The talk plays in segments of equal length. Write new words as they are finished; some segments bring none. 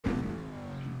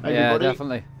Yeah, Everybody,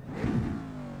 definitely.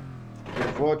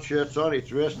 get Ford shirts on,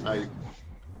 it's race night.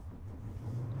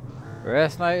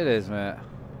 Race night it is, mate.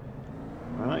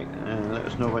 Right, and let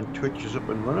us know when Twitch is up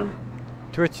and running.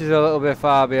 Twitch is a little bit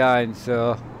far behind,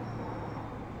 so...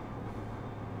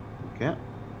 Okay.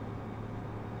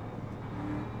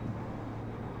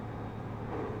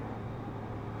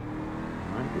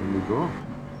 Right, here we go.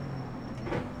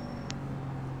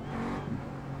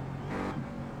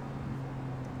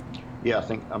 Yeah,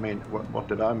 I mean, what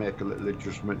did I make a little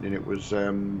adjustment in? It was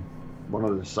one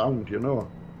of the sound, you know.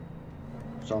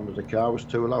 Sound of the car was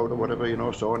too loud or whatever, you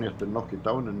know, so I only had to knock it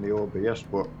down in the OBS,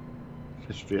 but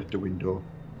it's straight to window.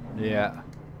 Yeah.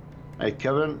 Hey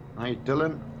Kevin, hi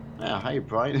Dylan, hi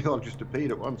Brian, they all just appeared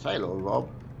at once. Hello Rob,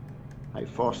 hi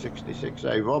 466,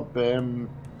 hey Rob, Graham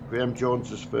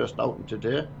Jones's first outing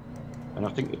today, and I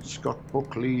think it's Scott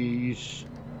Buckley's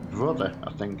brother,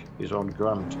 I think, is on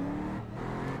Grant.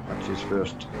 That's his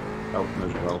first outing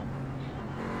as well.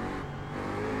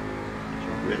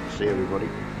 So great to see everybody.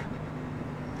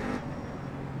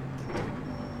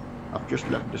 I've just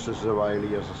left this as a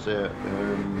Riley, as I say,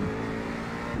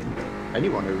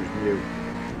 anyone who's new.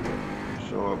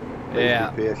 So please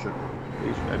be patient.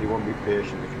 Please, anyone be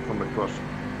patient if you come across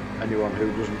anyone who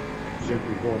doesn't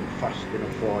simply go fast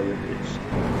enough for you. It's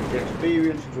the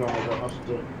experienced driver has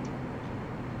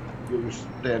to use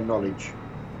their knowledge.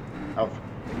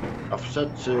 I've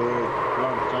said to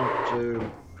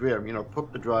Graham, you know,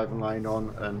 put the driving line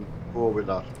on and go with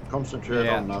that. Concentrate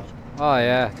on that. Oh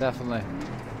yeah, definitely.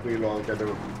 We'll all get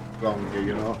around you,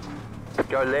 you know.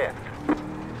 Go left.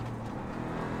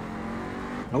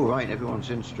 All right,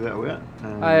 everyone's in straight away.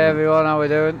 Hi everyone, how we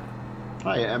doing?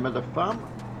 Hi Emma the Farm.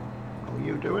 How are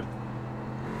you doing?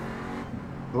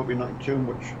 Hope you're not too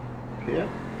much here.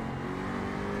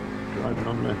 Driving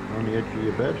on the edge of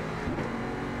your bed.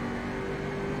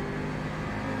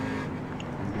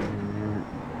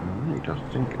 Right, I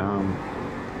think I'm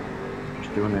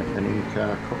just doing an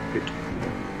in-car cockpit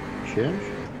change.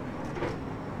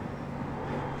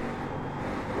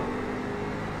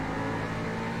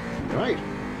 Right.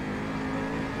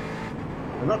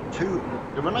 They're not too...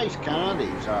 They're a nice car,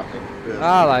 these, I think. Personally.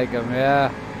 I like them,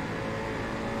 yeah.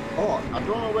 Oh, I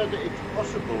don't know whether it's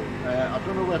possible. I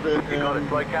don't know whether... You got a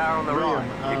slow car on the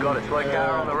right. You got a slow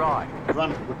car on the right.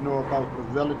 Grant would know about the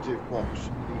relative box,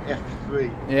 the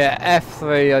F3. Yeah,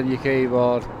 F3 on your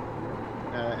keyboard.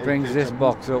 Brings this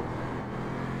box up.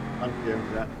 Thank you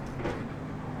for that.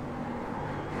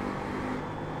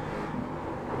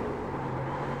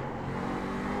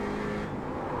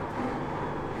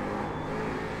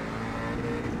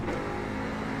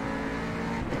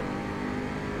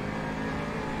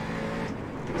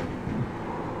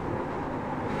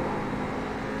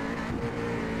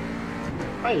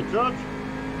 Hey George,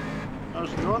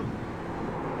 how's it going?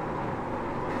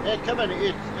 Hey Kevin,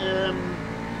 it's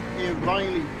a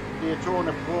Riley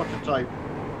Daytona prototype.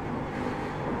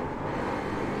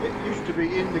 It used to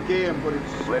be in the game, but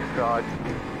it's left side.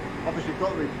 Obviously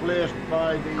got replaced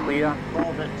by the Clear.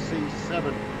 Corvette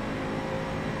C7.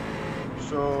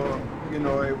 So you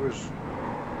know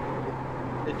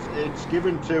it's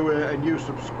given to a new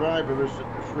subscriber as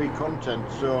free content.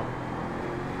 So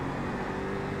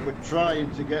we're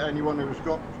trying to get anyone who's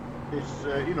got this,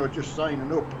 you know, just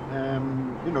signing up,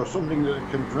 you know, something that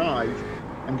can drive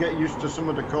and get used to some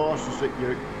of the courses that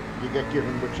you get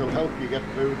given, which will help you get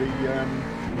through the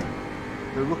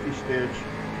rookie stage.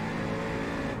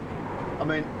 I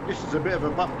mean, this is a bit of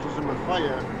a baptism of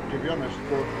fire, to be honest,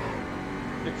 but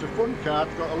it's a fun car.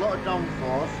 It's got a lot of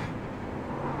downforce,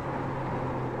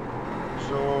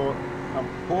 so I'm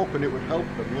hoping it would help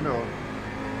them, you know.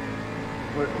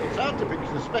 But it's hard to pick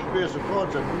because the spec racer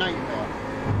Ford's a nightmare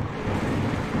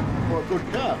for a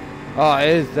good car. Oh, it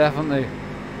is, definitely.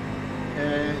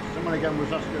 Someone again was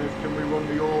asking us, can we run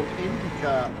the old Indy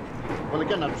car? Well,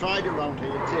 again, I've tried it around here.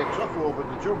 It takes off over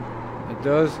the jump. It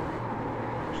does.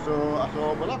 So I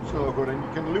thought, well, that's no good, and you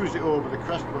can lose it over the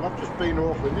crest. But I've just been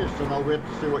over this, and I'll wait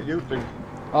to see what you think.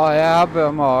 Oh yeah, but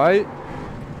I'm alright.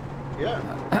 Yeah.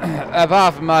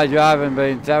 Apart from my driving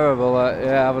being terrible,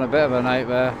 yeah, having a bit of a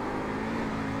nightmare.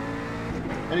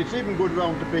 And it's even good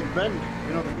round the Big Bend,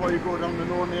 you know, before you go down the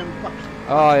no-name back.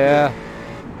 Oh yeah.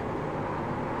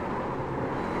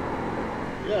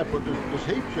 Yeah, but there's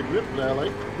heaps of grip there, like,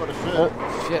 I've got to say.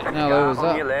 Oh shit, now there was on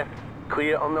that. your left.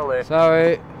 Clear on the left.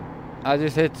 Sorry, I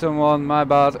just hit someone, my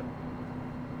bad.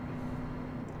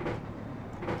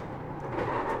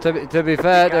 To be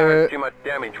fair to too much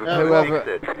damage.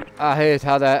 whoever I hit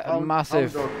had a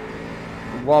massive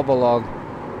wobble on.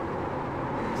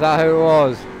 Is that who it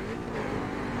was?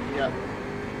 Yeah.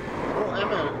 Oh,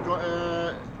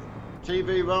 Emma,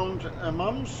 TV round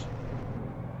Mum's.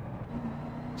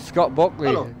 Scott Buckley.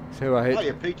 Hello. Is who I hit.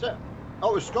 Hiya, Peter.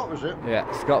 Oh, it was Scott, was it?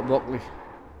 Yeah, Scott Buckley.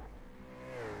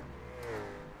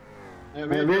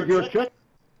 Radio check.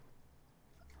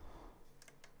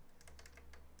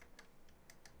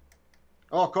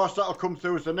 Oh, of course, that'll come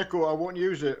through as the nickel. I won't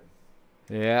use it.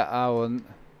 Yeah, I wouldn't.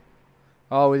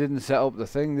 Oh, we didn't set up the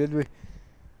thing, did we?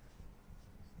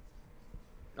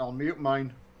 I'll mute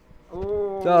mine.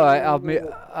 Oh. It's alright,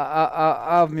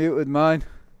 I've muted mine.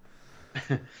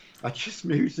 I just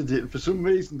muted it. For some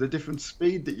reason, the different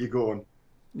speed that you're going.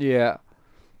 Yeah.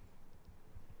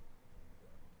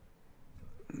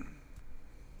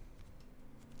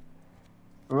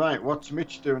 Right, what's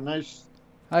Mitch doing? Nice.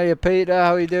 Hiya, Peter,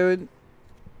 how you doing?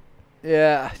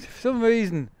 Yeah, for some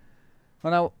reason,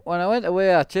 when I went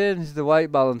away, I changed the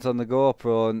white balance on the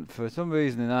GoPro, and for some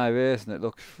reason in iRacing it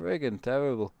looks friggin'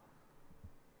 terrible.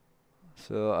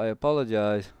 So I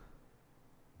apologise.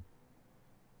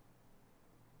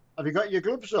 Have you got your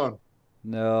gloves on?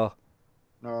 No.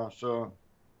 No, so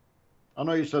I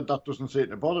know you said that doesn't seem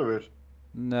to bother it.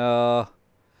 No.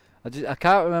 I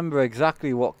can't remember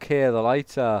exactly what K the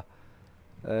lights are.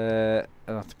 And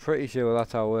I'm pretty sure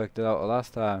that's how I worked it out the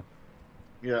last time.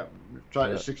 Yeah, try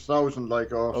to 6,000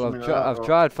 like or well, something like that. I've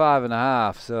tried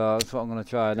 5.5, so that's what I'm going to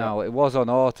try now. It was on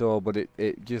auto, but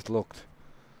it just looked...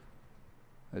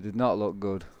 It did not look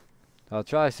good. I'll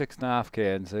try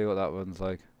 6.5K and see what that runs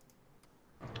like.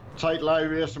 Tight Live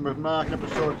Racing with Mark,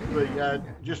 episode 3.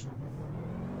 Just...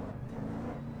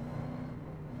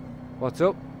 What's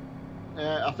up?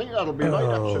 I think that'll be right,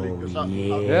 actually. Cause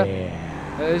yeah,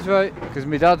 it is right, because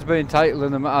my dad's been titling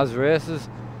them as races.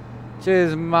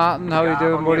 Cheers, Martin. How you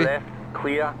doing, buddy? Left,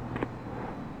 clear.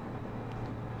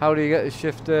 How do you get the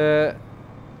shift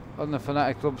on the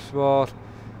Fanatic Club Sport?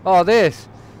 Oh, this.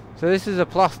 So this is a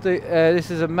plastic. This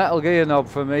is a metal gear knob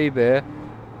from eBay,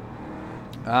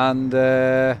 and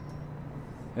yeah,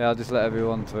 I'll just let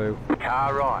everyone through.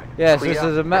 Car right. Yes, clear. this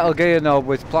is a metal gear knob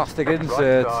with plastic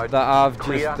inserts right that I've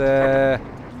clear. just.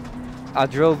 I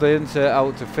drilled the insert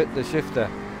out to fit the shifter.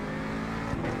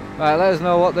 Right, let us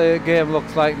know what the game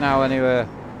looks like now anyway.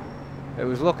 It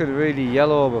was looking really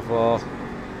yellow before.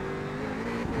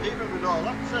 even with all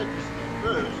that said, you're still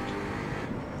first.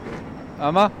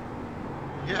 Am I?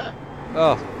 Yeah.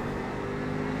 Oh.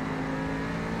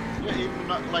 Yeah, even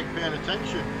not like paying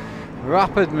attention.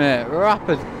 Rapid, mate.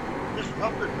 Rapid. Just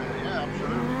rapid, mate. Yeah,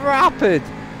 absolutely. Rapid.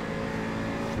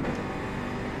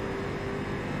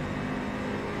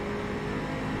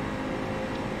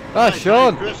 Ah, Hi,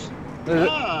 Sean. Chris.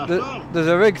 There's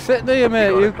a rig sitting there,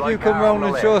 mate. You come round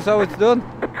and show us how it's done.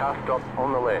 Car stop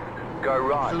on the left. Go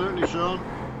right. Absolutely, Sean.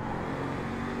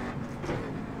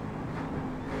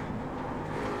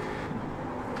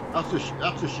 That's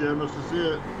a shame, as to see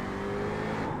it.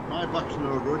 My back's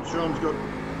no good. Sean's got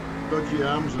dodgy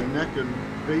arms and neck and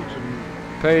feet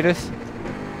and... Penis.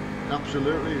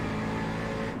 Absolutely.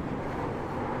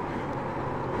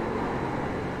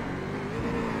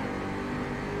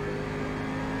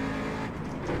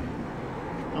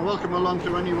 And welcome along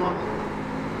to anyone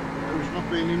who's not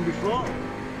been in before.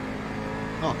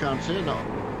 Oh, I can't say that.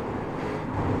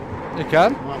 You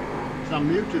can? Well, I'm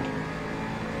muted.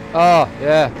 Oh,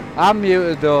 yeah. I'm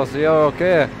muted though, so you're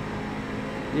okay.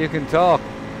 You can talk.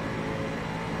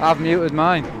 I've muted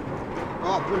mine.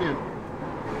 Oh, brilliant.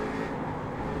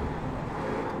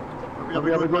 Have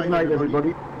a good night,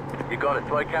 everybody. You got it.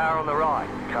 Slow car on the right.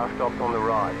 Car stop on the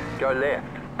right. Go left.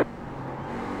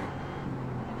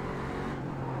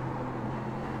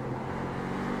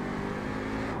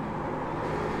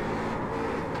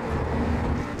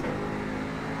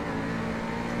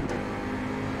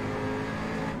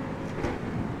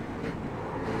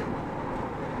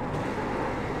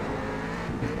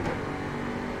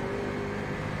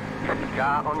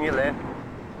 Car on your left.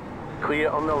 Clear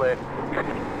on the left.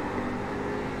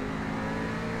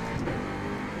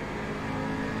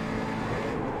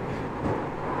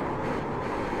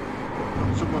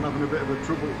 Someone having a bit of a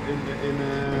trouble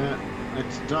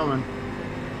it's Darren.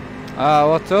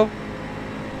 What's up?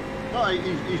 No,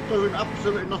 he's doing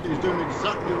absolutely nothing. He's doing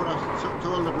exactly what I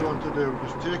told everyone to do.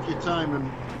 Just take your time and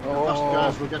the fast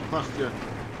guys will get past you.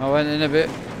 I went in a bit.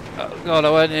 Oh God,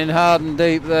 I went in hard and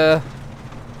deep there.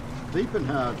 Deep and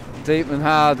hard. Deep and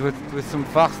hard with some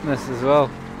fastness as well.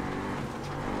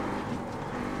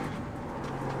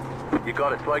 You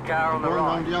got it. Slow car on the Going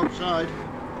right. around the outside.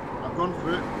 I've gone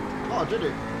for it. Oh, I did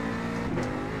it.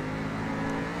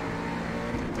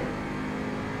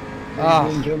 Ah.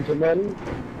 Ladies and gentlemen.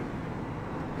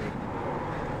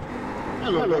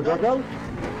 Hello, Dugout.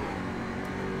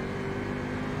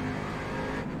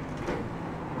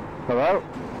 Hello.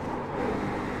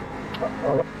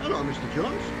 Hello, Mr.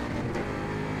 Jones.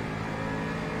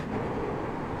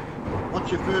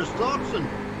 What's your first thoughts, then?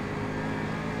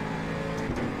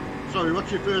 Sorry,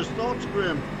 what's your first thoughts,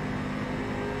 Graham?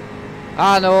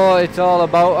 I know what it's all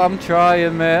about. I'm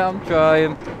trying, mate. I'm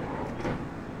trying.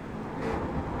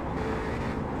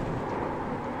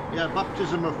 Yeah,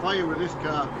 baptism of fire with this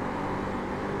car.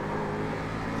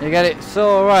 You get it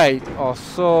so right or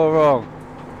so wrong.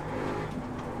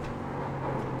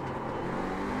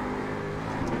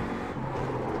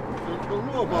 They'll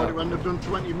know about it when they've done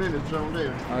 20 minutes round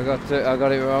here. I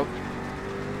got it wrong.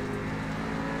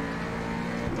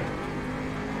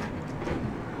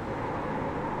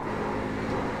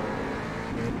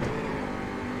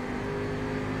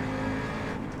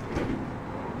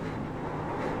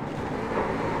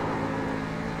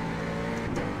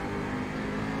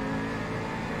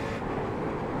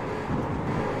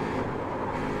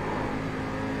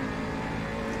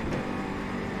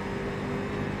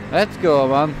 Let's go,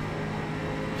 man.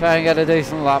 Try and get a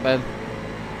decent lap in.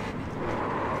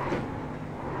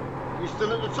 You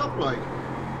still at the top, like?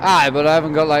 Aye, but I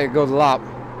haven't got like a good lap.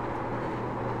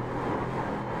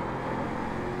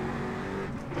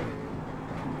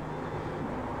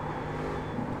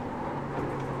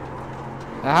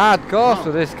 A hard course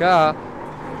for this car.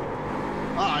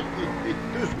 Ah,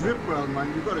 it does grip well,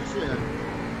 man. You've got to say it.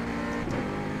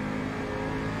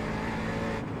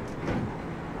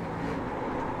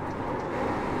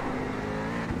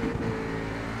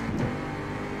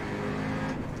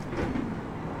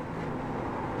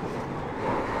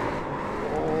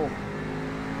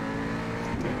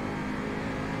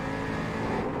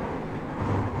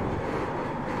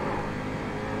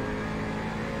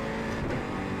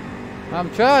 I'm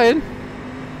trying.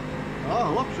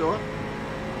 Oh, I hope so.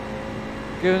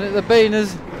 Giving it the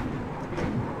beaners.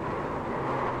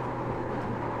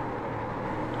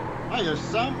 Hiya,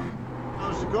 Sam.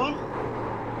 How's it going?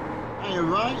 Hiya,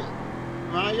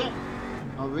 Raya.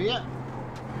 Over here.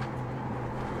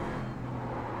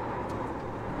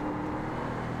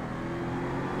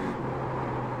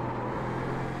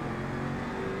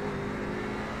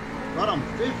 God, I'm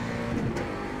fifth.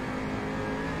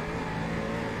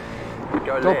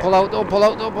 Don't pull out, don't pull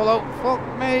out, don't pull out.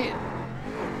 Fuck me.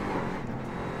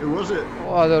 Who was it?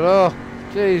 Oh, I don't know.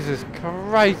 Jesus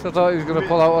Christ, I thought he was going to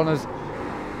pull out on us.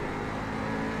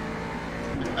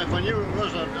 If I knew it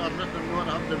was, I'd let them know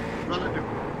to have the relative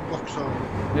box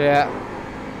on. Yeah.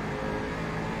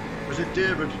 Was it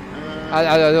David?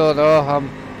 I don't know, I'm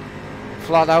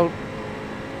flat out.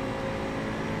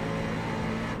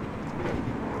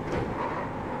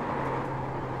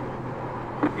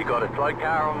 You got a slow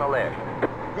car on the left.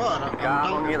 God, I'm Car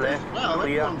down on to your fifth. left, Now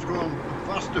clear. everyone's going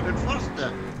faster and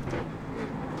faster.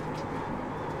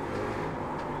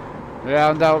 Yeah,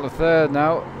 I'm down to third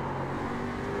now.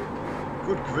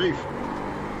 Good grief.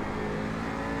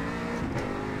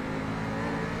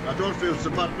 I don't feel so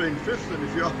bad being fifth then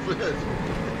if you're third.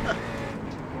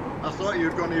 I thought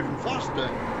you'd gone even faster.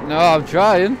 No, I'm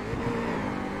trying.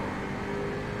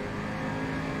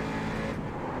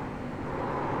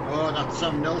 Oh, that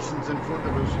Sam Nelson's in front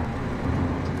of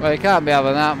us. Well, you can't be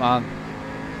having that, man.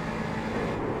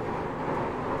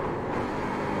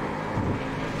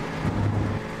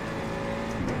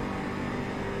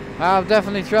 I'm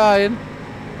definitely trying.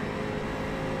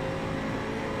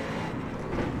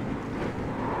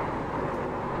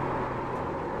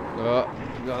 Oh,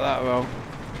 got that wrong.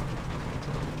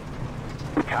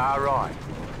 Car right.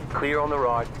 Clear on the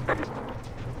right.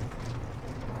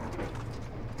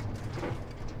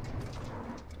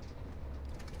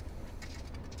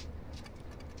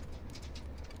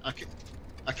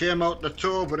 I came out the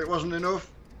toe, but it wasn't enough.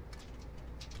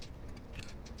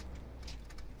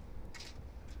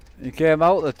 You came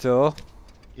out the toe.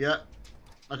 Yeah.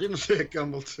 I didn't say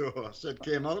camel toe. I said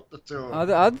came out the toe.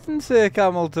 I didn't say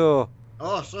camel toe.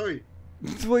 Oh, sorry.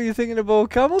 What are you thinking about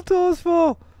camel toes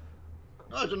for?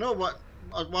 I don't know.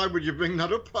 Why would you bring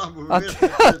that up? I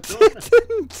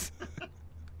didn't.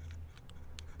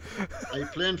 Are you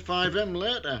playing 5M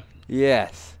later?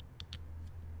 Yes.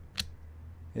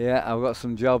 Yeah, I've got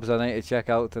some jobs I need to check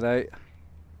out tonight.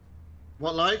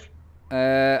 What like?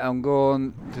 I'm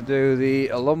going to do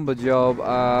the lumber job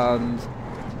and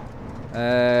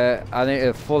I need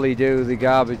to fully do the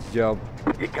garbage job.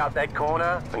 You cut that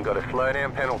corner and got a slow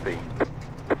down penalty.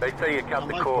 They say you cut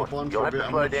the course. pop on You'll for a have bit, to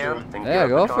I'm slow not down sure. and Yeah, get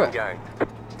go up the for time it. going.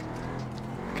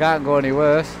 Can't go any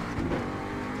worse.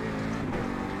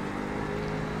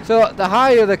 So the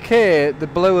higher the K, the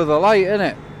bluer the light,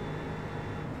 innit?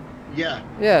 Yeah.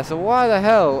 Yeah, so why the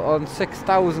hell on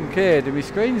 6000K do my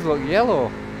screens look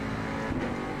yellow?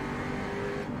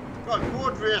 God,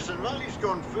 road iRacing Rally's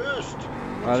gone first.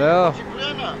 I know. What's he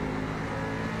playing at?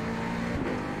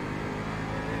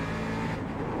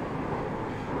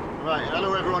 Right,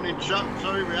 hello everyone in chat.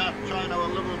 Sorry, we are trying our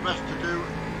level best to do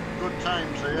good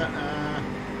times here.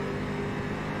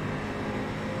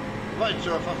 Right,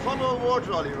 so if I follow a road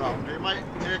rally round, it might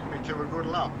take me to a good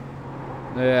lap.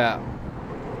 Yeah.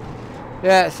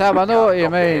 Yeah, Sam, I know what you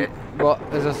mean, but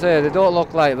as I say, they don't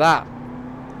look like that.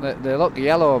 They look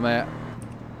yellow, mate.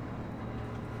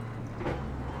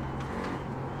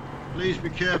 Please be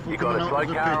careful You coming got a out of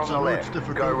the slow car pits. on I the know it's left.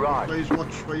 difficult, Go but right. please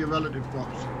watch for your relative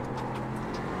box.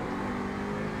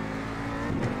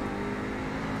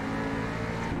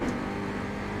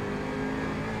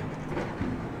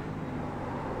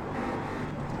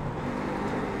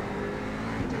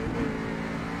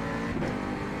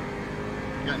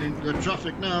 Getting into the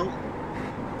traffic now.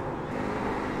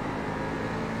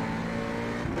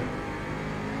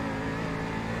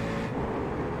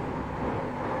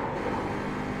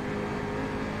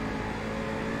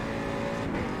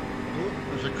 Oh,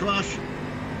 there's a crash.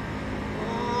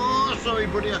 Oh, sorry,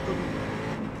 buddy, I couldn't.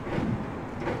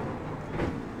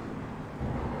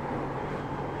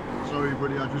 Sorry,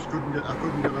 buddy, I just couldn't get. I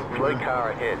couldn't get up. Slow there.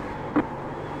 car ahead.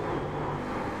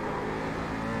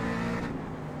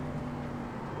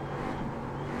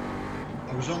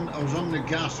 I was on the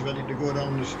gas, ready to go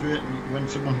down the straight, and when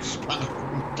someone spat,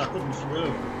 I couldn't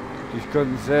swerve. Just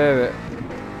couldn't save it.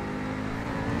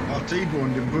 I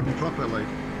T-boned him good and proper, like.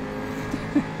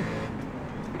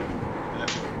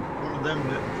 One of them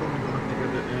that probably got up to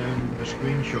get a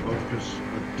screenshot of because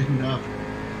I didn't have a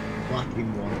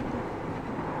backing one.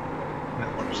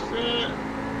 What's the...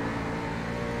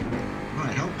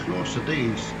 Right, how close are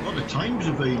these? Oh, the times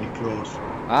are really close.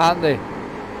 Aren't they?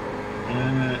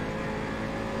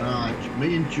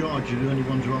 Me and George are the only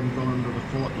ones who haven't gone under the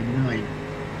 49.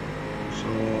 So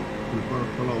we've got to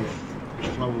pull our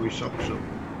flowery socks up.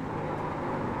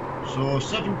 So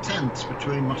 7/10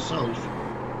 between myself.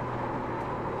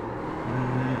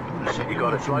 You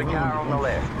got a slow car on the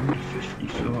left. 150,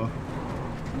 so.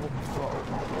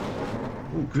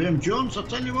 Oh, Graham Jones, I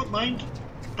tell you what, mind.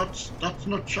 That's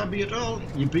not shabby at all.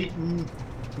 You're beating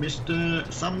Mr.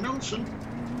 Sam Nelson.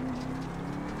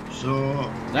 So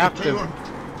I'll tell you what,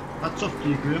 that's off to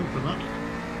you, Graham, for that.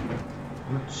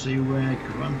 Let's see where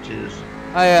Grant is.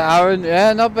 Hiya, Aaron.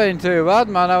 Yeah, not been too bad,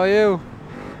 man. How are you?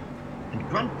 And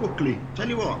Grant Buckley, tell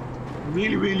you what,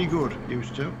 really, really good,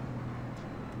 used to.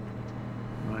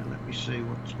 Right, let me see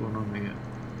what's going on here.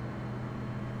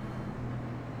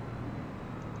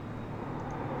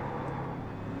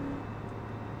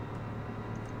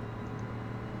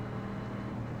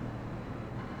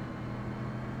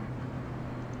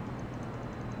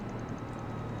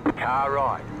 Car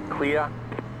right. Clear.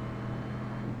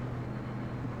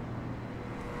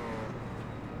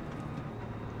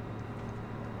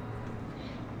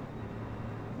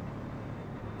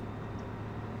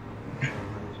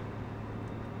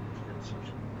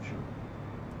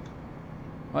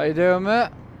 What you doing, mate?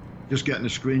 Just getting a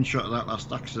screenshot of that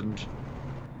last accident.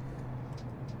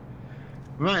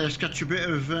 Right, let's catch a bit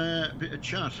of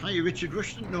chat. Hi, Richard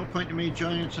Rushton. No point in me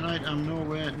joining tonight. I'm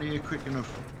nowhere near quick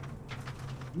enough.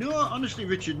 No, honestly,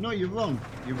 Richard, no, you're wrong.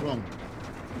 You're wrong.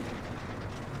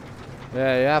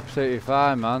 Yeah, you're absolutely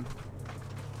fine, man.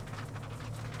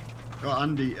 Oh,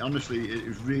 Andy, honestly, it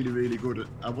was really, really good.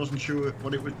 I wasn't sure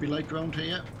what it would be like around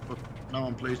here, but now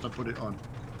I'm pleased I put it on.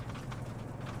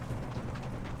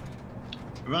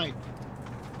 Right.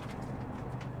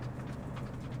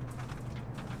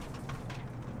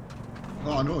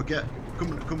 Oh no,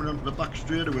 coming onto the back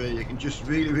straightaway, you can just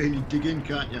really, really dig in,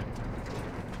 can't you?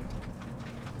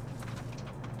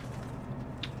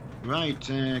 Right,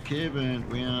 Kevin,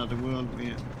 we are the world.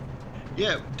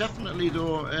 Yeah, definitely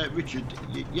though, Richard.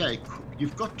 Yeah,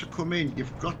 you've got to come in.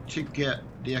 You've got to get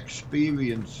the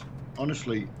experience,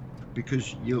 honestly,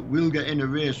 because you will get in a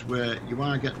race where you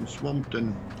are getting swamped,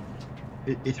 and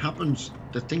it happens.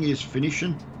 The thing is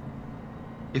finishing.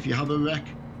 If you have a wreck,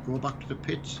 go back to the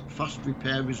pits. Fast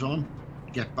repair is on.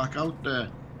 Get back out there.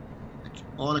 It's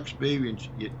all experience.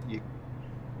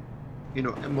 You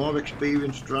know, more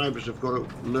experienced drivers have got to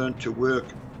learn to work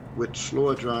with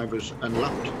slower drivers and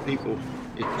lapped people.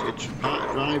 It's part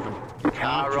of driving. You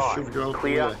can't just shove it out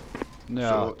Clear. the way. No,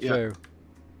 So, yeah. true.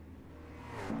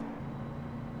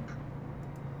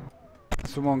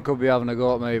 Someone could be having a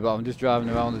go at me, but I'm just driving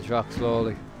around the track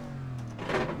slowly.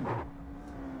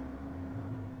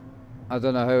 I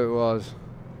don't know who it was.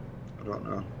 I don't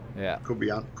know. Yeah. Could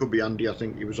be Andy. I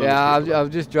think he was on. Yeah,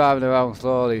 I'm just driving around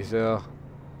slowly, so.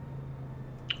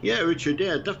 Yeah, Richard.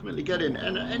 Yeah, definitely get in.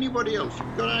 And anybody else?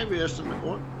 You've got iRacing.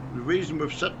 the reason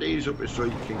we've set these up is so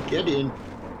you can get in,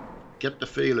 get the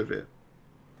feel of it.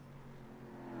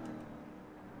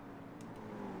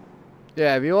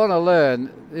 Yeah, if you want to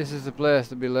learn, this is the place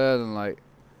to be learning, like.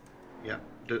 Yeah,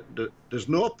 there's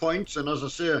no points, and as I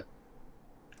say,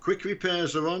 quick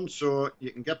repairs are on, so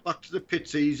you can get back to the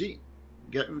pits easy,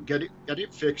 get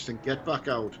it fixed, and get back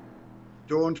out.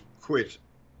 Don't quit.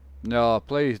 No,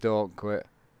 please don't quit.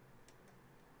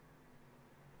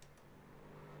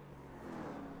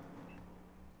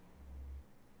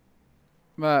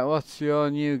 Mate, what's your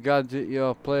new gadget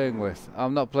you're playing with?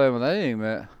 I'm not playing with anything,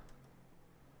 mate.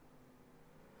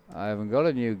 I haven't got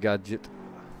a new gadget.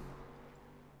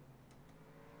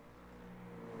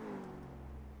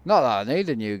 Not that I need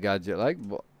a new gadget, like,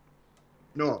 but...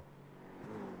 No.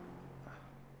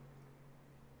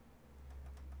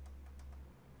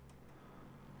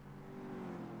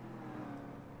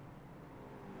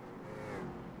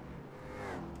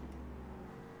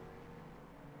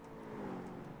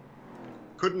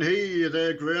 Couldn't hear you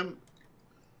there, Graham.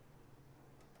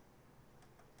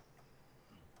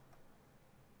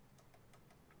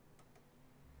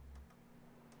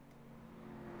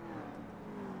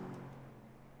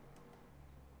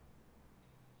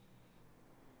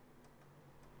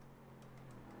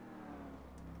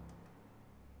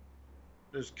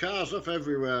 There's cars off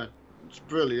everywhere. It's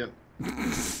brilliant.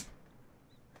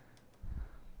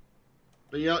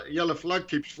 The yellow flag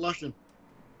keeps flashing.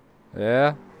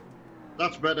 Yeah?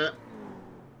 That's better.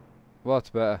 What's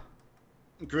better?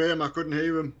 Graham, I couldn't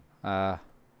hear him. Ah.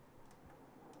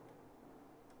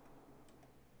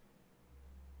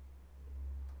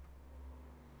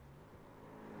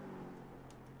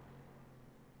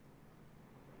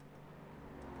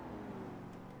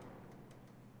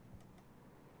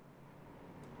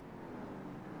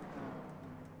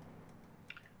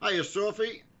 Hiya,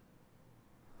 Sophie.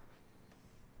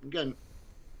 Again.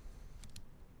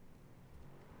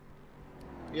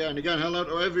 Yeah, and again, hello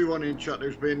to everyone in chat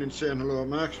who's been in saying hello.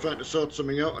 Mark's trying to sort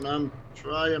something out, and I'm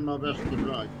trying my best to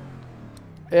try.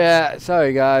 Yeah,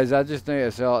 sorry guys, I just need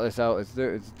to sort this out.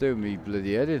 It's doing me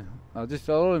bloody head in. I'll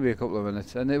only be a couple of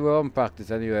minutes, and we're on practice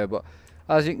anyway, but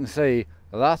as you can see,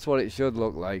 that's what it should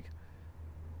look like.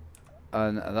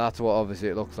 And that's what obviously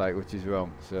it looks like, which is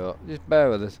wrong. So, just bear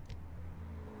with us.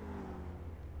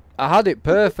 I had it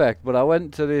perfect, but I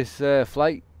went to this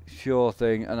flight show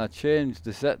thing and I changed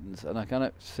the settings and I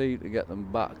cannot see to get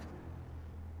them back.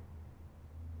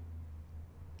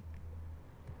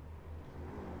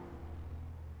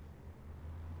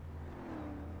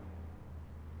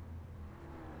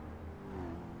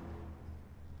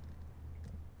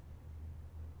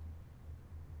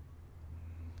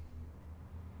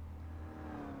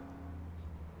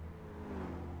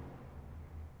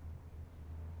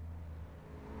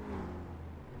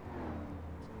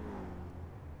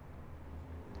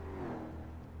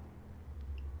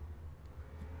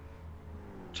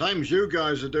 Times you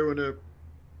guys are doing are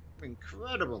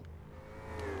incredible.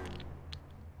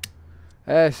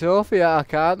 Sophie, I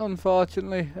can't,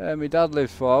 unfortunately. My dad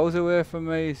lives 4 hours away from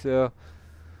me, so...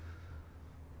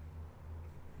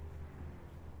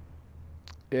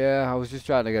 Yeah, I was just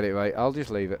trying to get it right. I'll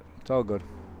just leave it. It's all good.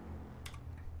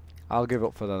 I'll give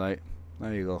up for the night.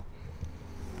 There you go.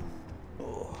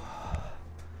 Oh.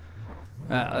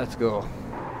 Right, let's go.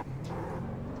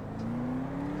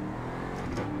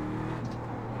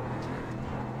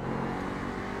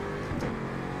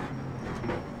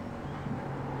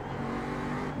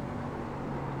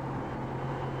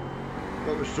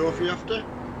 What was Sophie after?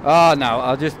 Oh no,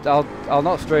 I'll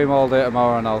not stream all day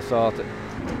tomorrow and I'll sort it.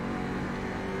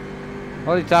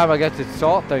 Only time I get to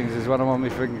sort things is when I'm on my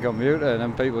freaking computer and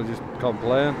then people just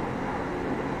complain.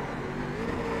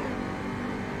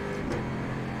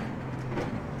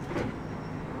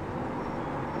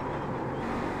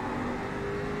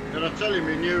 And I tell you,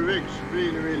 my new rig's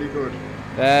really, really good.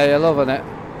 Yeah, you're loving it.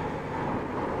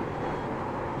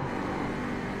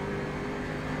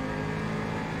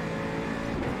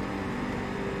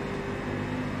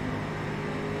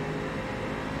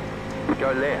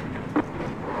 Go left.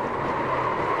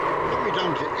 Got me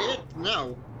down to 8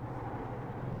 now.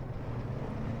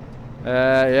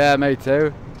 Yeah, me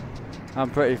too.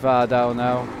 I'm pretty far down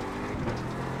now.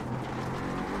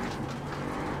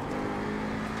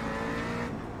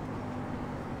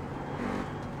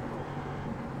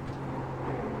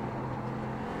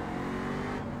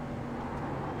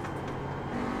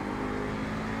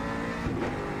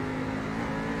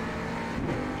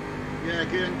 Yeah,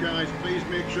 again, guys, please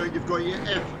make sure you've got your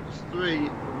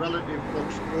F3 relative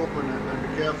box open and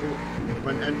be careful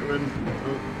when entering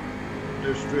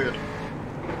the straight.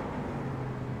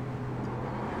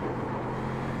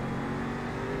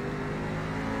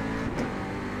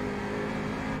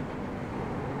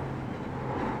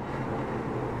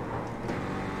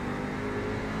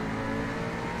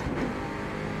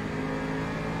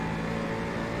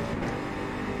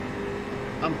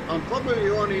 I'm probably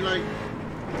only like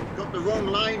got the wrong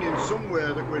line in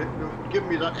somewhere that would give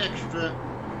me that extra.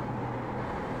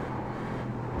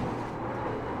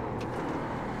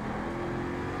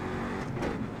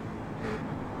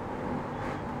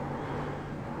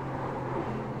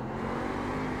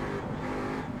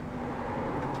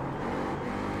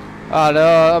 I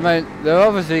know, I mean, they're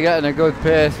obviously getting a good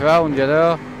pace round, you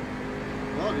know.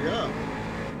 Oh yeah.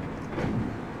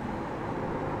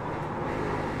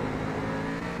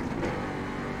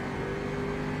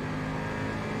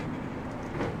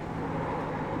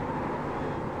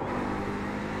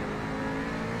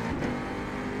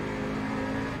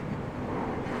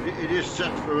 It is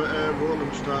set for a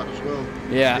rolling start as well.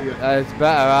 Yeah, Here. it's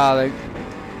better, I think.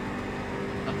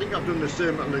 I think I've done the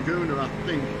same at Laguna, I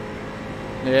think.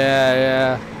 Yeah,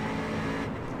 yeah.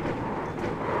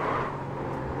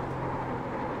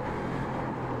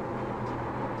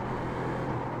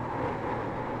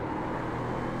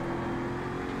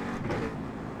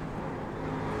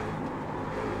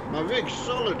 My rig's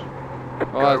solid.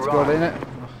 Oh, that's good, isn't it?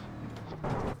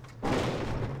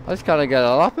 I just can't get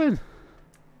a lap in.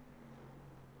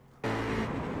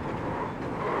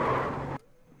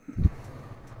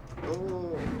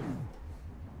 Oh.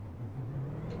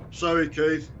 Sorry,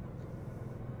 Keith.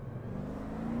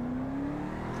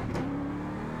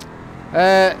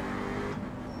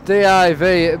 DIV,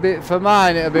 it'd be, for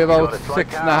mine it'd be about Got a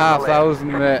strike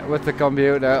 6,500 mate, with the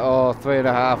computer, or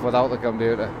 3.5 without the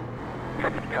computer.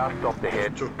 Car stopped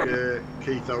ahead. Took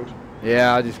Keith out.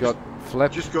 Yeah, I just got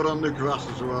flipped. Just got on the grass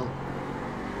as well.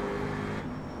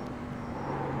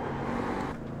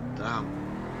 Damn.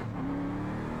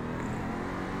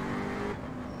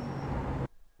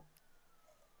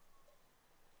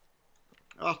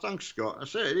 Oh, thanks, Scott. I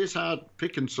say it is hard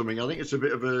picking something. I think it's a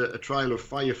bit of a trial of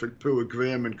fire for poor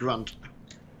Graham and Grant.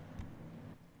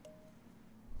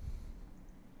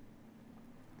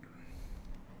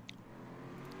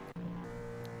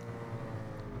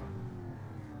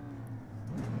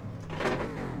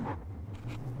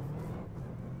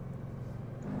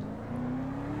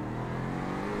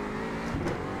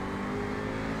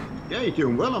 Yeah, you're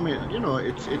doing well. I mean, you know,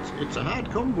 it's a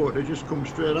hard combo to just come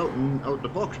straight out and out the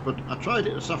box. But I tried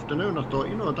it this afternoon. I thought,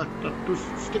 you know, that does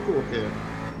stick okay.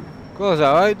 Goes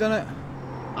alright, doesn't it?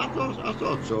 I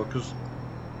thought so, because,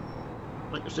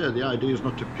 like I said, the idea is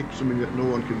not to pick something that no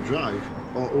one can drive,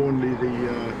 or only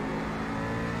the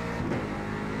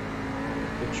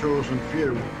chosen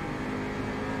few.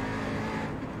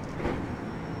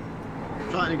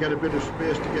 Trying to get a bit of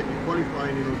space to get your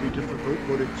qualifying in will be difficult,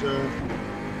 but it's.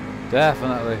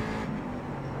 Definitely.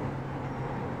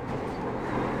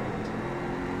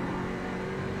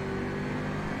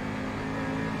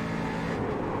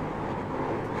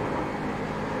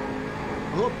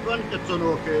 I hope Brent gets on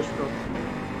okay, Scott.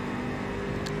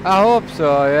 I hope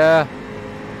so, yeah.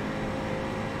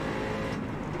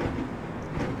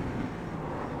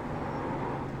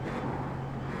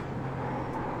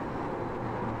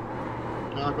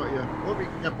 I got you. Hope you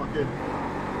can get back in.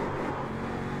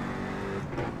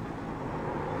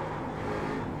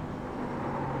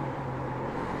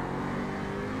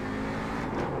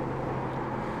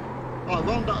 Oh,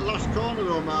 around that last corner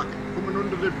though, Mark, coming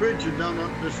under the bridge and down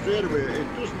onto the straightaway,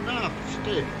 it does naff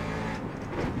stick.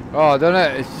 Oh, doesn't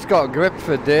it? It's just got grip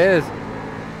for days.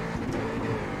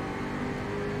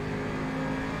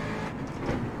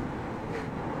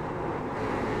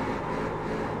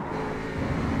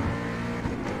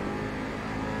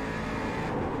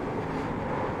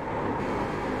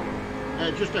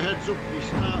 Just a heads up, the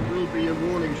start will be a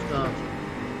rolling start.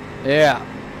 Yeah.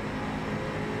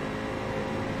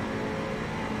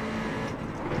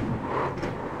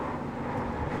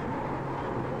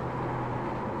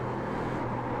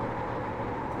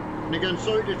 And again,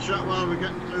 sorry to chat while we're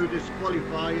getting through this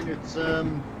qualifying. It's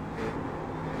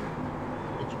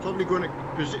probably going to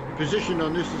position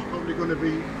on this is probably going to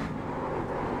be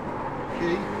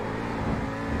key.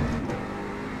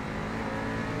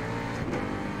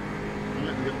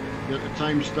 Get the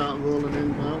time start rolling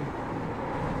in now.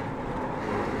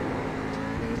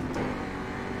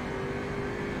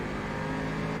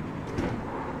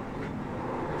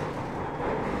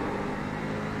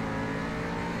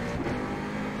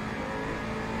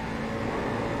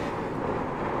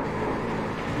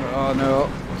 Oh no,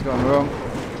 what's gone wrong?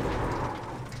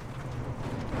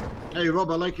 Hey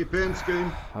Rob, I like your paint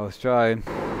scheme. I was trying.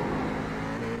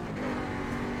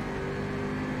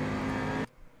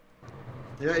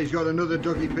 Yeah, he's got another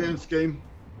Dougie paint scheme.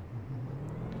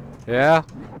 Yeah?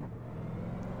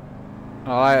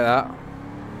 I like that.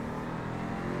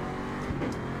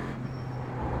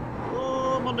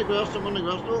 Oh, I'm on the grass, I'm on the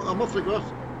grass. Oh, I'm off the grass.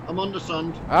 I'm on the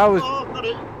sand. I got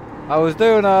it. was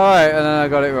doing alright and then I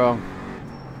got it wrong.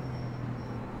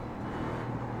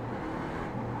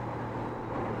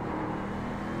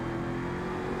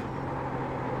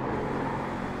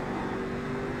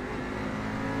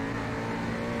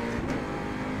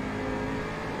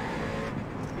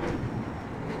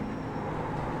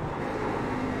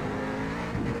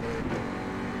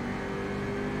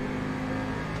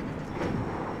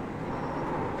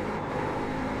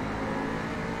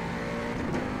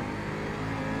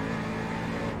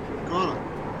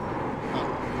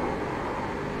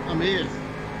 I'm here.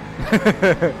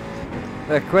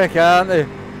 They're quick, aren't they?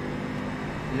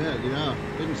 Yeah, they are.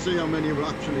 Didn't see how many were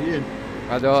actually in.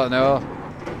 I don't know.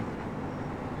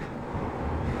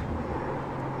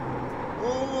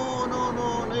 Oh, no,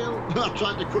 Neil. I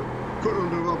tried to cut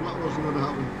under Rob, that wasn't going to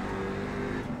happen.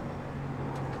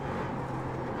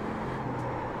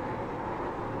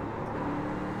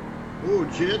 Oh,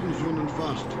 Jaden's running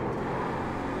fast.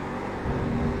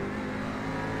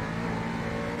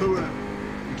 Poor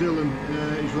Dylan,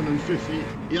 he's running 50.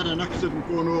 He had an accident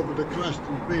going over the crest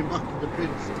and been back to the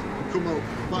pits and come out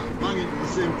bang into the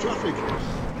same traffic.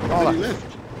 And he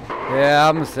left. Yeah,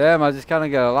 I'm the same. I just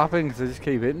can't get a lapping because I just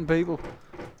keep hitting people.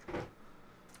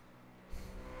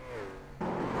 I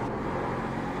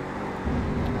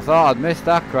thought I'd missed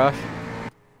that crash.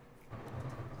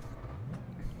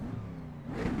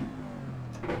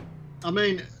 I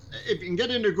mean, if you can get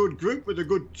in a good group with a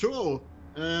good tow,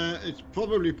 it's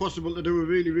probably possible to do a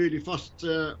really, really fast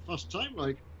time,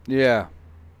 like. Yeah.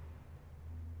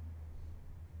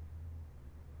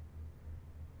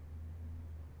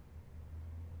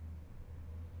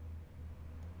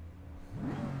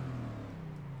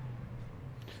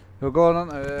 We're going on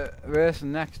to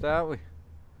racing next, aren't we?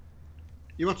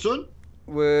 You what, son?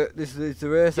 This is the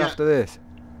race after this.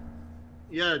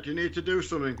 Yeah. Do you need to do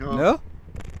something? Or... No.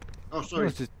 Oh, sorry.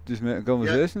 No, just make a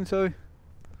conversation. Sorry.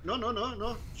 No.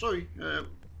 Sorry.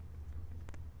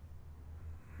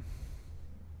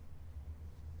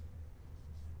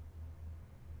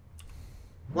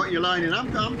 What are you lining? I'm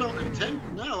down to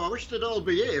 10th now. I wish they'd all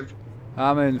behave.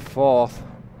 I'm in 4th.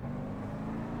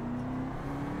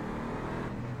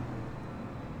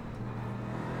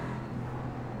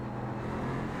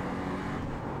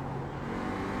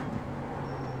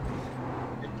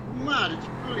 It's mad. It's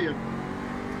brilliant.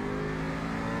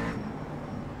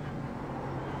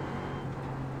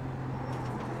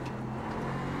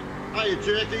 Hiya,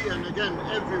 Jakey, and again,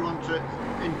 everyone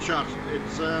in chat.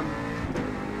 It's doing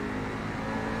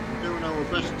our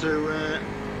best to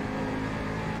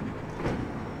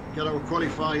get our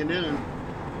qualifying in and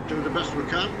do the best we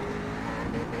can.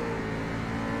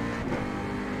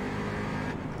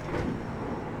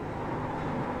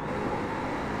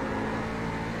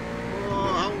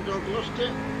 Oh, Hound Dog lost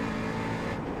it.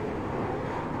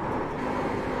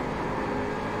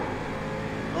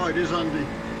 Oh, it is Andy.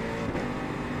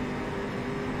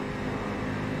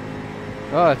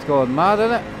 Oh, it's going mad,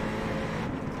 isn't it?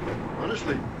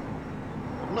 Honestly,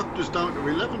 I've knocked us down to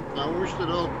 11th now. I wish they'd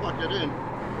all pack it in.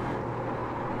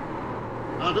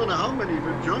 I don't know how many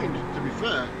have joined, to be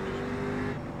fair.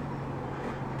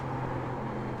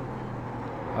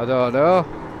 I don't know.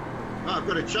 I've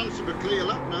got a chance of a clear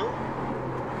lap now,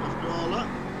 after all that.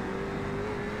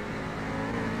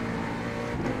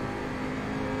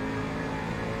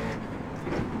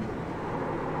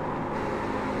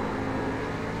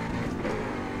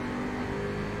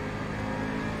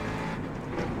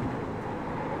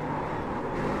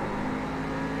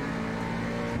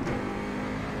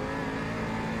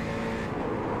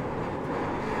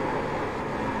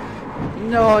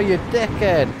 No, you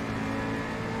dickhead!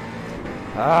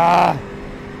 Ah!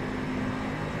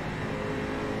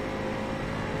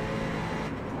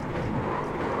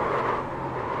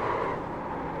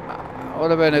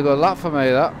 Would have been a good lap for me,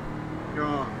 that.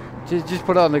 Yeah. Just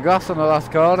put it on the grass on the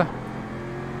last corner.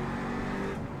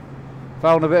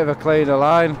 Found a bit of a cleaner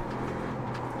line.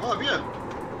 Oh, have you?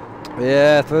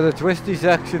 Yeah, through the twisty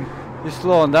section. Just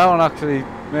slowing down actually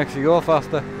makes you go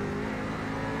faster.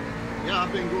 Yeah,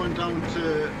 I've been going down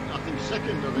to, I think,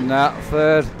 2nd, I think. Nah,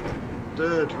 3rd.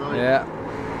 3rd, right. Yeah.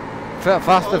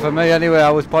 Faster for me anyway, I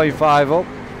was 0.5 up.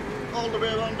 All the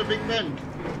way around the big bend?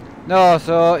 No,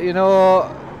 so, you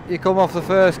know, you come off the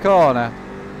first corner.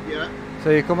 Yeah. So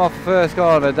you come off the first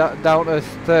corner down to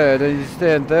 3rd and you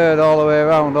stay in 3rd all the way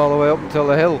around, all the way up until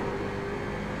the hill.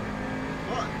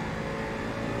 What?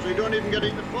 So you don't even get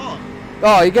into 4th?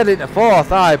 Oh, you get into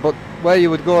 4th, aye, but where you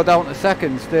would go down to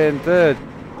 2nd, stay in 3rd.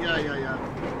 Yeah.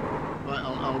 Right,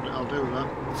 I'll do that.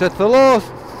 So it's the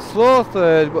slow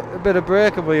 3rd, but a bit of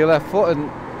braking with your left foot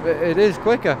and it is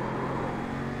quicker.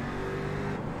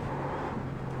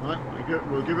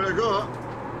 We'll give it a go.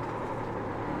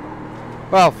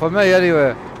 Well, for me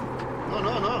anyway.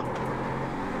 No.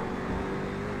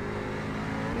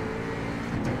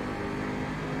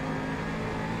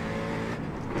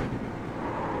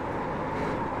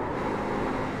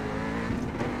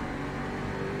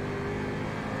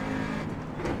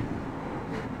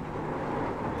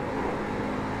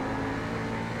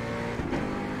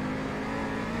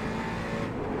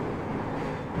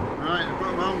 Right, I've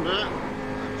got round there.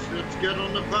 Let's get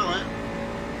on the pallet.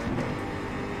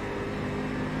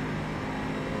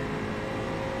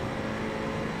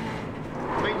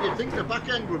 I mean, you'd think the back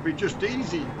end would be just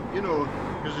easy, you know,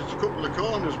 because it's a couple of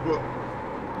corners, but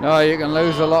No, you can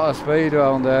lose a lot of speed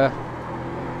around there.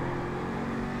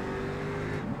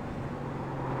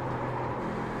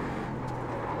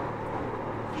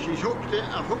 she's hooked it.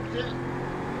 I've hooked it.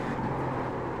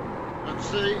 Let's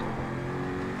see.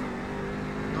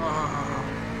 Oh.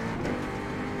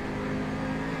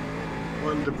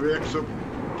 When the brakes up.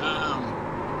 Damn.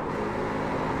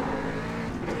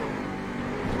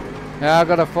 Yeah, I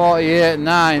got a 48.9.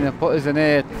 I put us an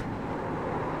 8. I've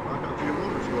got a few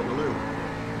more if you want to lose.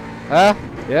 Huh?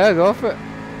 Yeah, go for it.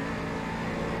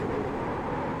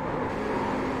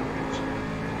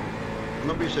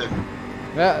 Not be safe.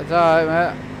 Yeah, it's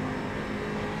alright, mate.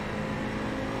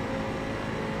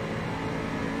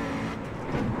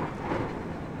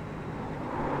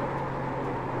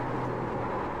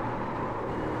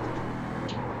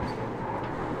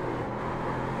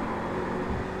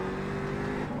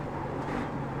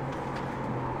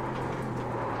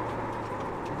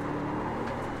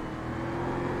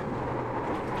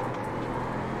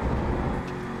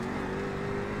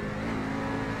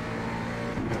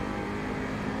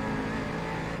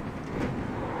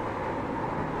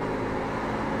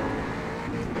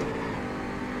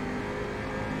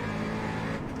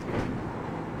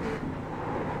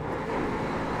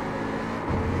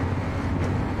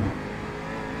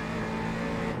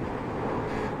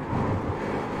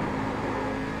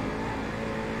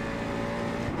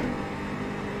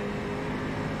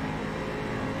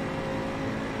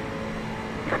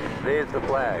 There's the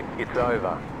flag. It's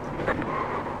over.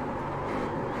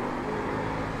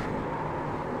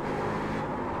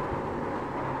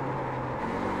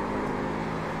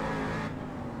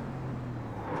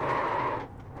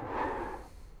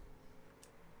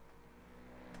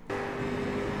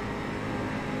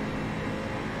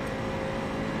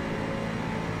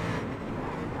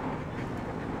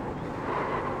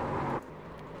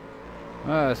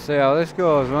 Let's see how this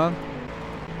goes, man.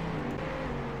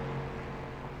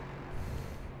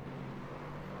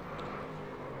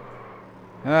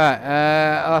 Alright,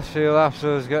 last few laps I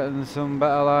was getting some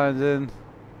better lines in.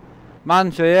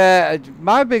 Mantra, yeah,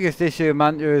 my biggest issue with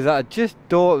Mantra is that I just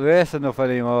don't race enough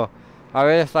anymore. I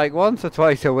race like once or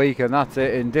twice a week and that's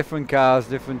it, in different cars,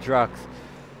 different tracks.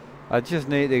 I just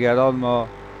need to get on more.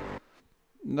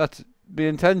 That's, the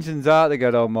intentions are to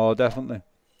get on more, definitely.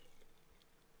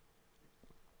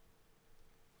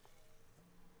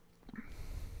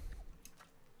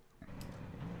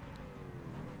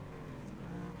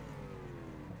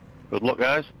 Good luck,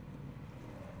 guys.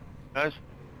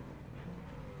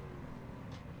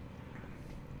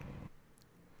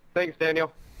 Thanks,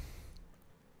 Daniel.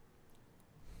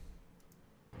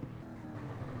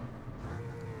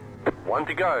 One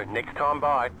to go. Next time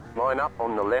by. Line up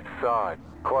on the left side.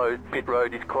 Closed. Pit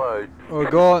road is closed.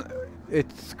 We're going.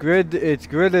 It's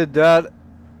gridded, Dad.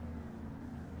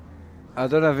 I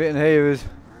don't know if it can hear us.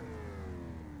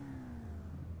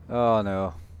 Oh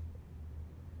no.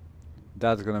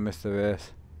 Dad's gonna miss the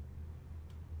race.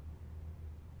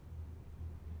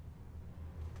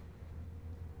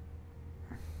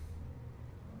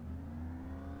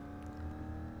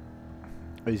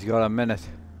 He's got a minute.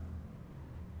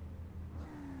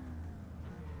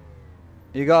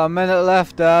 You got a minute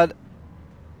left, Dad.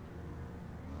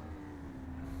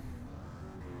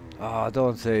 Oh,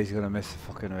 don't say he's gonna miss the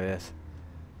fucking race.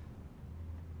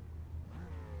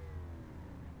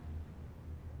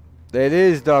 It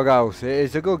is, Doghouse. It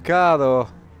is a good car, though.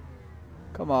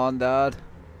 Come on, Dad.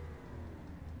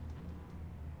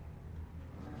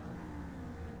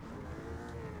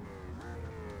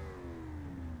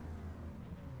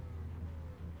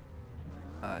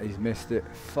 He's missed it.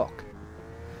 Fuck.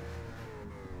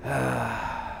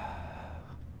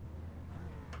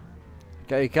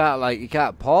 Okay, you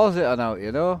can't pause it on out,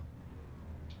 you know.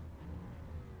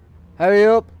 Hurry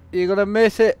up! You're gonna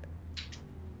miss it.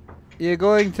 You're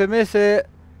going to miss it.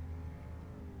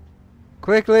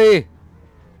 Quickly.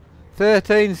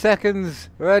 13 seconds.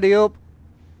 Ready up.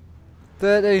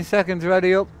 13 seconds.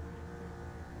 Ready up.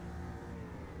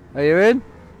 Are you in?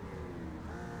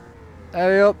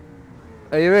 Hurry up.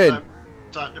 Are you in?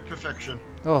 Time to perfection.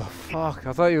 Oh, fuck.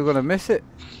 I thought you were going to miss it.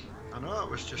 I know, it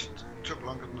was just took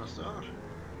longer than I thought.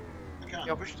 I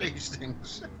can't push these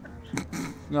things.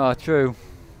 No, true.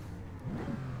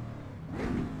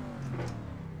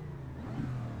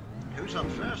 Who's on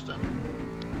first then?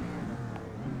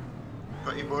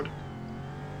 Got you, bud.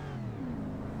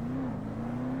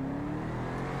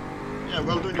 Yeah,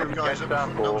 well done you guys.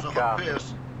 That was a hot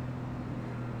pace.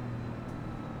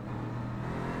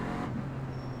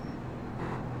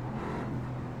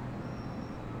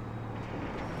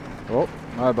 Oh,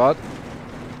 my bad.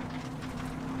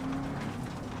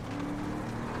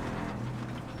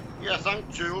 Yeah,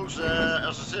 thanks, Jules.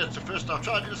 As I say, it's the first I've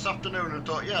tried it this afternoon and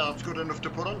thought, yeah, that's good enough to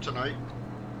put on tonight.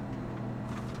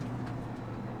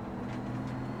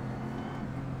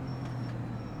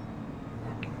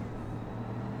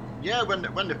 Yeah, when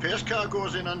the pace car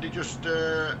goes in, Andy, just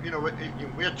you know,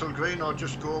 you wait till green or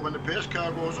just go when the pace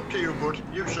car goes. Up to you, bud.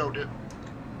 You shout it.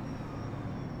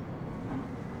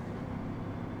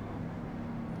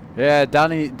 Yeah,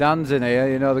 Dan's in here,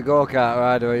 you know, the go-kart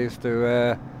rider I used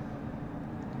to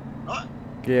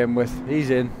game with. He's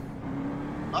in.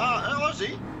 Ah, was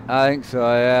he? I think so,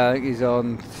 yeah. I think he's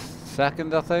on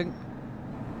second, I think.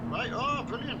 Right, oh,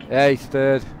 brilliant. Yeah, he's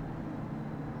third.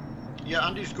 Yeah,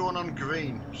 Andy's going on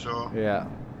green, so... Yeah.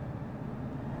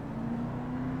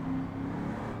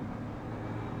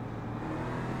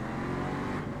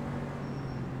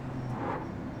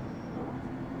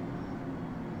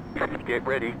 Get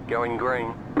ready, going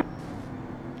green.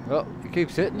 Oh, he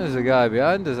keeps hitting there's a guy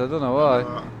behind us, I don't know why.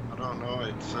 I don't know,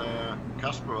 it's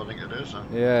Casper, I think it is. Huh?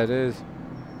 Yeah, it is.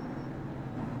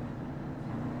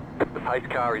 The pace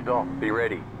car is off, be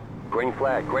ready. Green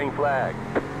flag, green flag.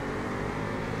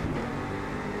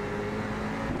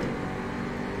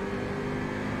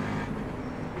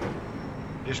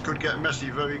 This could get messy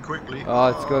very quickly. Oh,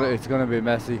 it's gonna be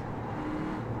messy.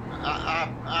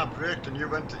 I braked and you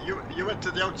went to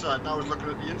the outside and I was looking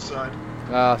at the inside.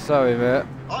 Ah, sorry, mate.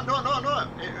 Oh no!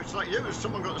 It's not you. It's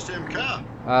someone got the same car.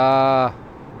 I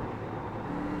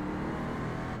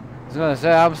was gonna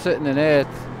say I'm sitting in 8th.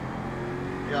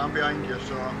 Yeah, I'm behind you.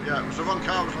 So yeah, it was the wrong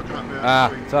car I was looking at. Mate.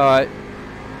 Ah, it's all right.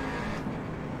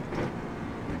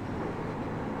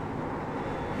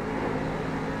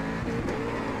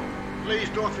 Please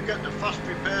don't forget the fast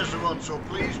repairs are on. So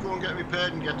please go and get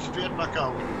repaired and get straight back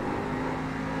out.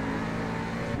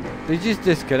 They just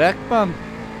disconnect, man.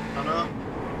 I know.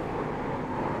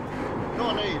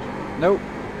 No need. Nope.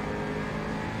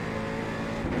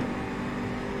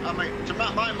 I mean, to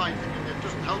my mind, thinking it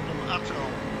doesn't help them at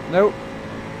all. Nope.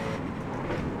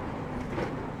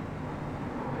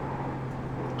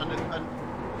 And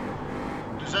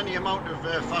there's any amount of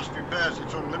fast repairs,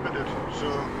 it's unlimited. So,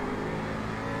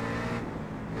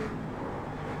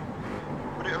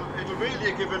 but it'll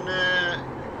really give an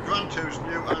Grant who's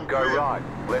new and Go great. right,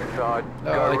 left side, Oh,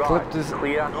 go they right, clipped us.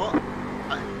 clear. No,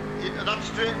 that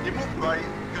straightened him up, right?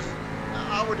 Because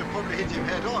I would have probably hit him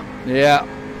head on. Yeah.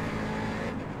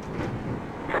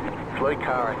 Fleet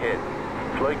car ahead,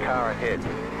 fleet car ahead.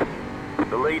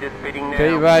 The leader's pitting now.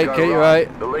 Get you right, Go get you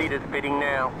right. The leader's pitting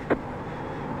now.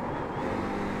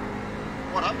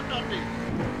 What happened, Andy?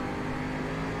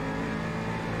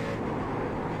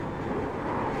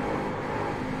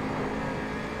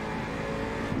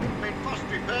 I mean, fast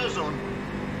repairs on.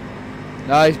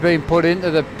 No, he's been put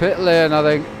into the pit lane, I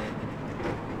think.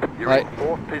 You're Right. in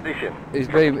 4th position.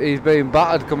 He's been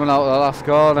battered coming out of the last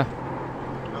corner.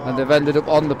 And they've ended up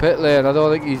on the pit lane. I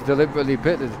don't think he's deliberately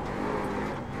pitted.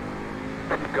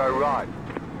 Go right.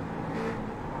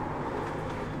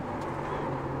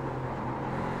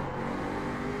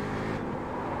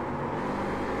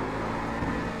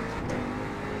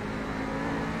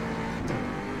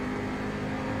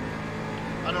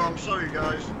 I know, I'm sorry,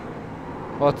 guys.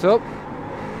 What's up?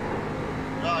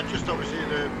 I just obviously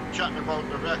they're chatting about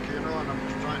the wreck, you know, and I'm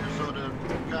just trying to sort of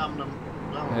calm them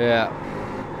down. Yeah.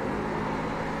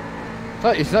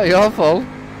 It's not your fault.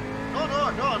 No,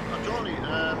 I'm totally.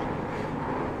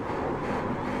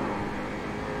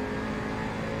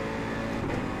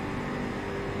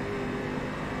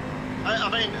 I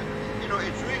mean, you know,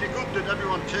 it's really good that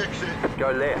everyone takes it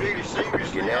Go left. really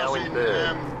seriously, You're now as in in,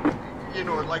 third. you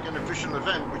know, like an official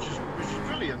event, which is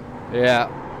brilliant, Yeah.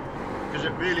 because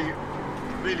it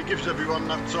really gives everyone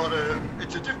that sort of.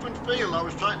 It's a different feel. I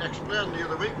was trying to explain the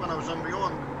other week when I was on my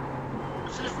own.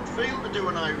 It's a different feel to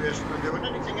doing iRacing than doing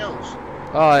anything else.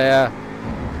 Oh, yeah.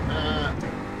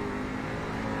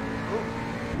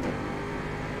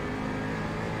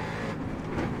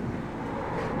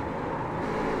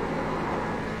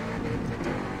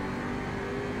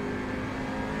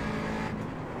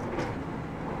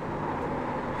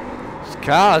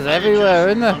 Cars everywhere,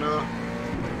 isn't I there? know.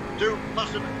 Do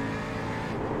massive.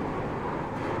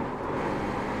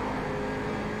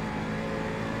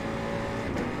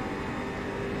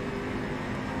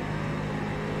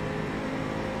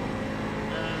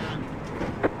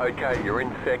 Okay, you're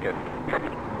in second.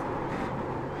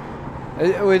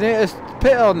 We need to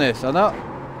pit on this, or not?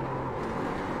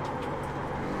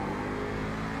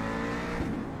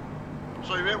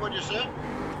 Sorry, mate, what did you say?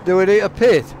 Do we need a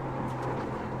pit?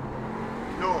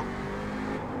 No.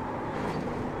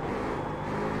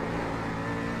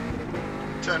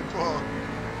 10-4.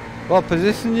 What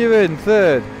position you in?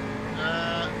 Third?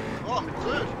 Oh, I'm in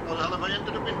third. How the hell have I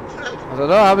ended up in third? I don't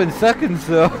know, I'm in second,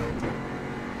 so.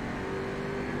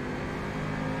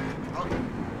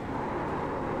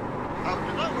 How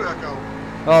did that work out?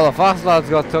 Oh, the fast lads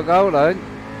got took out, I think.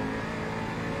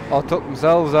 Or took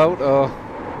themselves out, or. I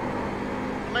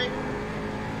mean,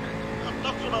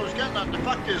 that's what I was getting at. The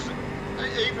fact is,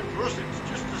 even for us, it's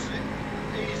just as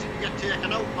easy to get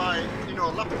taken out by, you know,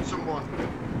 lapping someone.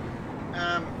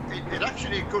 It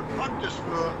actually good practice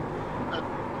for,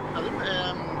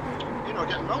 you know,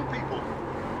 getting around people.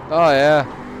 Oh, yeah.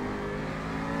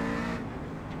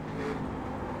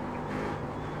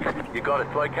 You got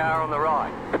a slow car on the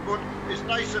right. But it's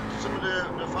nice that some of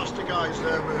the faster guys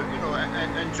there were, you know,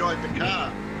 enjoyed the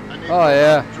car. And they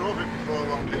drove it before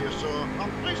around here, so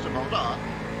I'm pleased about that.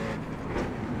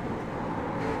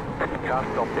 Car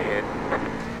stopped ahead.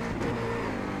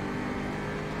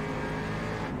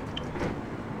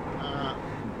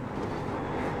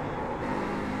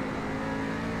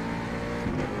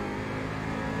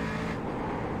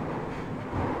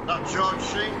 That George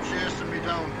Sheen chasing me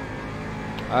down.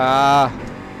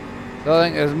 Don't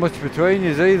think there's much between you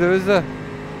either, is there?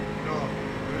 No,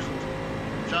 there isn't.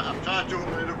 I've tried to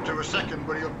open it up to a second,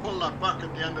 but he'll pull that back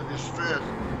at the end of this straight.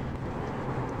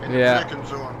 In the braking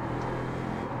zone.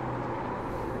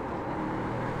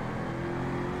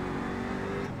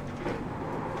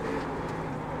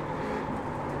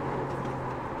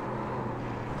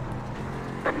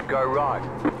 Go right.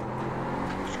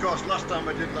 Of course, last time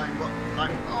I did line,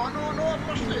 oh no, I've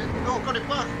lost it. No, got it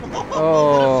back.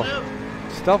 Oh. What a save.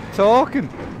 Stop talking.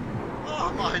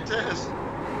 Oh my days.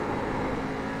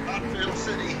 Anfield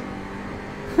City.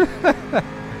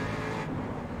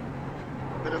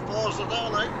 Bit of Forza there,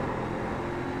 like.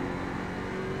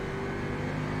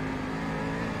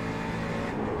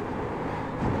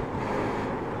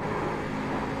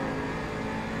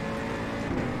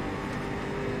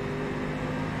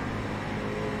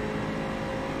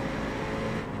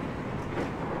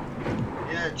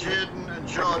 Yeah, Jaden and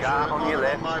George are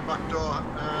on my back door.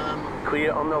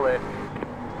 Clear on the left.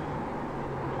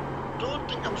 Don't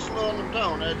think I'm slowing them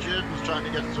down. Jaden's trying to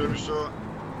get through, so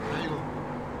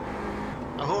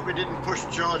I hope he didn't push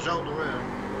George out the way.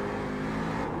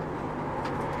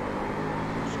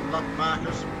 Some lap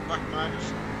markers, some back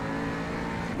markers.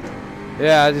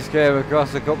 Yeah, I just came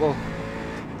across a couple.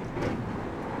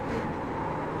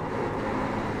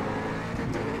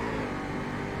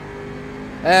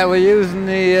 We're using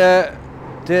the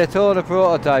Daytona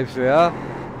prototypes, we are.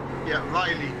 Yeah,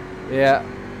 Riley. Yeah.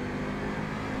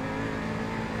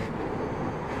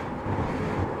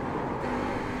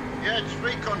 Yeah, it's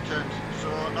free content, so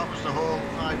that was the whole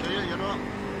idea, you know.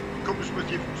 Comes with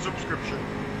your subscription.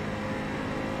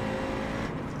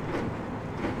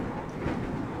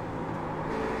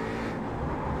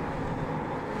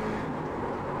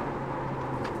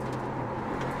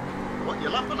 What you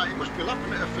lapping at? You must be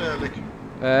lapping at a fair lick.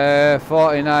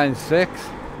 49.6.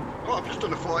 Oh, I've just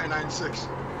done a 49.6.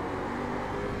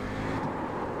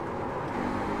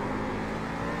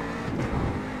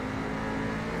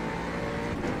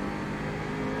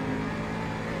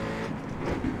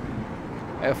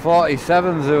 At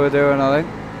 47s they were doing, I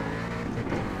think.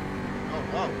 Oh,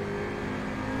 wow.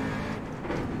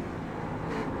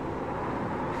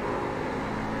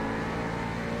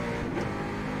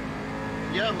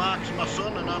 Yeah, Mark's my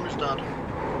son and I'm his dad.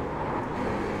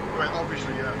 Well,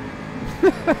 obviously, yeah.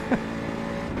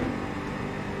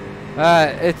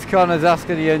 It's Connor's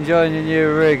asking, are you enjoying your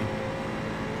new rig?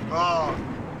 Oh,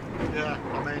 yeah,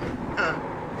 I mean,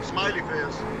 smiley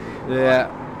face. Yeah.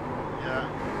 Yeah,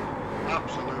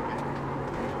 absolutely.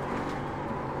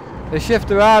 The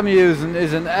shifter I'm using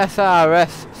is an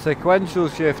SRS sequential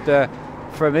shifter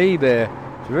from eBay.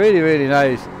 It's really, really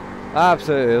nice. I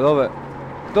absolutely love it.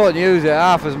 Don't use it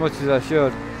half as much as I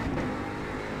should.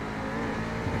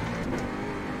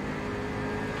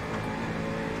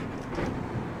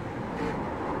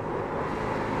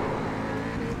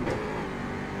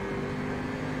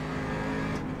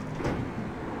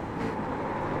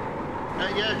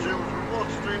 Yeah, Jules, we both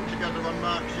streamed together on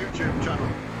Mark's YouTube YouTube channel.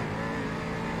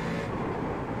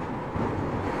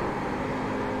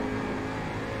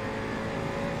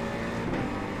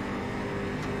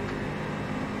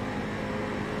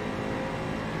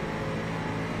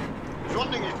 There's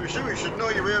one thing, if we should know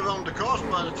your way around the course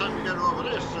by the time you get over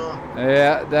this, so...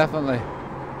 Yeah, definitely.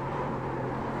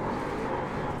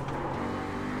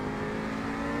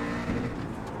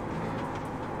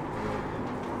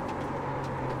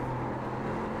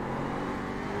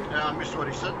 Yeah, I missed what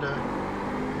he said there.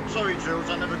 Sorry, Jules,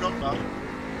 I never got that.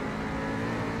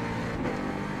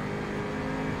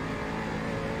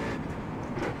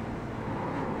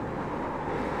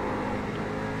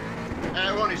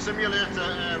 Ronnie,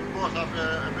 simulator, we both have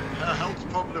a health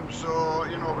problem, so,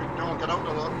 you know, we don't get out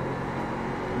a lot.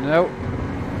 Nope.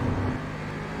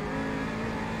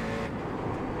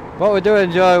 But we do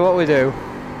enjoy what we do.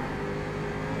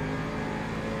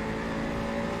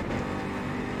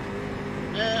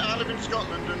 I live in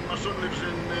Scotland and my son lives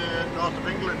in north of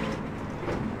England.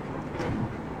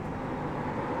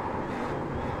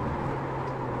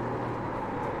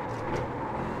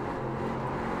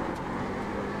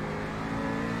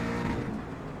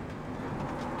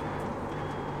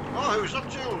 Oh, who's that,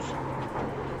 Jules?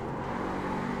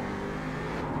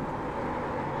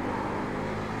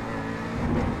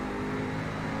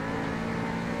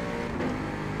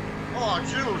 Oh,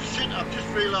 Jules, shit, I've just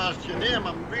realised your name.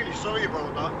 I'm really sorry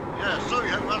about that. Yeah, sorry,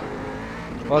 man.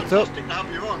 What's up? Fantastic to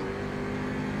have you on.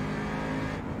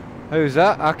 Who's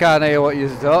that? I can't hear what you're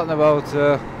talking about. It's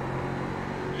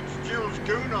Jules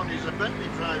Goonon, he's a Bentley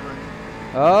driver.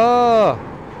 Oh,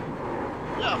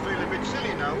 Yeah, I feel a bit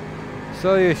silly now.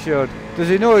 so you should. Does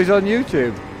he know he's on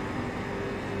YouTube?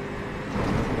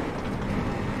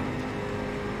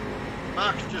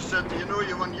 Mark's just said, do you know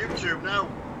you're on YouTube now?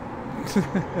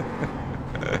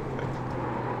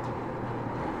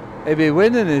 He'll be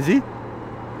winning, is he?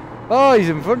 Oh, he's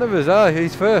in front of us. Oh,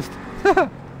 he's first.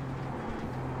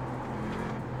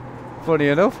 Funny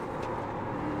enough.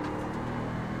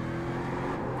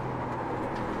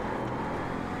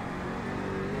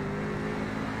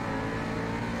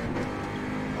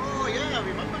 Oh yeah, I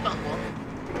remember that one.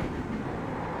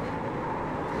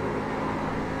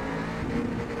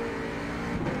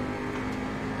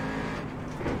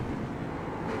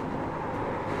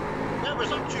 Where was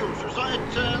that, Jules? Was that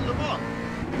at Le Mans?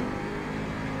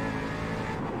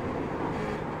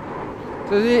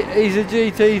 So he's a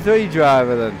GT3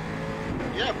 driver then?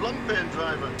 Yeah, Blancpain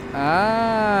driver.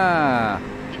 Ah.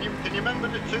 Can you remember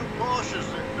the two Porsches?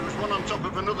 There was one on top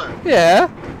of another. Yeah.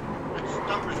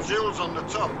 That was Jules on the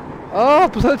top. Oh,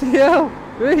 bloody hell.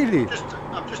 Really?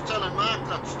 I'm just telling Mark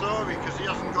that story because he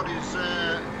hasn't got his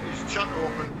chat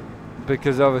open.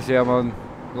 Because obviously I'm on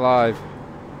live.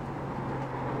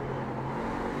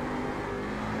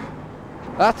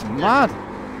 That's mad.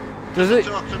 Does it?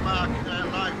 Talk to Mark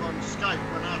live on Skype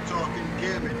when I talk in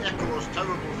game. It echoes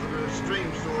terrible for the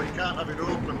stream, so he can't have it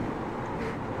open.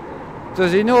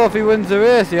 Does he know if he wins the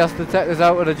race he has to take us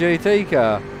out with a GT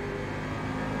car?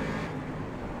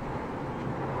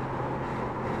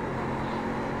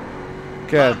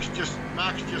 Okay.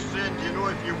 Mark's just saying, do you know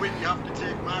if you win you have to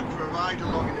take Mark for a ride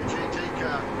along in a GT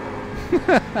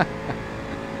car?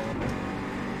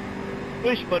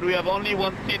 Wish, but we have only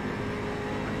one seat.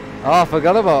 Oh, I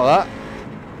forgot about that.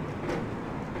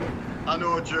 I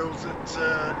know, Jules. It's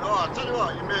oh, I tell you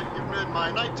what, you've made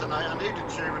my night tonight. I needed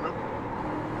cheering up.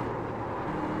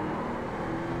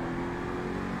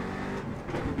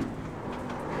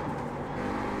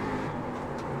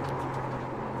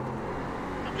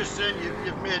 I'm just saying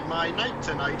you've made my night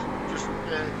tonight. Just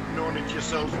knowing it's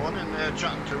yourself on and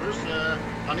chatting to us.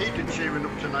 I needed cheering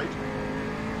up tonight.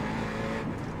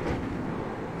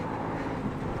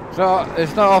 So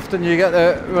it's not often you get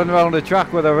to run around the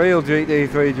track with a real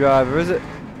GT3 driver, is it?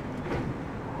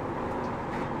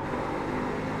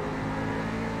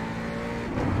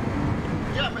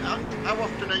 Yeah, how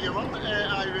often are you on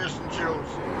iRacing, Jules?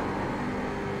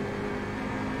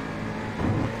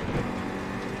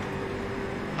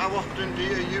 How often do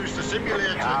you use the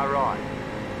simulator? Car right.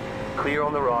 Clear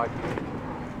on the right.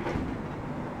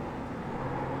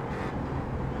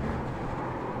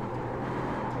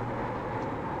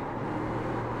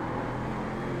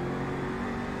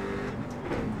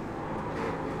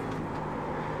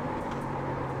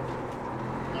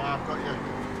 I've got you.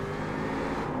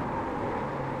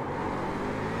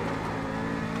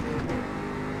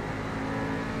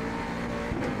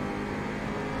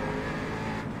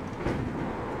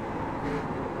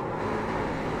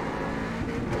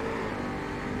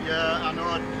 Yeah, I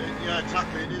know. Yeah,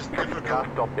 exactly. It is difficult. Car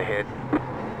stopped ahead.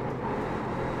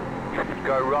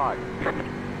 Go right.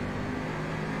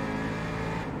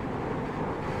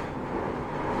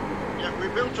 we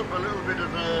built up a little bit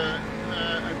of a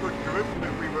good group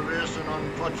that we were racing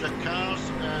on project cars,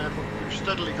 but we've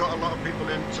steadily got a lot of people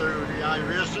into the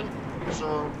iRacing,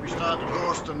 so we started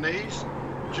hosting these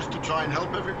just to try and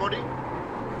help everybody.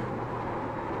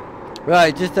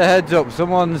 Right, just a heads up,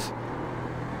 someone's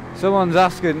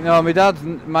asking. No, my dad's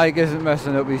mic isn't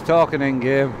messing up, he's talking in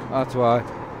game, that's why.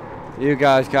 You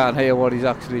guys can't hear what he's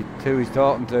actually he's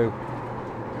talking to.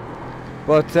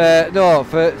 But no,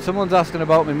 someone's asking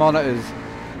about my monitors.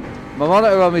 My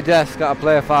monitor on my desk at a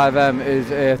Player 5M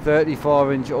is a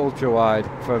 34-inch ultra-wide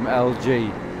from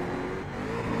LG.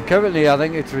 Currently I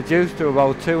think it's reduced to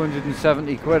about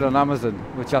 270 quid on Amazon,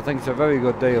 which I think is a very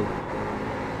good deal.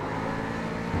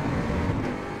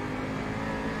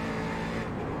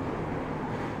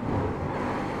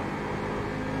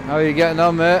 How are you getting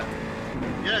on, mate?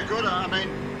 Yeah, good. I mean,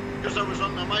 because I was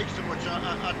on the mic so much,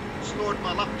 I slowed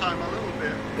my lap time a little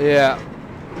bit. Yeah.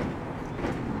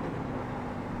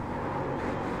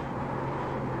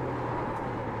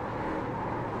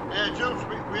 Jules,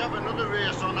 we have another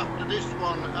race on after this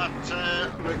one at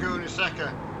Laguna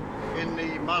Seca in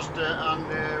the Mazda and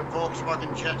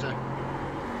Volkswagen Jetta.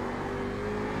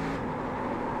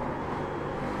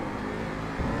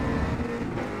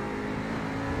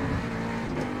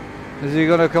 Is he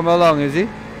going to come along, is he?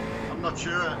 I'm not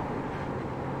sure.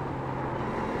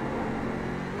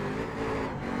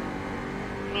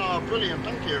 Oh, brilliant,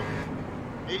 thank you.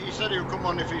 He said he'll come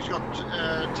on if he's got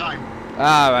time.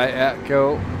 Ah, right, yeah,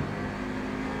 cool.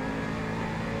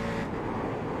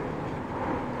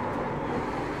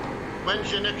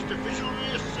 When's your next official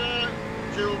race,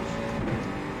 Jules?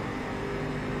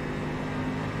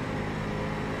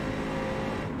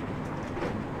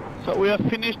 So we have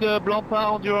finished the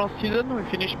Blancpain endurance season. We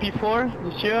finished P4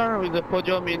 this year with a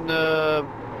podium in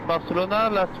Barcelona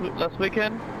last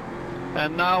weekend.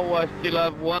 And now I still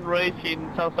have one race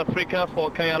in South Africa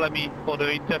for Kyalami for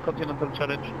the Intercontinental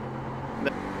Challenge.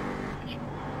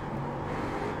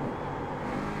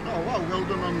 Oh wow, well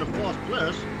done on the 4th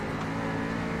place.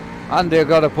 And they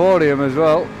got a podium as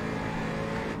well.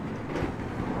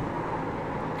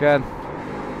 Ken.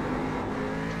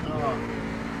 Oh.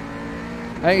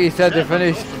 I think he said they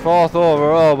finished 4th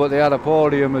overall, but they had a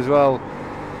podium as well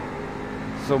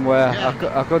somewhere. Yeah.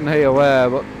 I couldn't hear where,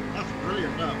 but That's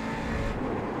brilliant now.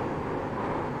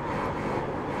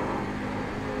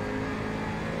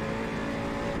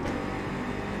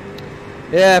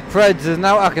 yeah, Preds, there's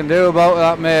nothing I can do about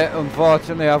that, mate.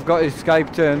 Unfortunately, I've got his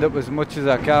Skype turned up as much as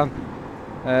I can.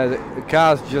 The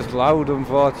car's just loud,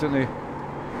 unfortunately.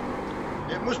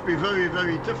 It must be very,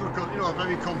 very difficult, you know,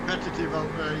 very competitive out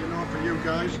there, you know, for you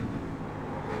guys.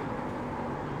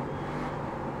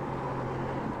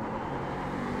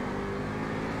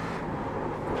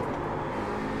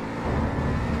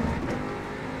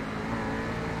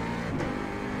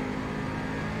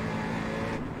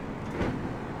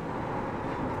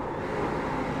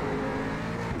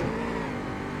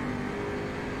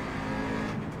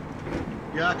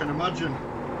 Yeah, I can imagine.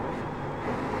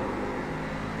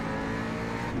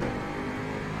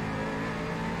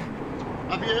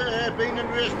 Have you been and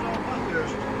raced on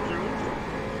Bathurst, Jules?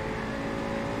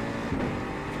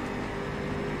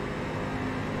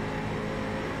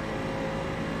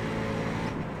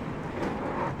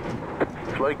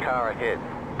 Slow car ahead.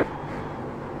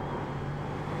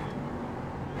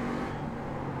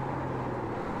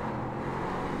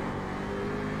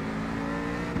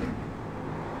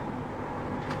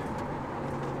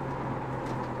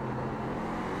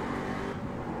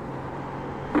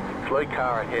 Slow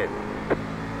car ahead.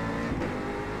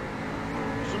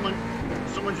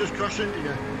 Someone just crashed into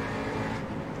you.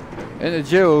 Into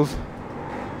Jules.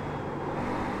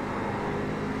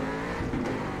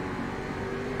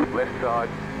 Left side.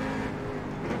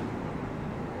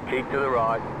 Keep to the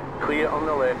right. Clear on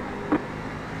the left.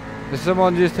 Did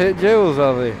someone just hit Jules,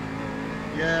 have they?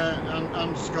 Yeah,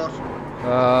 and Scott.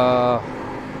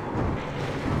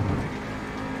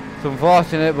 It's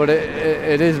unfortunate, but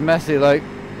it is messy, like.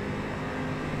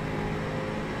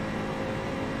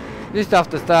 Just have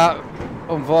to start,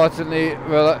 unfortunately,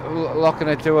 locking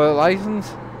it to a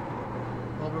license.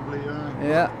 Probably, yeah.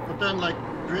 Yeah. But then, like,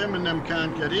 Graham and them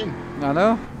can't get in. I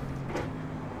know.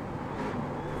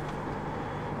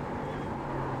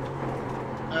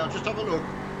 I'll just have a look.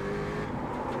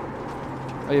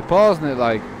 Are you pausing it,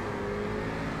 like?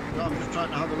 No, I'm just trying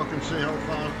to have a look and see how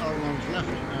long's left.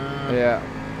 Yeah.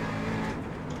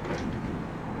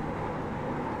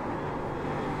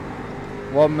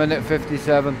 One minute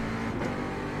 57.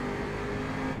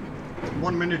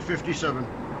 1 minute 57.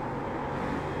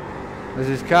 Does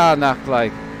his car knock,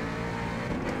 like?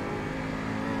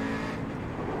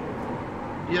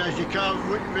 Yeah, is your car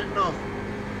written off?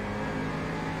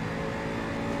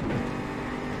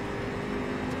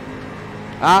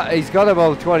 Ah, he's got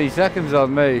about 20 seconds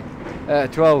on me.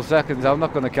 12 seconds, I'm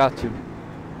not going to catch him.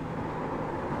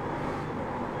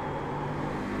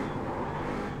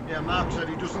 Yeah, Mark said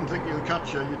he doesn't think he'll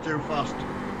catch you, you're too fast.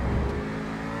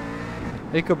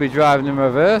 He could be driving in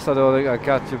reverse, I don't think I'd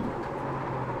catch him.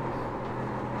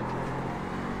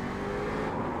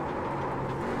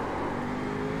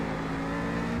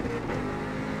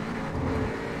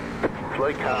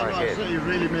 Slow car I'd ahead. say you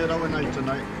really made our night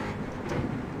tonight.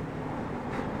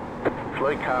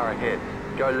 Slow car ahead.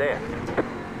 Go left.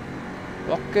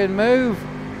 Fucking move!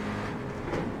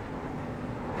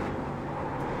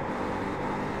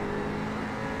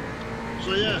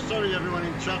 So yeah, sorry everyone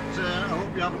in chat, I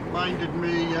hope you haven't minded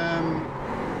me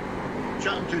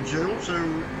chatting to Jules,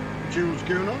 Jules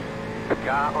Gooner.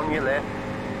 Car on your left.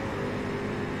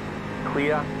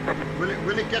 Clear.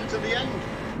 Will it get to the end?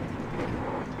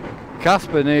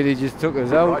 Casper nearly just took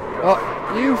us out. Right,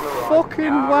 Oh, you Clear on the right. fucking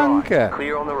Car wanker! right.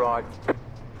 Clear on the right.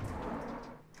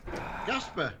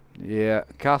 Gasper, Yeah,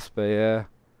 Casper, yeah.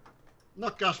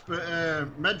 not Gasper,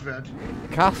 Medved.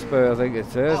 Casper, I think it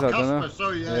says, Oh, I don't know. Casper,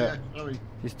 sorry, yeah, sorry.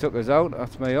 Just took us out,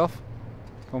 that's me off.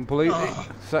 Completely. Oh.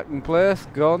 Second place,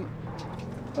 gone.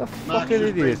 A Mark's fucking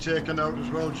just been idiot. taken out as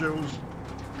well, Jules.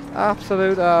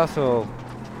 Absolute arsehole.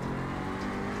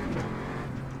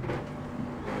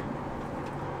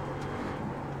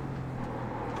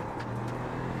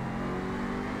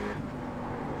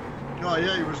 Oh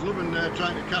yeah, he was loving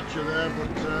trying to catch you there,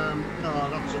 but no,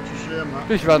 that's such a shame, that.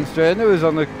 Just ran straight into us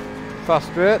on the fast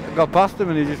straight. Got past him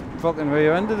and he just fucking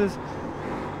rear-ended us.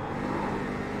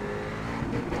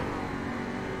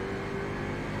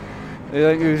 You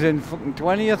think he was in fucking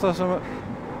 20th or something?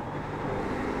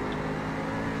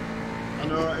 I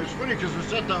know, it's funny because we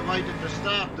said that right at the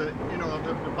start, that, you know,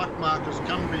 the back markers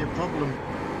can be a problem.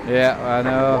 Yeah, I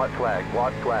know. White flag.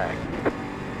 White flag.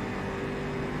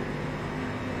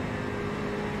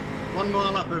 One more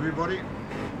lap, everybody.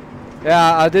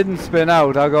 Yeah, I didn't spin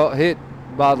out. I got hit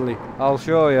badly. I'll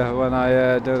show you when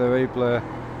I do the replay.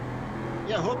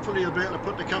 Yeah, hopefully you'll be able to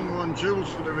put the camera on Jules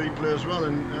for the replay as well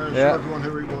and Yeah. show everyone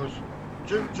who he was.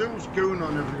 Jules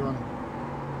Goonon, everyone.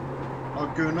 Or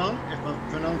Goonon, if I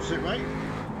pronounce it right.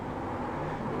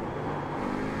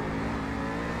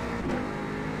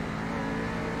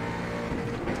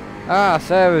 Ah,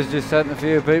 Sarah's just sent a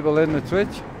few people in the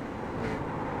Twitch.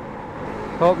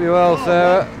 Hope you're well, Oh,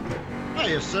 Sarah.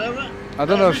 Hiya, Sarah. I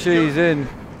don't know if she's in.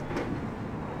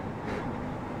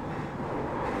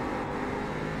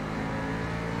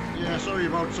 Yeah, sorry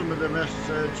about some of the mess,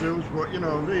 Jules, but you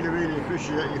know, really, really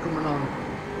appreciate you coming on.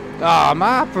 Ah,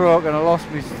 my broke and I lost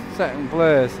my second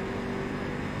place.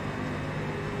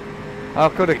 I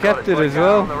could have You got kept a it slow as car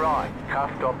well. on the right.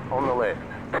 Car stop on the left.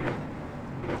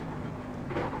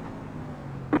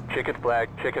 Checkered flag.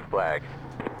 Checkered flag.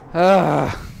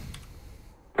 Ah,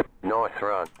 Nice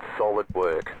run. Solid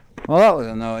work. well, that was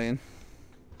annoying.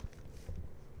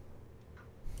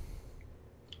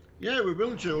 Yeah, we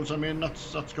will, Jules. I mean,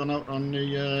 that's gone out on the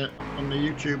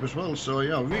YouTube as well. So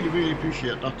yeah, really, really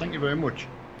appreciate that. Thank you very much.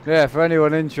 Yeah, for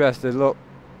anyone interested, look,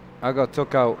 I got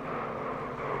took out,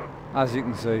 as you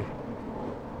can see,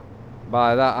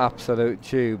 by that absolute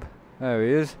tube. There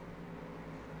he is.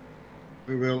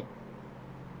 We will.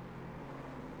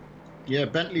 Yeah,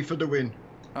 Bentley for the win.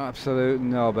 Absolute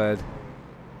knobhead.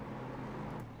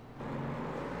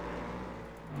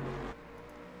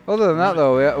 Other than that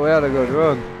though, we had a good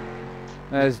run.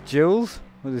 There's Jules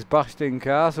with his bashed in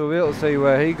car, so we'll be able to see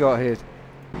where he got hit.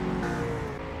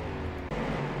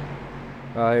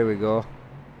 Ah, here we go.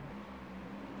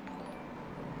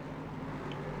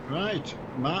 Right,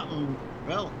 Martin.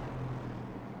 Well,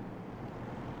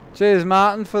 Cheers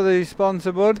Martin for the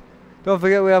sponsor, bud. Don't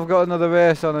forget we have got another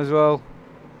race on as well.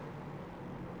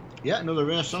 yeah, another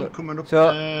race on coming up.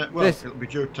 so Well, this- it'll be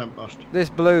due Tempest. This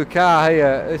blue car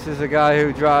here, this is a guy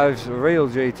who drives real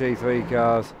GT3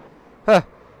 cars. Huh,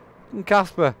 and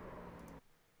Casper.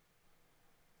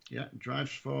 Yeah,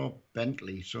 drives for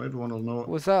Bentley, so everyone will know.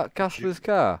 Was that Casper's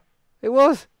car? It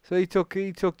was. So he took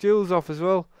Jules off as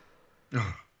well.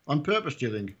 On purpose, do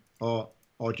you think, or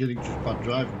do you think just bad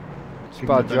driving? Just Give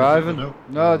bad him the benefit of driving. the doubt.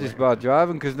 No, Oh, just right. bad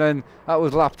driving. Because then that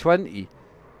was lap 20,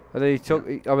 and he took.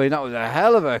 I mean, that was a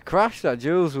hell of a crash that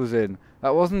Jules was in.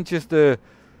 That wasn't just a.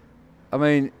 I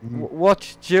mean,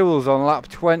 watch Jules on lap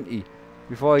 20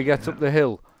 before he gets up the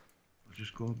hill. I'll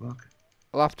just go back.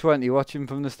 Lap 20. Watch him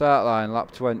from the start line.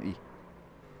 Lap 20.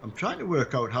 I'm trying to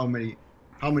work out how many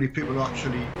people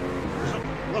actually.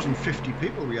 It wasn't 50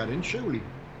 people we had in, surely.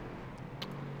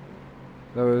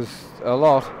 There was a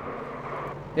lot.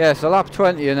 Yeah, so lap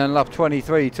 20 and then lap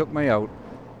 23 he took me out.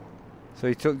 So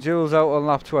he took Jules out on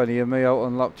lap 20 and me out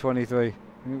on lap 23.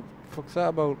 What the fuck's that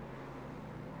about?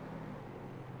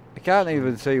 I can't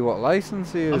even see what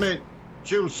license he is. I mean,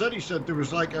 Jules said, he said there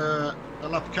was like a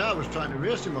lap car was trying to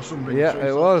race him or something. Yeah, so he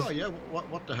it thought, was. Oh yeah,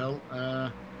 what the hell?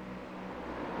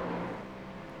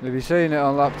 Have you seen it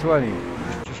on lap 20?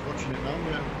 Just watching it now,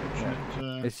 yeah. Watching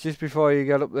it, It's just before you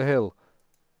get up the hill.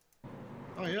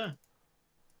 oh yeah.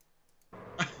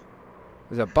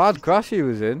 There's a bad crash he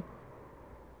was in.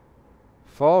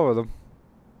 4 of them.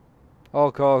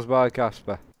 All caused by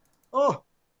Casper. Oh!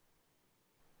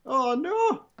 Oh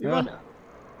no! He Yeah. went...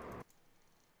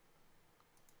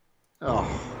 Oh.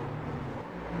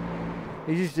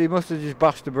 He must have just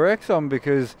bashed the brakes on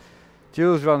because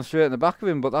Jules ran straight in the back of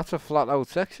him, but that's a flat out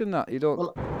section that you don't...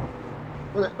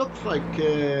 Well, it looks like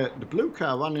the blue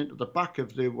car ran into the back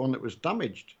of the one that was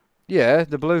damaged. Yeah,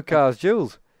 the blue car's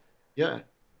Jules. Yeah.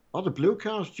 Oh, the blue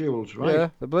car's Jules, right? Yeah,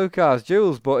 the blue car's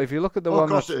Jules, but if you look at the one of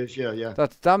course it is, yeah.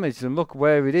 that's damaged and look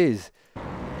where it is,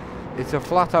 it's a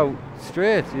flat out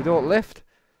straight, you don't lift.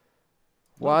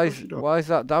 Why is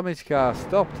that damaged car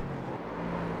stopped?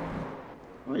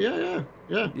 Oh, yeah.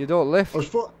 You don't lift.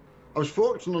 I was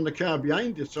focusing on the car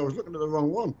behind it, so I was looking at the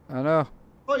wrong one. I know.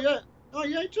 Oh, yeah,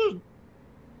 it does.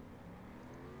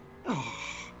 Oh.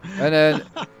 And then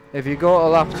if you go to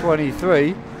lap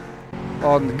 23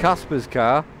 on Casper's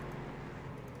car,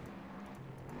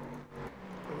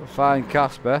 find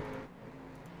Casper.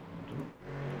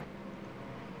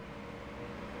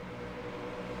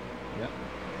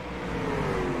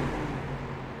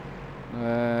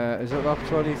 Is it lap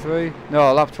 23?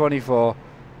 No, lap 24.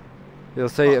 You'll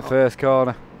see it first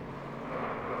corner.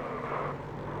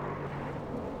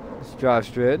 Let's drive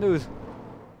straight into us.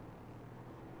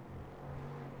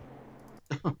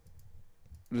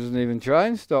 Doesn't even try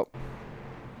and stop.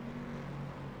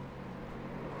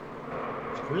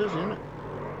 It's crazy, isn't it?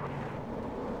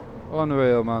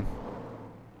 Unreal, man.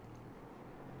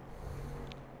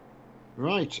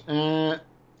 Right, I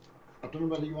don't know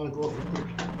whether you want to go for a quick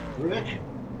break.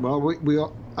 Well, we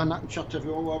are, and I can chat to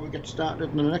everyone while we get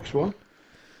started in the next one.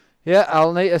 Yeah,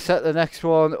 I'll need to set the next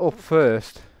one up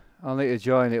first. I'll need to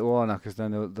join it, won't I? Because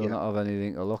then they'll not have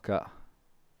anything to look at.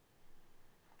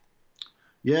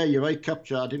 Yeah, you're right,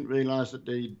 Capture. I didn't realise that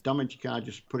the damaged car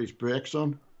just put its brakes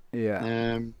on. Yeah.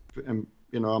 And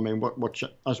you know, I mean,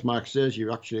 as Mark says,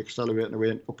 you're actually accelerating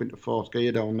away up into 4th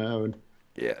gear down there, and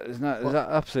yeah, there's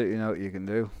absolutely no what you can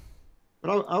do.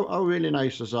 But how really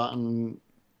nice is that? And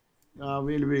I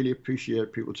really, really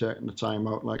appreciate people taking the time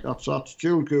out like that. So that's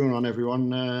Jules Goon on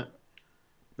everyone.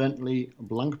 Bentley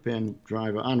Blancpain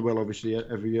driver, and well, obviously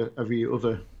every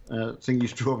other thing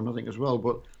he's driven, I think, as well.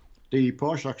 But the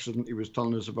Porsche accident he was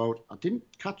telling us about, I didn't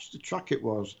catch the track it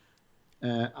was.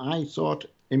 I thought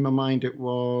in my mind it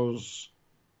was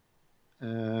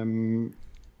Le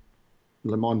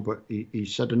Mans, but he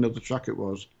said another track it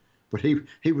was. But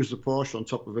he was the Porsche on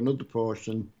top of another Porsche.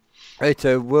 And it's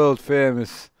a world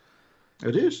famous.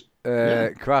 It is.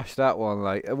 Crash, that one.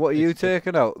 Like, what are you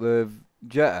taking out? The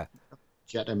Jetta?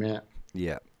 Jetta, mate.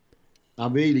 Yeah. I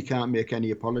really can't make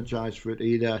any apologise for it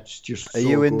either. It's just. Are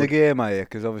you in the game, are you?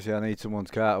 Because obviously I need someone's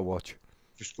car to watch.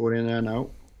 Just going in there now.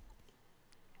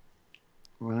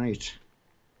 Right.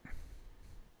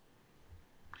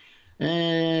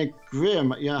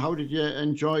 Graham, yeah, how did you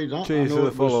enjoy that? Cheers for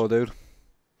the follow, dude.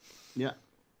 Yeah,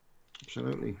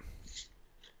 absolutely.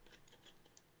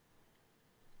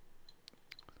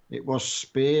 It was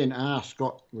Spain.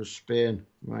 Scott was Spain,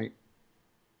 right.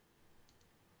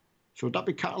 So would that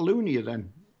be Catalonia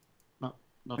then?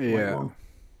 That's yeah.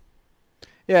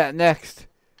 Yeah, next.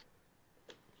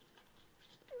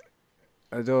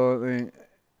 I don't think...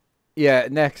 Yeah,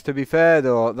 next, to be fair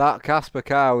though, that Casper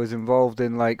car was involved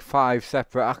in like 5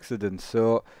 separate accidents,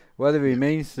 so whether he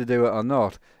means to do it or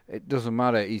not, it doesn't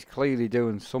matter. He's clearly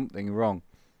doing something wrong.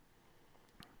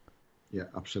 Yeah,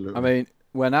 absolutely. I mean,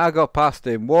 when I got past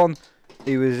him, one,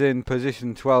 he was in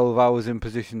position 12, I was in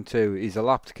position 2. He's a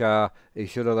lapped car, he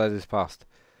should have let us past.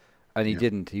 And he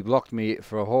didn't. He blocked me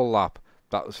for a whole lap.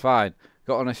 That was fine.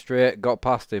 Got on a straight, got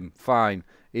past him, fine.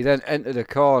 He then entered a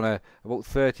corner about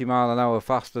 30 mile an hour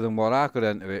faster than what I could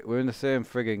enter it. We're in the same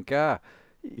frigging car.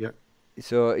 Yeah.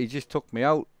 So he just took me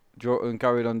out and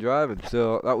carried on driving.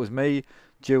 So that was me,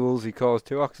 Jules. He caused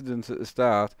 2 accidents at the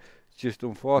start. It's just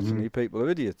unfortunately people are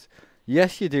idiots.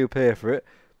 Yes, you do pay for it,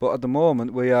 but at the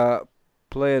moment we are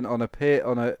playing on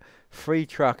a free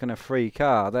track and a free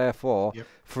car. Therefore,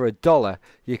 for $1,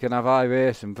 you can have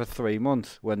iRacing for 3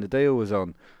 months when the deal was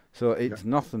on. So it's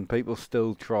nothing. People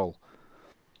still troll.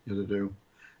 Yeah, they do.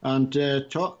 And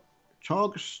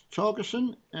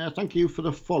Torgerson, thank you for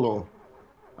the follow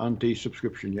and the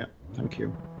subscription. Yeah, thank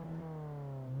you.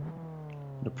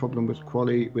 The problem with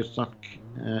quality with that.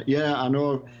 Yeah, I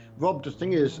know, Rob. The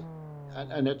thing is,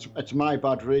 and it's my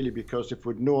bad really, because if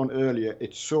we'd known earlier,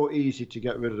 it's so easy to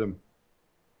get rid of them.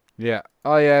 Yeah.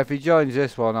 Oh yeah. If he joins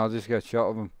this one, I'll just get shot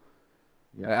of him.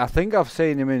 Yeah. I think I've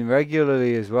seen him in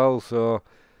regularly as well, so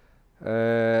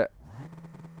I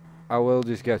will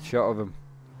just get shot of him.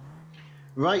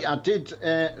 Right, I did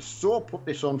so put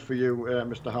this on for you,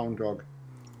 Mr. Hound Dog.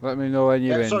 Let me know when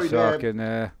you're in, sorry, so I can.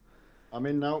 I'm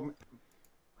in now.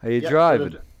 Are you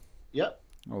driving? Yep.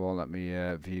 Oh, well, let me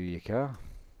view your car.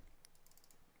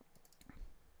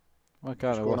 Why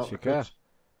can't I watch your car?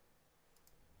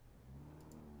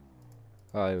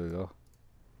 Oh, here we go.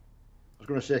 I was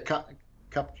going to say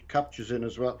captures in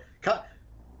as well.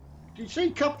 Did you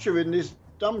see capture in this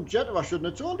damn Jetta? I shouldn't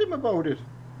have told him about it.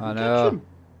 I know.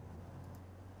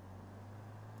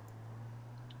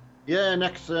 Yeah,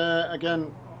 next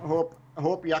again. I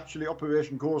hope the actually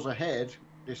operation goes ahead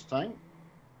this time.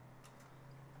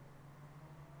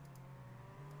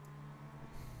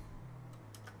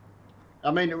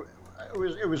 I mean,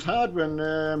 it was hard when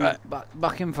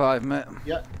back in 5, mate.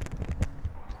 Yeah,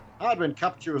 hard when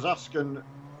capture was asking,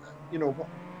 you know,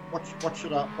 what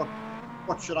should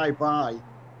I buy?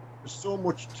 There's so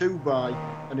much to buy,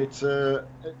 and it's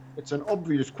an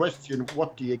obvious question.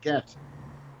 What do you get?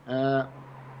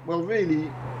 Well, really,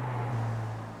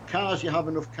 cars, you have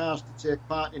enough cars to take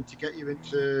part in to get you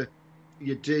into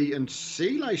your D and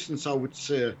C license, I would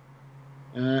say.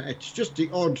 It's just the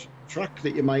odd track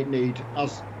that you might need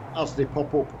as they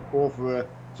pop up over a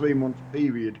 3-month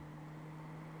period.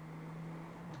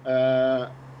 That's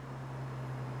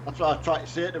what I try to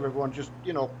say to everyone. Just,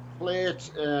 you know, play it,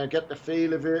 get the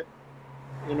feel of it,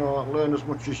 you know, learn as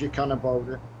much as you can about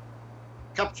it.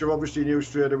 Capture obviously knew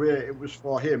straight away it was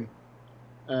for him.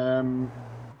 So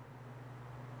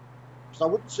I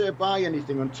wouldn't say buy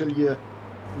anything until you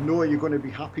know you're going to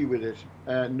be happy with it,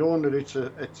 knowing that it's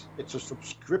a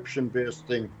subscription-based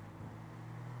thing.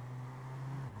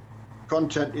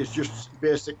 Content is just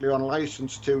basically on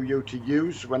license to you to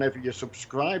use whenever you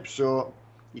subscribe, so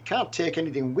you can't take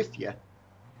anything with you.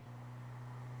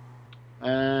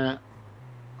 Hi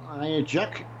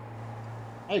Jack.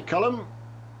 Hi Callum.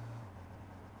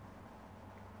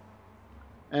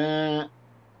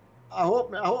 I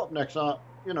hope next,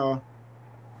 you know.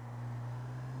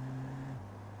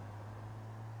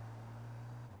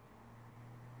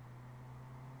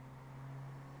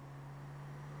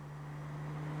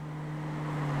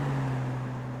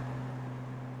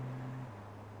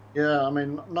 Yeah, I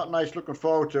mean, not nice looking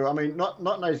forward to. I mean, not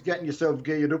nice getting yourself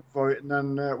geared up for it and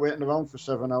then waiting around for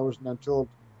 7 hours and then told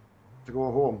to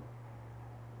go home.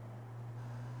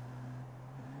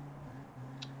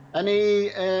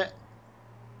 Any?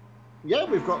 Yeah,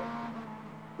 we've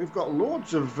got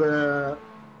loads of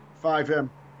 5M.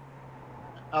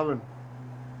 Aaron,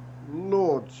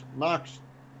 loads. Mark's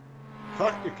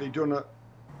practically done it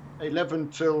 11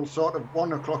 till sort of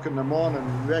 1 o'clock in the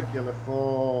morning regular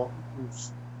for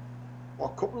a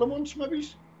couple of months maybe.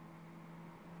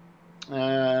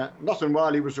 Nothing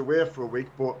while he was away for a week,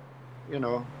 but you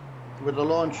know, with the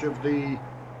launch of the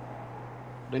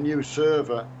new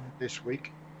server this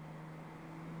week,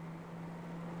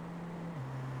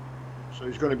 so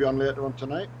he's going to be on later on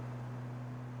tonight.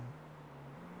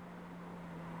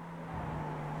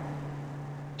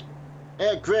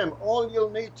 Graham, all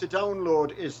you'll need to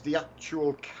download is the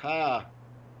actual car.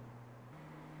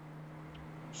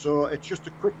 So it's just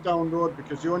a quick download,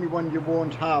 because the only one you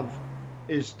won't have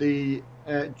is the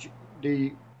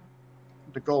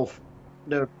Golf,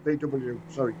 the VW,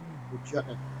 sorry, the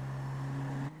Jetta.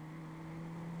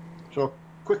 So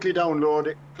quickly download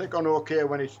it, click on OK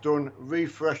when it's done,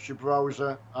 refresh your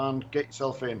browser and get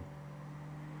yourself in.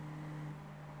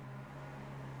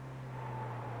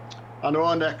 I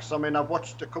know next, I mean, I've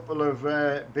watched a couple of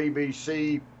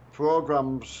BBC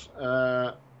programmes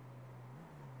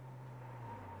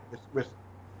with,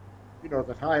 you know,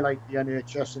 that highlight the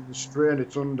NHS and the strain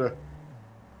it's under.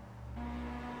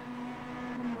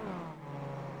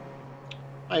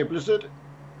 Hi, Blizzard.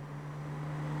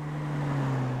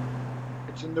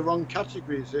 It's in the wrong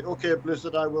category, is it? Okay,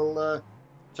 Blizzard, I will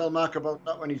tell Mark about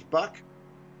that when he's back.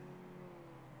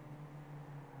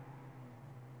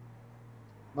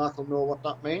 Mark will know what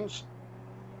that means.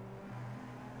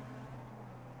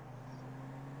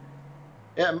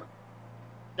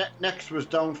 Next was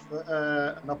down for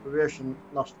an operation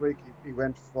last week. He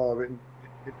went for it, and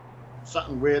it sat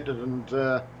and waited, and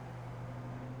I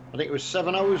think it was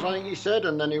 7 hours, I think he said,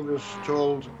 and then he was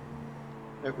told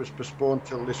it was postponed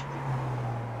till this week.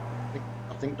 I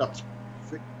think that's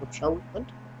pretty much how it went.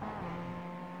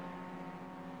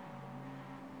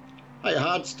 Hi,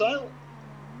 Hardstyle.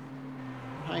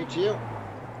 Hi to you.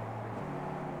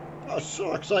 That was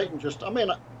so exciting. Just, I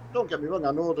mean, don't get me wrong.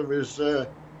 I know there is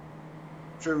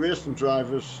true racing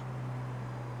drivers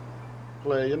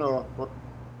play, you know, but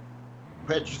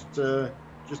we're just a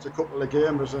couple of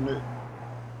gamers, and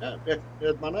it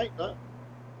made my night. That.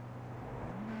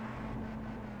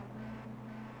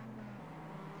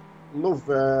 Love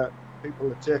people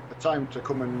that take the time to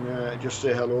come and just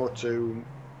say hello to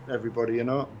everybody, you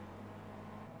know.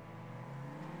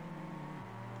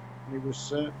 He was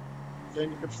saying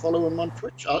you could follow him on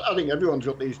Twitch. I think everyone's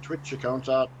got these Twitch accounts.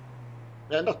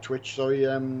 Not Twitch, sorry.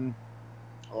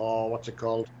 Oh, what's it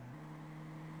called?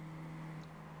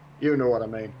 You know what I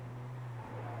mean.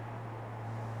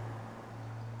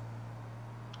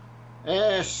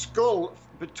 Skull,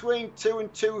 between 2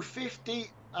 and 250,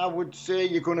 I would say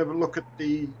you're going to look at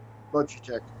the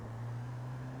Logitech.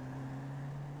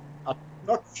 I'm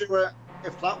not sure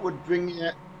if that would bring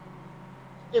you.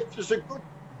 If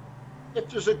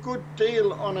there's a good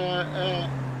deal on a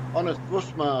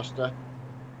Thrustmaster,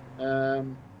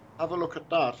 have a look at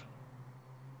that.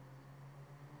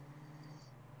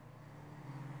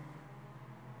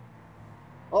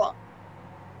 Oh,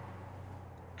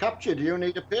 Capture, do you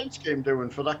need a paint scheme doing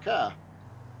for that car?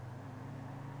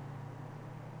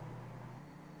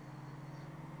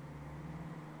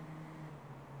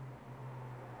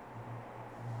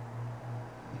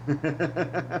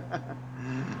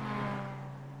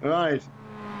 Right.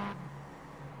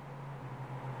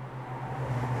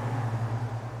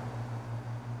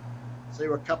 See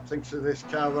what Cap thinks of this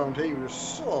car round here. He was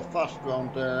so fast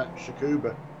round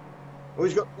Shakuba. Oh,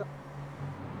 he's got.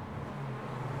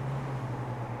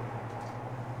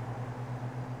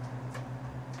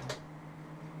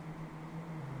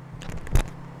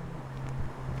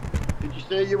 Did you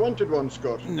say you wanted one,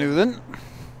 Scott? No then.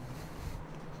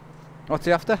 What's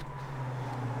he after?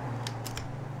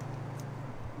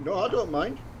 No, I don't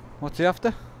mind. What's he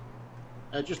after?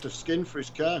 Just a skin for his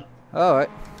car. Alright.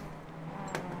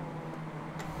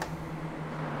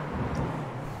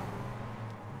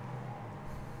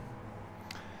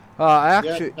 I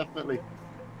actually... Yeah, definitely.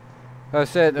 I was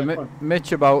saying to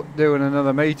Mitch about doing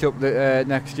another meetup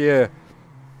next year.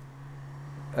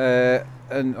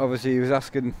 And obviously he was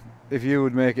asking if you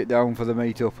would make it down for the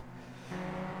meetup.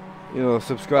 You know,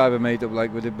 subscriber meetup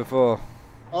like we did before.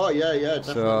 Oh yeah, yeah,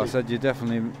 definitely. So I said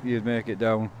you'd make it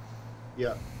down.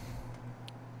 Yeah.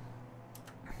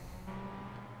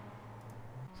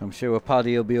 So I'm sure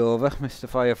Paddy will be over, Mr.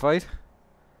 Firefight.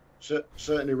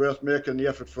 Certainly worth making the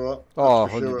effort for. Oh,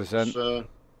 for 100%. Sure.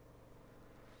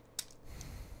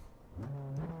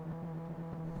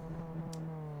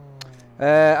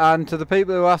 And to the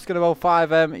people who are asking about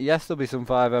 5M, yes, there'll be some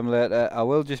 5M later. I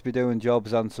will just be doing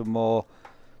jobs and some more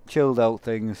chilled out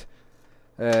things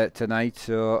tonight.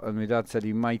 So, and my dad said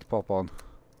he might pop on.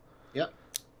 Yeah.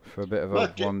 For a bit of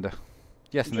Mark, a wander.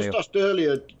 Yes, Neil. Just asked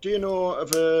earlier, do you know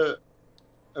of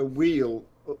a wheel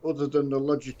other than the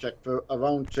Logitech for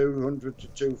around 200 to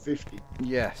 250?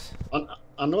 Yes.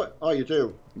 I know it. Oh, you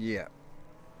do? Yeah.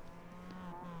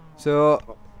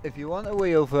 So, if you want a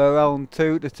wheel for around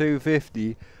 2 to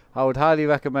 250, I would highly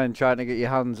recommend trying to get your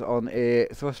hands on a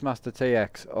Thrustmaster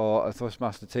TX or a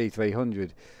Thrustmaster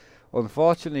T300.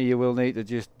 Unfortunately, you will need to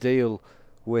just deal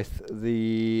with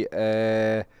the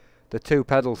 2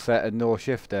 pedal set and no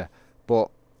shifter, but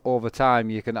over time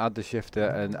you can add the shifter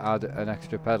and add an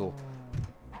extra pedal.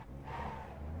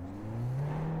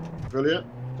 Brilliant.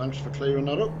 Thanks for clearing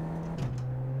that up.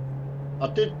 I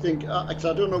did think, because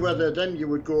I don't know whether then you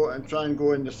would go and try and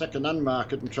go in the second-hand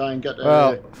market and try and get a...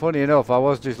 Well, funny enough, I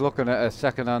was just looking at a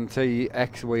second-hand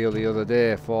TX wheel the other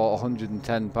day for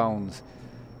 £110,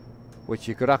 which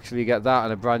you could actually get that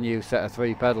and a brand new set of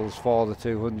 3 pedals for the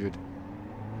 200.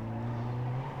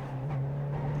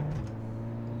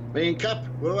 Me and Cap,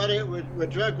 we're at it, we're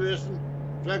drag racing,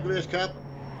 drag race Cap.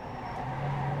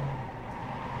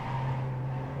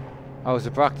 How's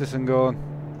the practicing going?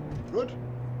 Good.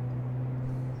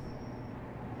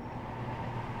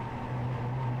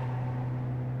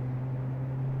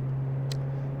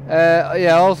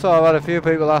 Yeah, also I've had a few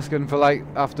people asking for, like,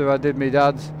 after I did my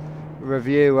dad's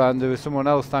review, and there was someone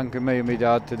else thanking me and my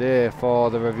dad today for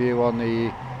the review on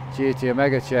the GT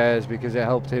Omega chairs because it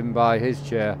helped him buy his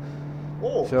chair.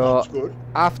 Oh, so that's good.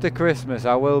 After Christmas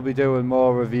I will be doing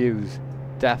more reviews,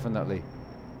 definitely.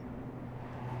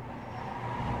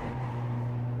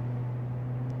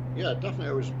 Yeah, definitely.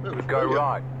 It was Go brilliant.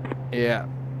 right. Yeah.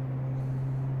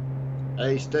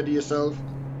 Hey, steady yourself.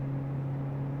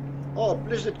 Oh,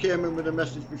 Blizzard came in with a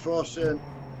message before saying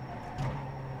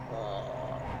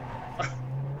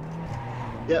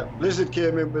Yeah, Blizzard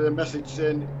came in with a message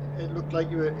saying it looked like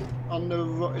you were on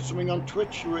the something on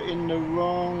Twitch. You were in the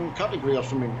wrong category or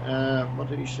something. What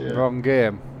did he say? Wrong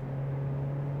game.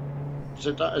 Is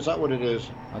that what it is?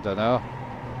 I don't know.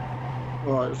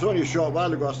 Well, it was only a short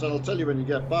while ago. I said I'll tell you when you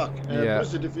get back. Yeah.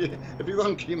 Blizzard, if you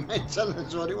want, you might tell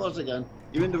us what it was again.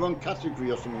 You're in the wrong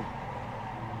category or something.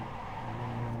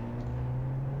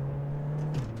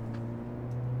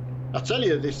 I tell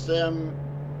you, this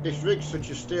rig's such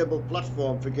a stable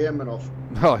platform for gaming off.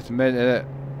 Oh, it's mint, isn't it?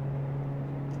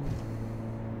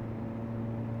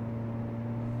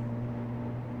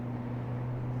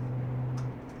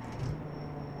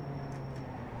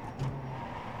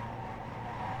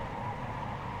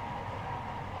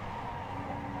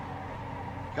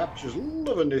 Capture's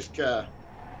loving this car.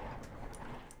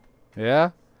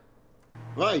 Yeah?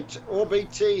 Right,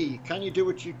 OBT, can you do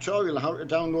a tutorial on how to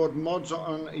download mods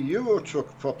on a Euro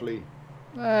truck properly?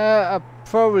 I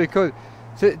probably could.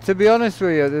 To be honest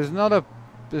with you, there's not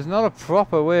a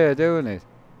proper way of doing it.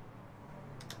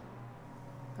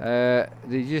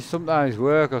 They just sometimes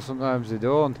work or sometimes they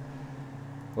don't,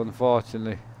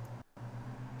 unfortunately.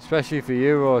 Especially for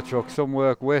Euro trucks, some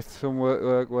work with, some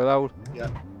work without. Yeah.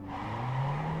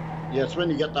 Yeah, it's when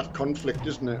you get that conflict,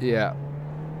 isn't it? Yeah.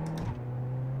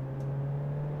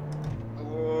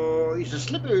 Oh, he's a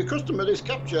slippery customer, this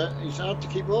Capture. He's hard to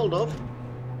keep hold of.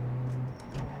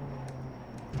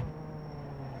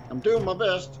 I'm doing my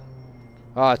best.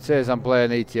 Oh, it says I'm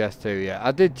playing ETS2, yeah.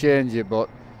 I did change it, but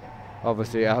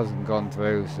obviously it hasn't gone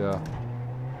through, so...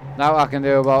 Now I can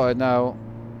do about it now.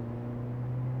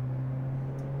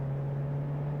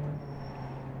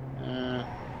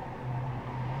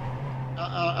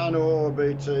 I know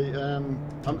OBT.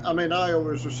 I mean, I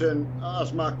always was saying,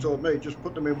 as Mark told me, just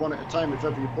put them in one at a time if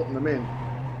ever you're putting them in.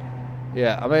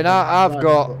 Yeah, I mean, I've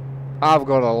got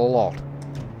a lot.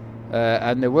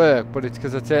 And they work, but it's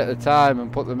because I take the time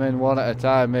and put them in one at a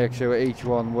time, make sure each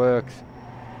one works.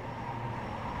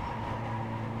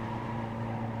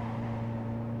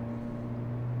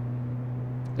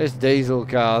 This diesel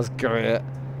car's great.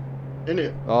 Isn't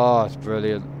it? Oh, it's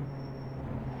brilliant.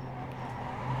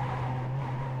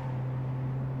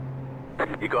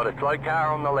 You got a slow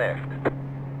car on the left.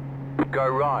 Go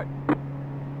right.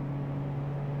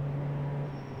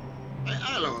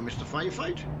 Hello, Mr.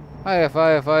 Firefight. Hiya,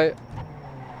 firefight.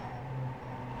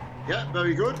 Yeah,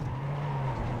 very good.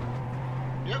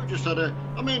 Yeah, we just had a...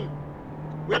 I mean,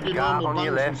 we had the Car normal on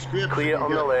your bangs and left. scrapes Clear that on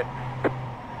we the get, left.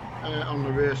 on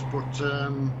the race, but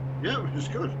yeah, it was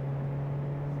good.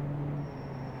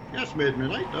 Yeah, it's made me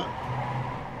like that.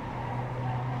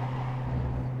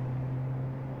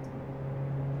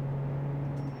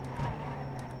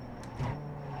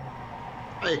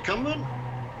 Hey, Cameron.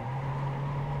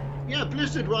 Yeah,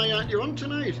 Blizzard, why aren't you on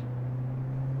tonight?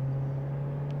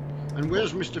 And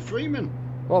where's Mr. Freeman?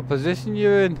 What position you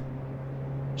in?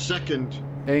 Second.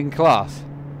 In class?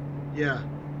 Yeah.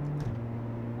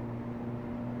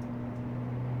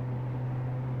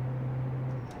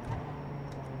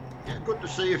 Yeah, good to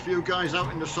see a few guys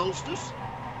out in the solstice.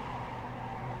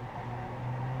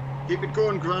 Keep it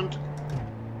going, Grant.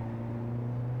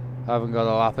 Haven't got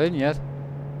a lap in yet.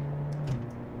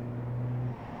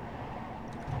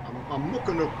 I'm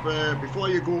mucking up, before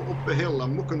you go up the hill,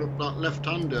 I'm mucking up that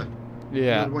left-hander.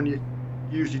 Yeah. You know, when you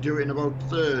usually do it in about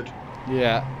third.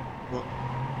 Yeah. But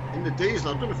in the diesel,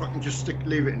 I don't know if I can just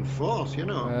leave it in fourth, you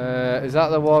know. Is that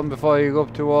the one before you go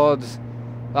up towards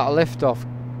that lift-off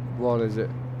one, is it?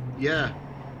 Yeah.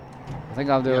 I think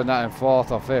I'm doing that in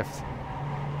fourth or fifth.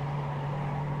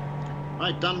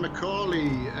 Right, Dan Macaulay,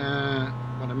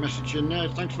 got a message in there.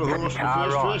 Thanks for hosting the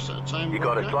first race at a time. You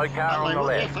got a slow car on the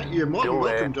left. Yeah, thank you. You're more than Still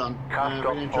welcome, there. Dan. Car stop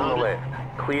Really on enjoyed the it.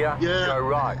 left. Clear. Yeah, Go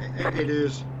right. It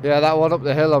is. Yeah, that one up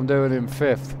the hill I'm doing in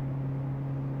fifth.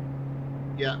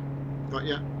 Yeah, got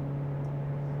you.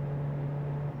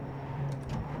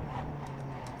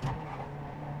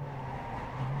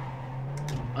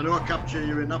 I know I capture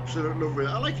you in absolute love with it.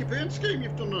 I like your paint scheme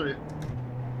you've done on it.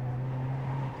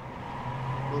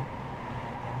 Well,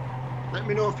 let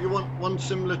me know if you want one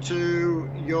similar to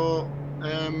your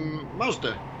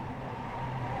Mazda.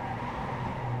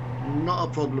 Not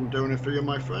a problem doing it for you,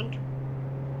 my friend.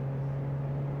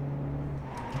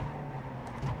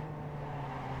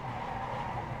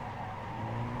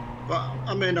 But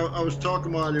I mean, I was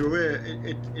talking while you were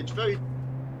away.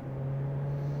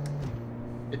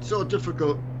 It's so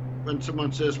difficult when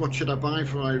someone says, "What should I buy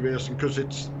for iRacing?" Because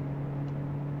it's,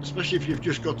 especially if you've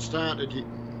just got started,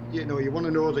 you know, you want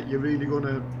to know that you're really going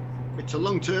to. It's a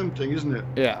long-term thing, isn't it?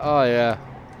 Yeah. Oh yeah.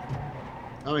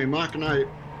 I mean, Mark and I,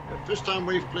 the first time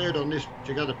we've played on this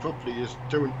together properly is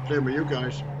playing with you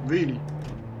guys. Really,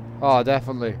 Oh,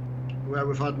 definitely. Where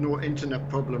we've had no internet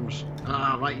problems.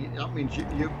 Ah, right. That means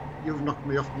you've knocked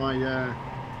me off my.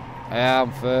 I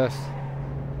am first.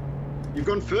 You've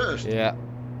gone first. Yeah.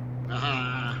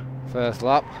 Ah. First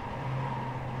lap.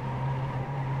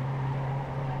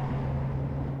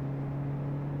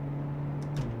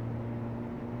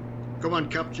 Come on,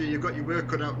 Capture. You've got your work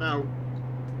cut out now.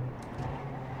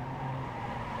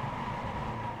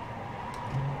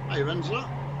 Hey, Renzo.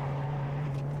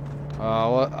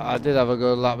 Oh, well, I did have a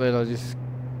good lap in. I just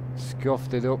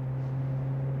scuffed it up.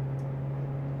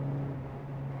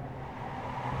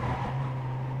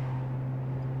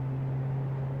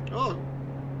 Oh,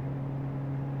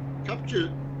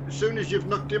 Capture. As soon as you've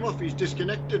knocked him off, he's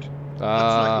disconnected.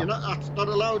 That's not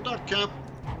allowed. That Cap.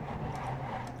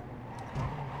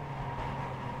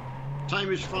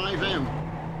 Time is 5 AM.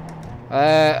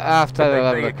 After They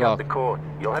 11 say you cut o'clock. the cord.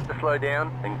 You'll have to slow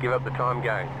down and give up the time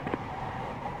gained.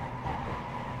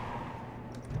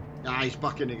 Ah, he's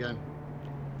back in again.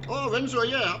 Oh, Renzo,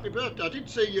 yeah, happy birthday. I did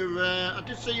see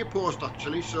your post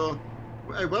actually. So,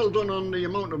 well done on the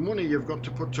amount of money you've got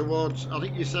to put towards. I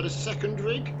think you said a second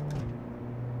rig.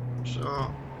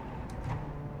 So.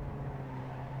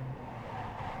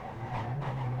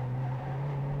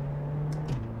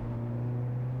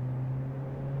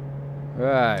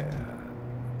 Right.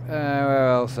 Where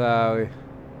else are we?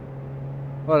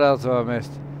 What else have I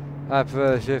missed? I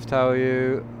prefer the shift. How are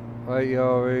you? Like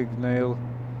your rig, Neil.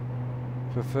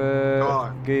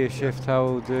 Prefer gear shift.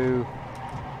 How do?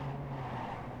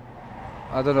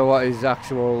 I don't know what his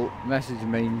actual message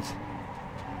means.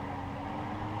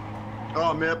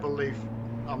 Oh, Maple Leaf.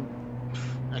 Oh,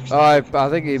 I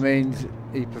think he means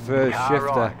he prefers shifter.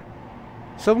 Right.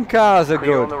 Some cars are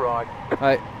Clear good. On the right.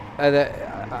 Like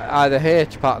either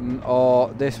H pattern or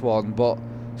this one, but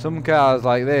some cars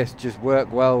like this just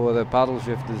work well with the paddle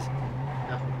shifters.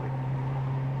 Definitely.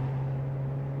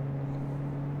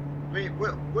 I mean,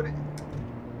 would it,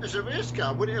 as a race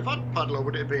car, would it have had paddle or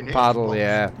would it have been paddle?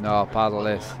 Yeah, no, paddle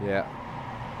this, yeah.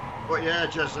 But yeah,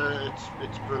 just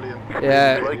it's brilliant.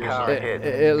 Yeah,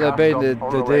 it'll have been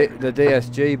the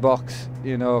DSG box,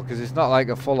 you know, because it's not like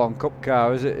a full-on cup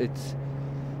car, is it? It's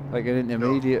like an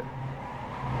intermediate. No.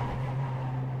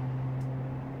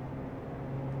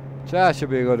 So that should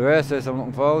be a good race. This, I'm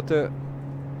looking forward to it.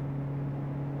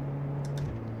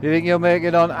 You think you'll make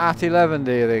it on at 11?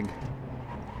 Do you think?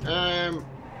 I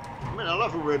mean, I'll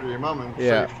have a word with your mum and see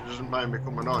if she doesn't mind me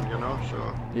coming on, you know.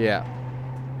 So. Yeah.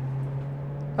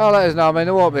 Oh, let us know. I mean,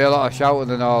 there won't be a lot of shouting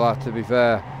and all that, to be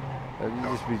fair.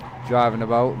 You'll just be driving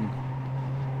about and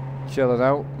chilling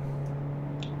out.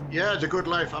 Yeah, it's a good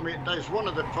life. I mean, that's one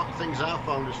of the things I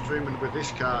found is streaming with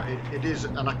this car. It is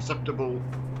an acceptable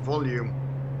volume.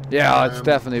 Yeah, it's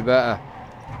definitely better.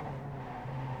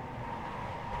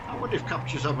 I wonder if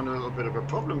Capture's having a little bit of a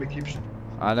problem. He keeps.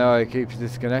 I know, he keeps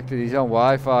disconnected. He's on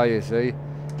Wi-Fi, you see.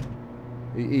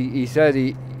 He said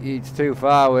he's too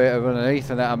far away to run an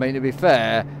Ethernet. I mean, to be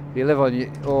fair, if you live on your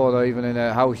own or even in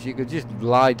a house, you could just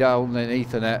lie down an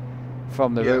Ethernet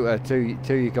from the router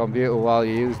to your computer while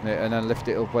you're using it, and then lift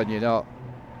it up when you're not.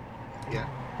 Yeah.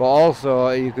 But also,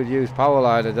 you could use power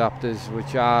line adapters,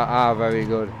 which are very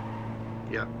good.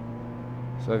 Yeah.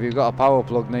 So if you've got a power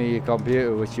plug near your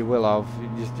computer, which you will have, you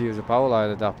can just use a power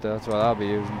line adapter. That's what I'll be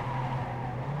using.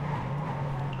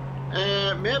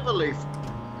 Maple Leaf,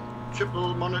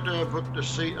 triple monitor, but the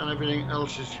seat and everything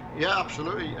else is... Yeah,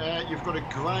 absolutely. You've got a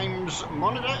Grimes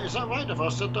monitor, is that right? Have I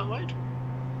said that right?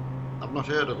 I've not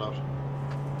heard of that.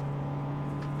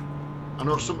 I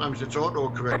know sometimes it's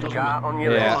auto-correct, doesn't it? On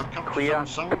your left. Clear.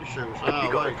 Sound issues.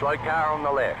 You've got a slow car on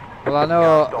the left. Well, I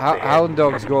know Hound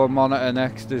Dog's going monitor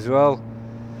next as well.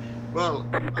 Well,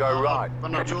 go right.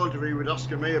 When I told you he was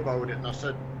asking me about it, and I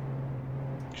said,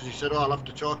 because he said, "Oh, I'll have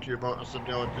to talk to you about it." I said,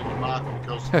 "No, it's Mark,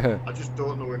 because I just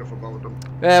don't know enough about them."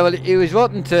 Yeah, well, he was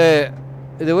wanting to,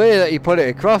 the way that he put it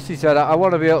across, he said, "I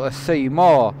want to be able to see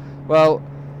more." Well,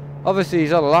 obviously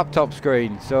he's on a laptop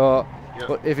screen, so,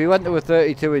 but if he went to a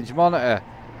 32-inch monitor,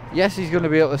 yes, he's going to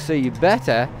be able to see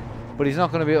better, but he's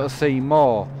not going to be able to see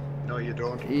more. No, you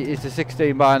don't. It's a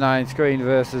 16:9 screen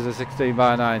versus a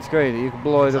 16:9 screen. You can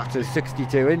blow it up to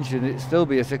 62 inch and it'd still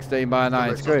be a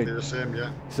 16:9 screen. Exactly the same,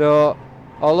 yeah. So,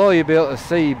 although you'd be able to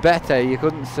see better, you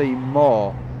couldn't see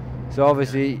more. So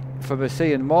obviously, from a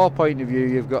seeing more point of view,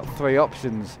 you've got three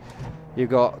options.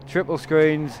 You've got triple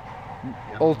screens,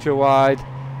 ultra wide,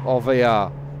 or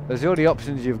VR. There's the only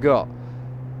options you've got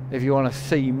if you want to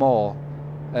see more.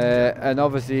 And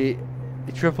obviously,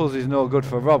 triples is no good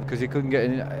for Rob because he couldn't get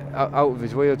out of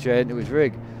his wheelchair into his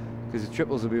rig because the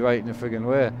triples would be right in the friggin'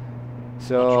 way.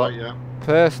 So that's right,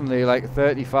 personally, like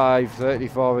 35,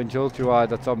 34-inch ultra wide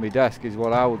that's on my desk is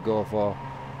what I would go for.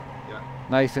 Yeah.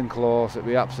 Nice and close, it'd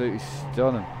be absolutely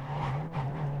stunning.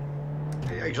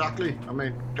 Yeah, exactly. I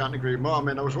mean, can't agree more. I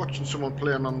mean, I was watching someone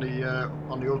playing on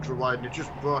the ultra wide, and it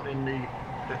just brought in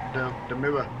the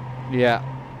mirror. Yeah.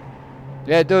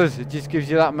 Yeah, it does. It just gives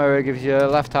you that mirror, it gives you a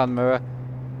left-hand mirror.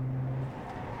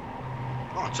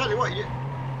 Oh, I tell you what, you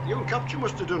and Capture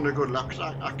must have done a good lap, 'cause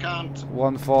I can't.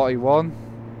 141.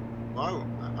 Wow,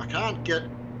 I can't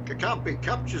beat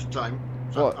Capture's time.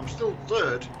 So What? I'm still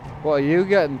third. What are you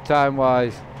getting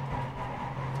time-wise?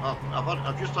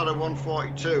 I've just had a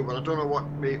 142, but I don't know what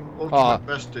my ultimate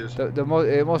best is.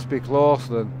 It must be close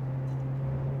then.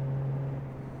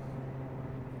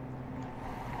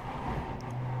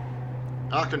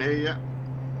 I can hear you.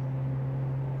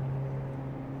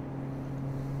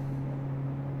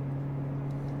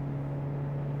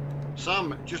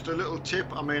 Sam, just a little tip.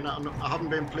 I mean, I haven't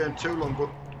been playing too long, but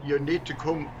you need to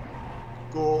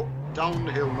go down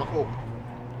the hill, not up.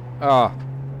 Ah.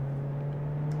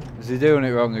 Is he doing it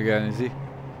wrong again, is he?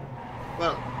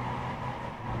 Well,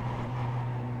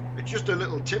 it's just a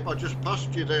little tip. I just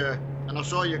passed you there, and I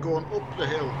saw you going up the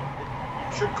hill.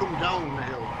 It should come down the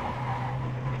hill.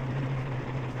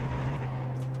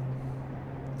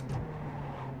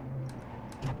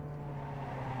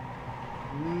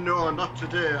 No, not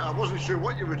today. I wasn't sure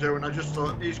what you were doing. I just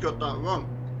thought he's got that wrong.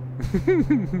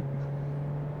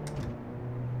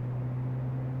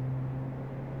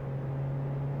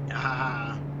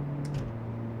 Ah.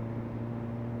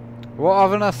 What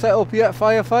haven't I set up yet,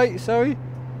 Firefight? Sorry? If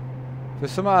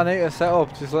there's something I need to set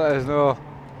up, just let us know.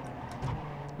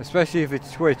 Especially if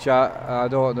it's Twitch, I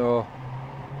don't know.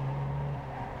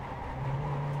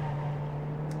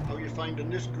 How are you finding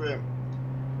this, Graham?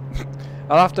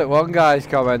 I laughed at one guy's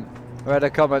comment. I read a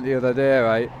comment the other day,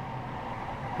 right?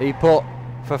 He put,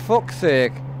 for fuck's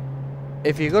sake,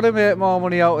 if you're going to make more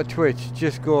money out of Twitch,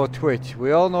 just go Twitch.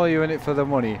 We all know you're in it for the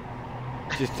money.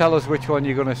 Just tell us which one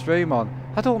you're going to stream on.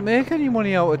 I don't make any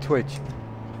money out of Twitch.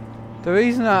 The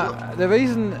reason I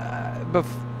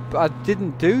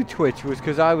didn't do Twitch was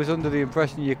because I was under the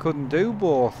impression you couldn't do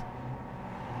both.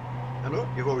 I know,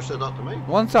 you've always said that to me.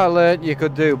 Once I learnt you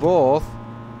could do both,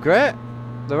 great,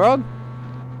 they're on.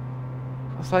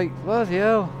 I was like, bloody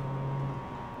hell.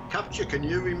 Capture, can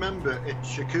you remember at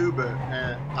Shakuba,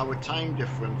 our time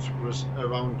difference was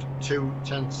around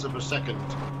 0.2 of a second?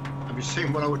 Have you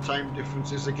seen what our time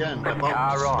difference is again?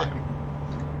 About the same.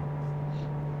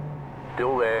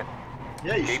 Still there.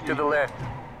 Yeah, Keep to the left.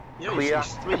 Yeah, Clear.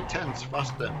 he's 0.3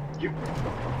 faster.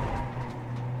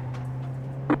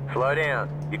 Slow down.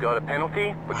 You got a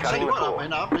penalty for I tell cutting you the what, I course.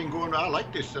 mean, I've been going, I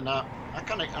like this, and I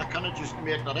kind of just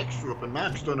make that extra up, and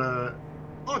Mark's done a...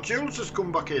 Oh, Jules has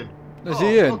come back in. Is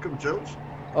he in? Welcome, Jules.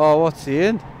 Oh, what's he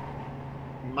in?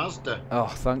 Mazda. Oh,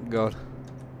 thank God.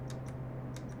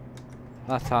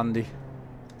 That's handy.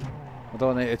 I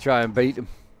don't need to try and beat him.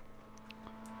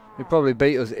 He'd probably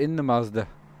beat us in the Mazda.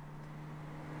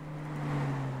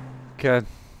 Ken.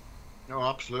 Oh,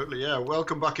 absolutely, yeah.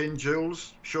 Welcome back in,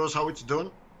 Jules. Shows how it's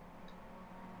done.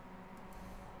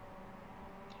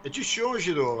 It just shows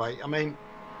you though, right? I mean,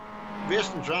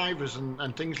 racing drivers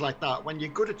and things like that, when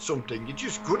you're good at something, you're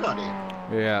just good at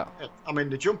it. Yeah. I mean,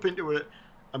 they jump into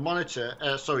a monitor,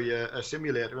 a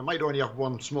simulator, it might only have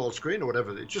one small screen or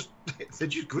whatever, they're just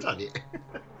good at it.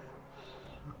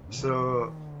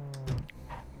 So,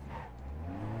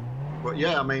 but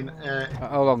yeah, I mean...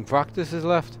 How long practice is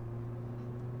left?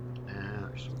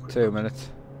 2 minutes.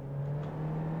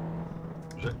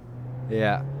 Is it?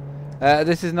 Yeah.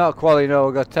 This is not quali, no,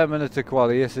 we've got 10 minutes of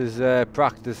quali. This is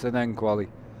practice and then quali.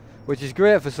 Which is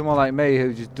great for someone like me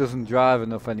who just doesn't drive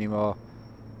enough anymore.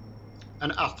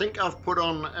 And I think I've put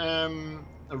on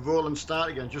a roll and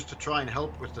start again just to try and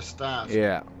help with the start.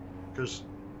 Yeah. Because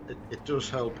it does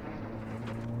help.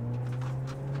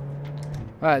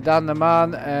 Right, Dan the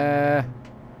man.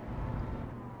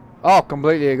 Oh,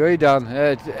 completely agree, Dan.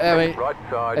 I mean, Right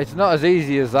side. it's not as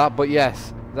easy as that, but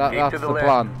yes, that's to the the left.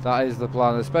 plan. That is the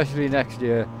plan, especially next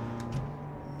year.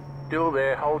 Still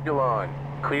there. Hold your line.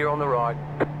 Clear on the right.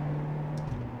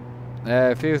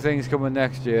 A few things coming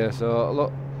next year, so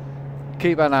look,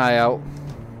 keep an eye out.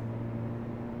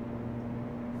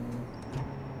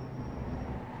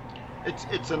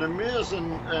 It's an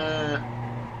amazing.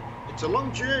 It's a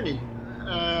long journey,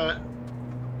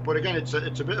 but again, it's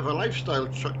a bit of a lifestyle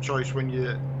choice when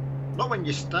you, not when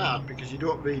you start, because you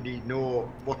don't really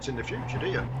know what's in the future, do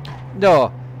you?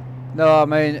 No, I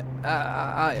mean,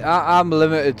 I'm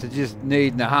limited to just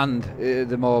needing a hand at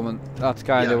the moment. That's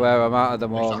kind of where I'm at the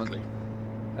moment.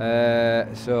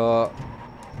 Exactly. So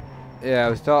Yeah, I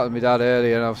was talking to my dad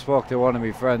earlier, and I've spoke to one of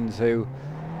my friends who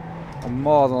I'm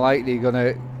more than likely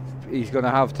he's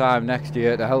gonna have time next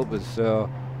year to help us. So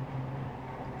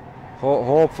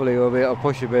hopefully we'll be able to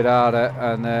push a bit harder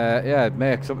and yeah,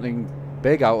 make something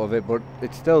big out of it. But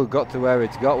it's still got to where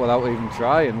it's got without even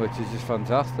trying, which is just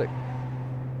fantastic.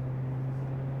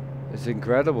 It's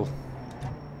incredible.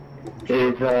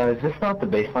 Is this not the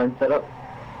baseline setup?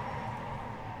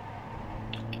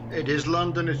 It is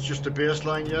London, it's just a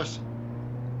baseline, yes.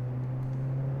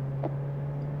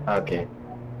 Okay.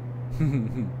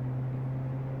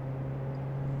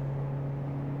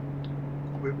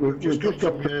 We've just got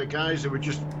some guys who were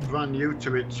just brand new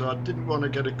to it, so I didn't want to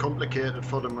get it complicated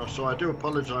for them, so I do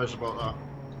apologise about that.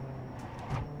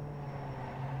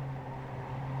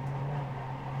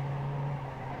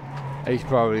 He's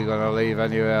probably going to leave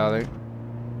anyway, I think.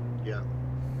 Yeah.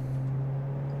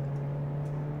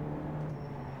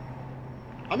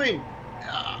 I mean,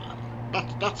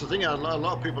 that's the thing, a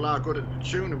lot of people are good at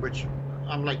tuning, which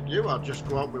I'm like you, I'll just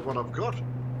go out with what I've got.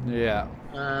 Yeah.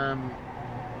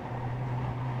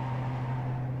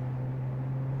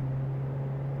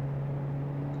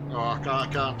 Oh, I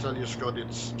can't tell you, Scott,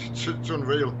 it's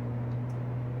unreal.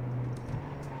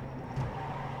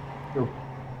 Oh.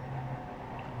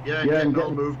 Yeah, Yeah, getting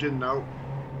all moved in now.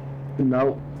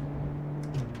 No.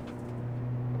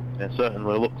 It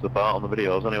certainly looks the part on the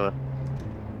videos anyway.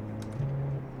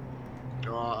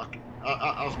 Oh,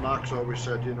 as Mark's always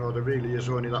said, you know, there really is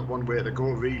only that one way to go,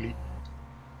 really.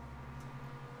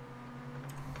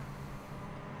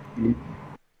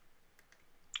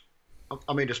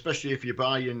 I mean, especially if you're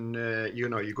buying, you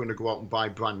know, you're going to go out and buy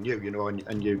brand new, you know,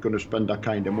 and you're going to spend that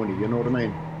kind of money, you know what I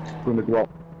mean? Going to go up.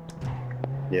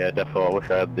 Yeah, definitely. I wish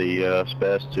I had the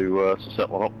space to set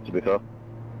one up, to be fair.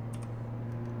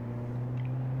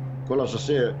 Well, as I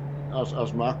say,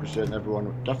 as Mark was saying,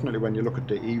 everyone, definitely when you look at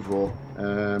the Evo,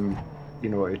 you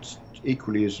know, it's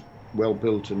equally as well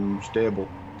built and stable.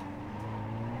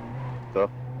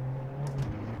 So,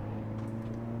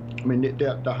 I mean,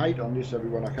 the height on this,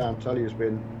 everyone, I can't tell you, has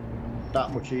been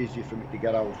that much easier for me to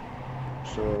get out.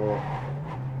 So,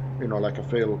 you know, like I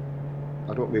feel,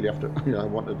 I don't really have to, you know, I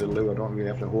wanted to do, I don't really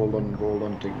have to hold on,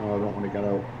 and think, no, I don't want to get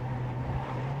out.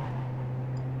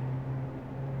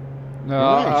 No,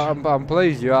 Right. I'm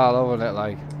pleased you are loving it,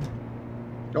 like.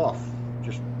 Oh,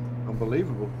 just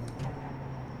unbelievable.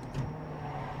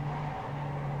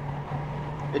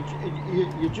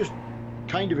 You're just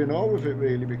kind of in awe with it,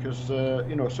 really, because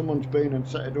you know, someone's been and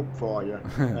set it up for you.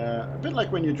 A bit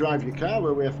like when you drive your car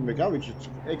away from the garage. It's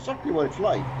exactly what it's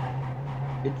like.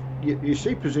 You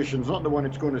see positions, not the one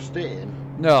it's going to stay in.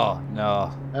 No.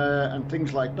 And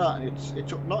things like that. And it's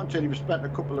not until you've spent a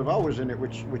couple of hours in it,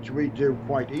 which we do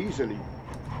quite easily.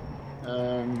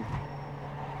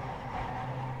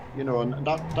 You know, and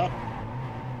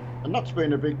that's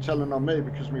been a big telling on me,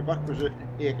 because my back was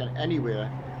aching anyway.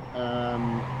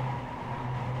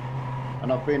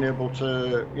 And I've been able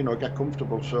to, you know, get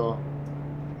comfortable. So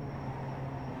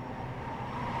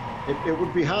it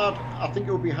would be hard. I think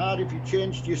it would be hard if you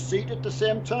changed your seat at the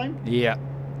same time. Yeah,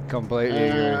 completely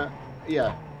agree.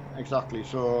 Yeah, exactly.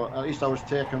 So at least I was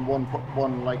taking one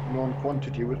like known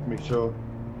quantity with me. So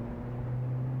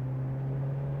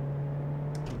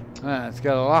Let's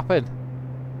get a lap in.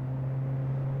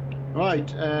 right,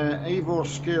 Evo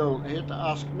skill. I hate to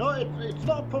ask. No, it's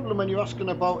not a problem when you're asking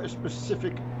about a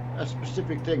specific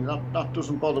thing. That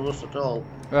doesn't bother us at all.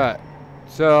 Right.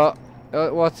 So,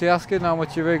 what's he asking? How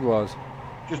much your rig was?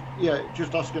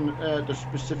 Just asking the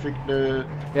specific.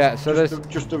 Yeah. So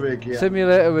just the rig. Yeah.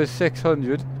 Simulator was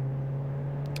 600,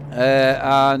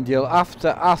 and you'll have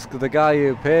to ask the guy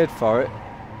who paid for it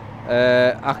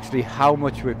actually how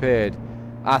much we paid.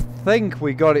 I think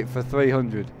we got it for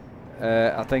 300.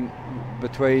 I think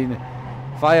between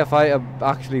Firefighter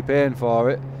actually paying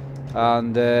for it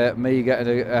and me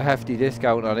getting a hefty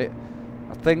discount on it,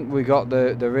 I think we got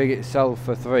the rig itself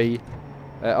for 3.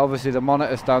 Obviously the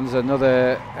monitor stands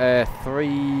another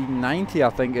 390, I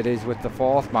think it is, with the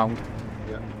 4th mount.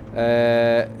 Yeah.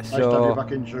 Nice to have you So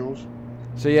back in, Jules.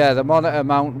 so yeah, the monitor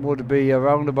mount would be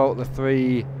around about the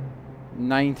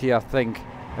 390, I think,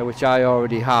 which I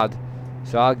already had.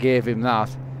 So I gave him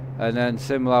that, and then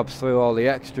SimLabs threw all the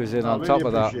extras in on top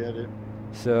of that. It.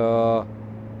 So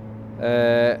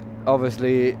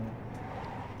obviously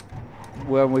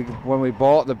when we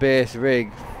bought the base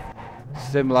rig,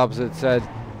 SimLabs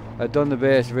had done the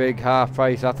base rig half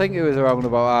price. I think it was around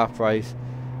about half price,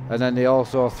 and then they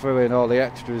also threw in all the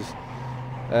extras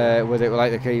with it,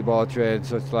 like the keyboard tray and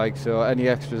such like. So any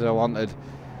extras I wanted,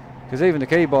 because even the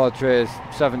keyboard tray is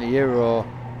 €70,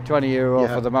 €20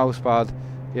 Yeah. for the mouse pad,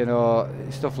 you know,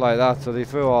 stuff like that. So they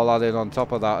threw all that in on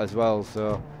top of that as well.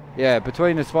 So yeah,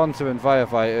 between the sponsor and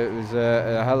firefight, it was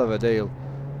a hell of a deal.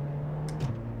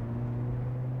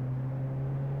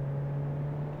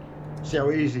 See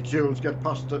how easy Jules gets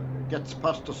past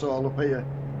us all up here.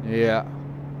 Yeah.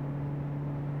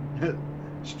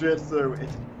 Straight through.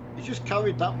 He just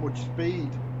carried that much speed.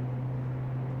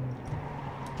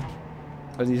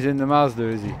 And he's in the Mazda,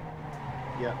 is he?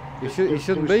 Yeah. He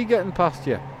shouldn't be getting past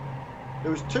you.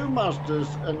 There was 2 Mazdas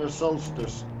and a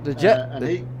Solstice. The Jet,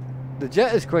 and the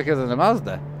Jet is quicker than the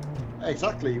Mazda.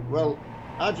 Exactly. Well,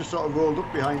 I just sort of rolled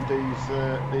up behind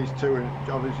these 2, and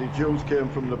obviously Jules came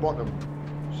from the bottom.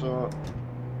 So,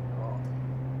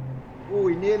 oh,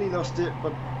 he nearly lost it,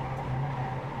 but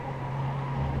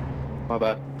My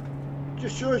bad.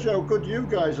 just shows you how good you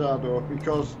guys are, though,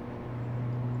 because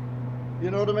you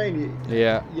know what I mean.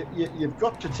 Yeah. You've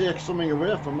got to take something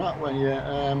away from that when you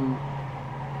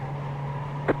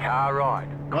Car right.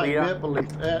 right, Clear. Maple Leaf.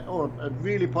 Oh, I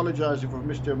really apologise if I've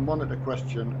missed your monitor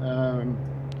question.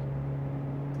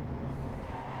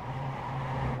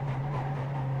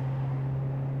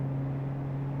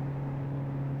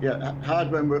 Yeah,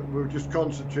 hard when we're just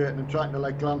concentrating and trying to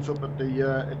like glance up at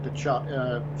the chat.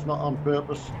 It's not on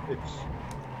purpose. It's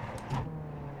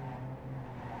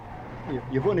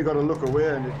you've only got to look away,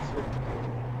 and it's.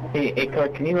 Hey, car,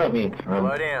 can you let me in Slow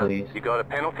front, down. please? You got a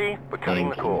penalty for cutting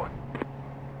the Thank you.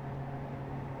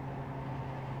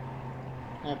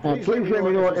 cord. Please let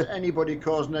me know if there's anybody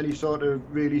causing any sort of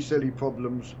really silly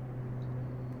problems.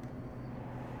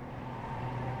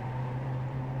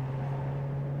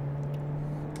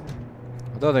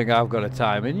 I don't think I've got a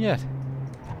time in yet.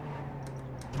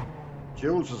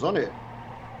 Jules is on it.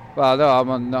 Well, no,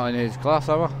 I'm not in his class,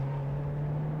 am I?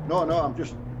 No, I'm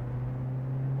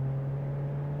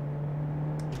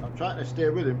trying to stay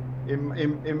with him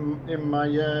in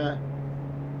my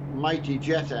mighty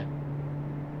Jetta.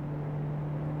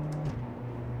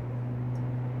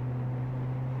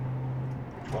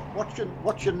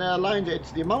 Watching their lines,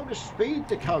 it's the amount of speed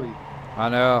they carry. I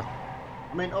know.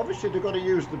 I mean, obviously they've got to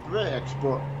use the brakes,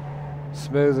 but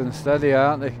Smooth and steady,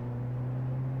 aren't they?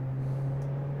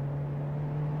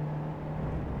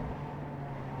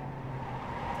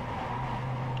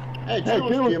 hey,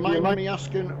 Jules, do you mind me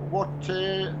asking what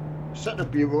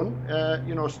setup you run?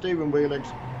 You know, steering wheel,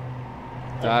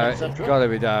 Direct, etc. gotta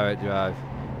be direct drive.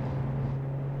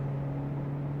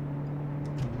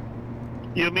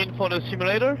 You mean for the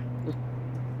simulator?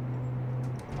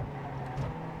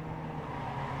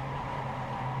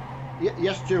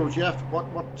 Yes, Jules. Yeah.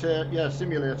 What? Yeah,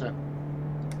 simulator.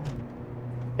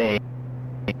 Hey,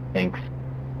 thanks.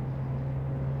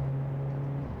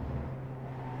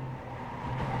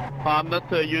 I'm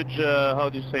not a huge, how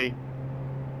do you say,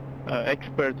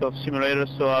 expert of simulators,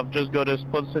 so I've just got a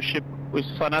sponsorship with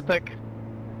Fanatec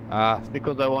Ah,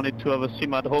 because I wanted to have a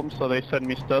sim at home, so they send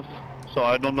me stuff. So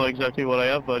I don't know exactly what I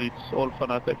have, but it's all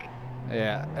Fanatec.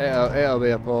 yeah, it'll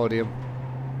be a podium.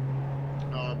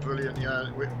 Oh, brilliant! Yeah,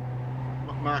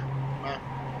 Mark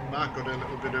got a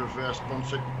little bit of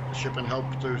sponsorship and help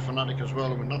through Fanatic as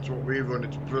well. I mean, that's what we run.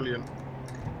 It's brilliant.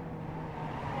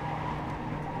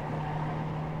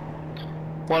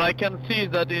 What I can see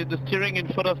is that the steering in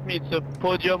front of me, it's a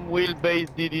podium wheelbase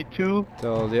DD2.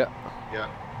 Told you. Yeah.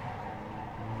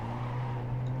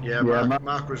 Yeah,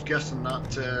 Mark was guessing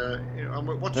that. You know,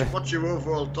 what's your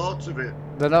overall thoughts of it?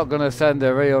 They're not gonna send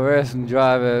a real racing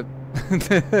driver.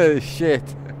 Shit.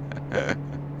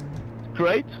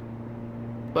 Great,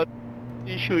 but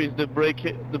the issue is the brake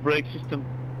system.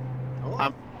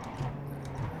 Oh.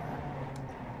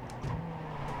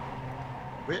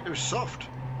 Wait, it was soft.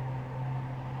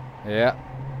 Yeah,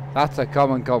 that's a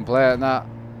common complaint. That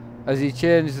has he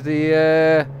changed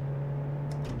the?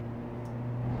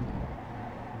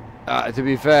 To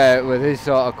be fair, with his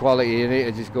sort of quality, you need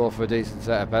to just go for a decent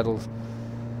set of pedals.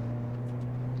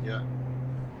 Yeah.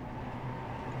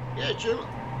 Yeah, Jill.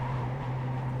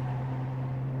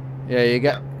 Yeah, you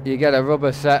get a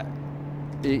rubber set.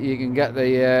 You can get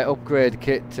the upgrade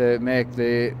kit to make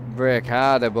the brake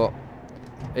harder, but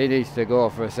he needs to go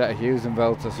for a set of Hewson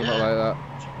belts or something like that.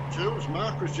 Jules,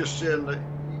 Mark was just saying that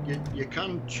you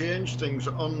can change things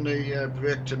on the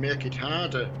brake to make it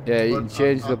harder. Yeah, you can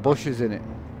change the bushes in it.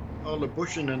 All the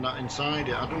bushing and that inside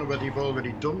it. I don't know whether you've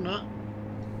already done that.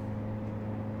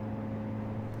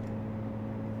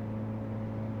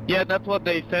 Yeah, that's what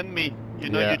they send me. You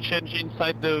know, Yeah. you change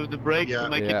inside the brake Yeah. to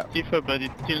make Yeah. it stiffer, but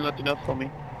it's still not enough for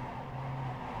me.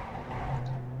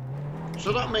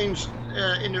 So that means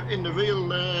in the real,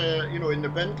 you know, in the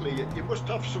Bentley, you must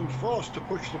have some force to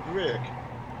push the brake.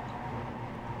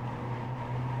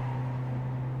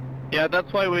 Yeah,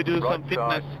 that's why we do Right some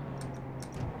fitness,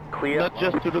 Clear. not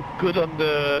just to look good on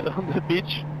the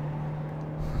beach.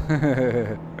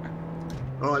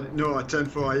 Oh no, I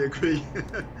 10-4. I agree.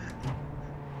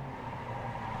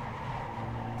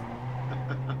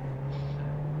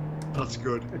 That's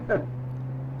good.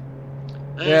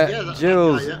 Yeah, that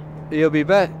Jules, guy, yeah. you'll be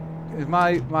bet. Is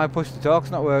my push to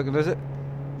talk's not working, is it?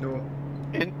 No.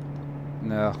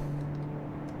 No.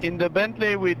 In the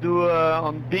Bentley, we do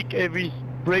on big heavy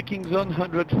braking zone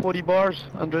 140 bars,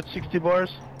 160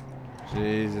 bars.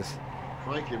 Jesus.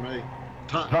 Crikey, mate.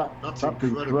 That's That's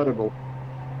incredible.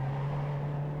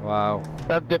 Wow.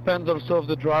 That depends also of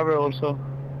the driver also.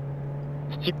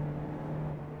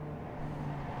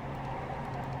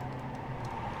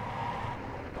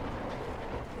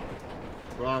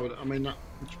 Wow, I mean,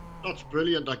 that's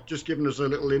brilliant. Like, just giving us a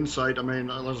little insight. I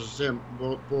mean, as I say,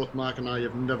 both Mark and I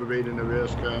have never been in a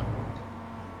race car.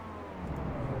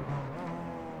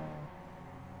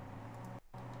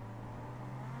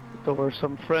 There were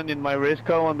some friend in my race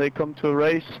car when they come to a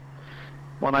race.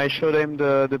 When I show them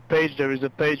the page, there is a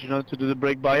page, you know, to do the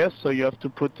brake bias. So you have to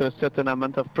put a certain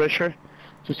amount of pressure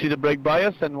to see the brake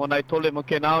bias. And when I told them,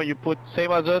 okay, now you put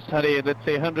same as us, let's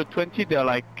say 120, they're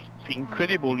like, it's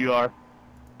incredible. You are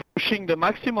pushing the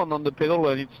maximum on the pedal,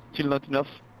 and it's still not enough.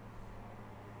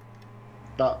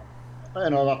 That, you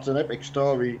know, that's an epic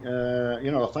story.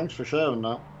 You know, thanks for sharing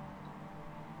that.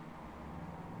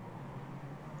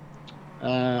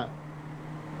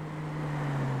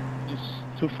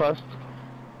 It's too fast.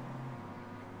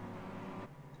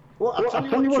 Well, I'll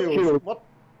tell you what, Jules. what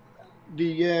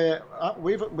the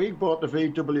we bought the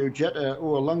VW Jetta a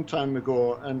long time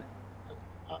ago, and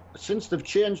since they've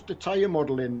changed the tyre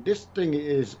modelling, this thing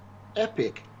is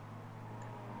epic.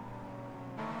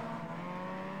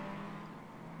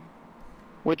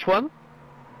 Which one?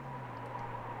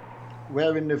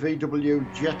 We're in the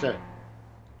VW Jetta.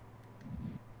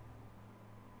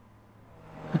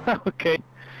 Okay.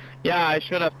 Yeah, I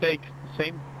should have taken the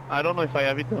same. I don't know if I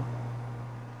have it though.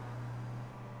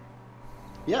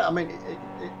 Yeah, I mean,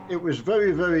 it was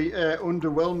very, very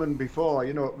underwhelming before.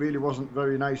 You know, it really wasn't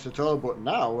very nice at all. But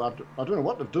now, I don't know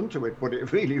what they've done to it, but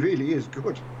it really, really is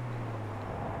good.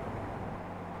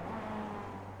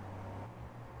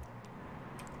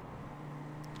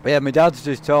 Yeah, my dad's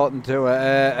just talking to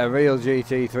a real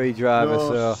GT3 driver,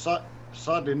 No, so...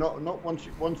 sadly, not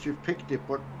once you've picked it.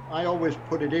 But I always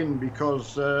put it in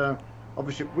because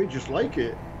obviously we just like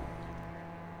it.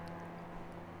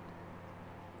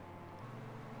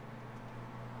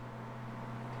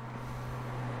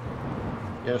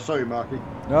 Yeah, sorry, Marky.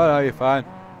 No, you're fine.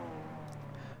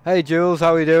 Hey, Jules,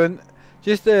 how are you doing?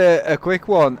 Just a quick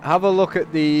one. Have a look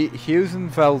at the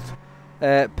Husenfeld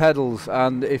pedals,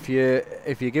 and if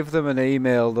you give them an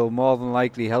email, they'll more than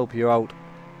likely help you out.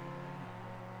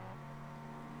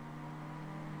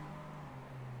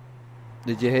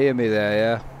 Did you hear me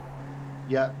there?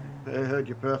 Yeah. Yeah, I heard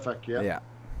you perfect. Yeah. Yeah.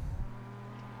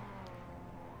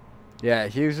 Yeah,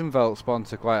 Husenfeld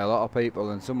sponsor quite a lot of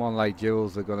people, and someone like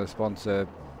Jules are going to sponsor,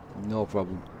 no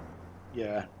problem.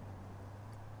 Yeah.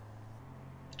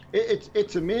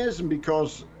 It's amazing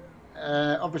because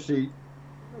obviously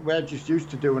we're just used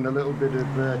to doing a little bit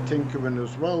of tinkering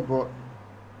as well, but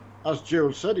as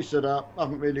Jules said, he said, I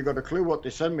haven't really got a clue what they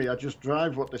send me. I just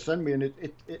drive what they send me, and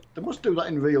they must do that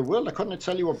in real world. I couldn't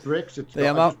tell you what brakes it's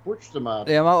got. I just push them out.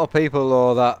 The amount of people,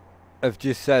 though, that have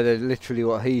just said literally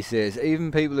what he says,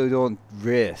 even people who don't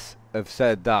race have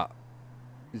said that.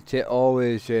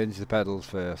 Always change the pedals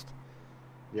first.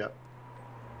 Yeah.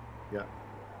 Yeah.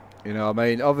 You know what I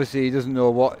mean? Obviously, he doesn't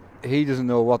know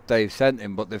what they've sent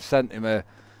him, but they've sent him a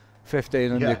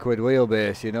 1,500 quid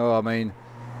wheelbase, you know what I mean?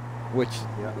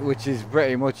 Which is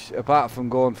pretty much, apart from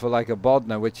going for like a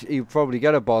Bodner, which he'll probably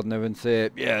get a Bodner and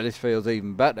say, yeah, this feels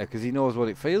even better, because he knows what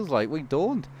it feels like. We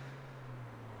don't.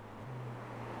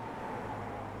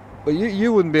 But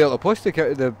you wouldn't be able to push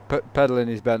the pedal in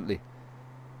his Bentley.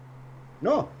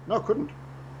 No, couldn't.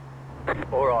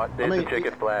 All right, there's the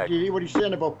checkered flag. Do you hear what he's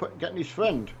saying about getting his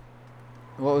friend?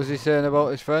 What was he saying about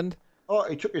his friend? Oh,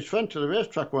 he took his friend to the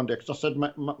racetrack one day, because I said,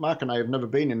 Mark and I have never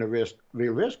been in a real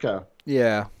race car.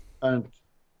 Yeah. And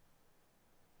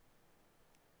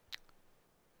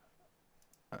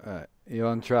Alright, you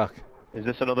on track? Is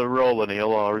this another roll, Neil,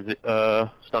 or is it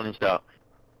standing start?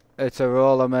 It's a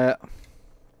roller, mate.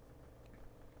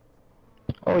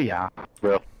 Oh yeah.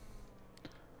 Well.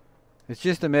 It's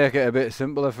just to make it a bit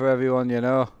simpler for everyone, you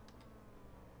know.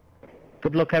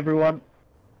 Good luck, everyone.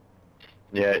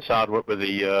 Yeah, it's hard work with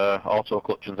the auto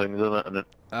clutch and things, isn't it?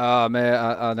 Oh, mate,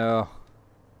 I know.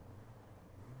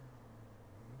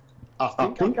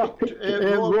 I think I picked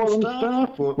Roland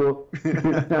Start, but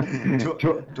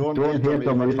don't hate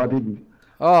on me if I didn't.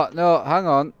 Oh, no, hang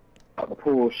on. The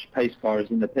Porsche pace car is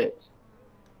in the pits.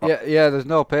 Yeah, there's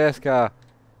no pace car.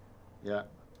 Yeah.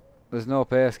 There's no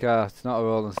pace car. It's not a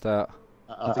rolling start.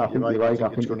 I think you're right. I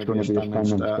think it's going to be a standing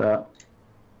start.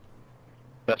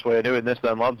 Best way of doing this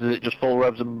then, lads, is it just full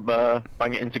revs and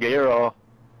bang it into gear, or?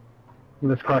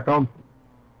 Let's crack on.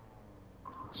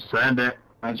 Send it.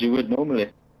 As you would normally.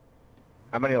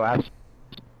 How many laps?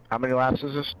 How many laps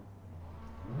is this?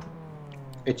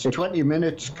 It's 20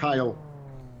 minutes, Kyle.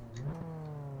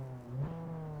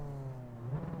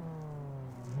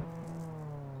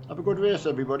 Have a good race,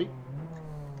 everybody.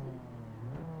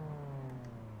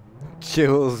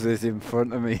 Jules is in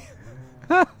front of me.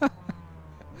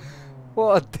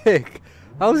 What a dick.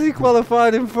 How's he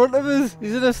qualified in front of us?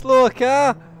 He's in a slow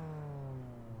car.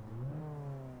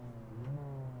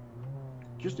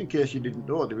 Just in case you didn't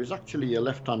know, there is actually a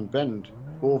left-hand bend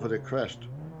over the crest.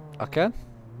 I can?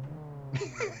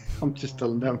 I'm just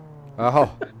telling them.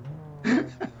 Oh.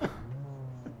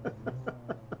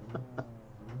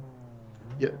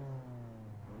 Yeah.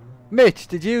 Mitch,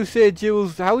 did you say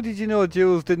Jules? How did you know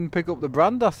Jules didn't pick up the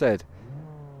brand I said?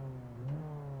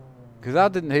 Because I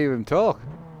didn't hear him talk.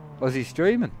 Was he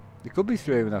streaming? He could be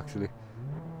streaming actually.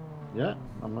 Yeah,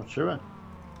 I'm not sure.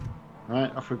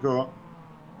 Right, off we go.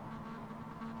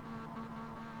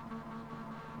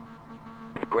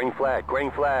 Green flag,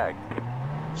 green flag.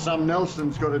 Sam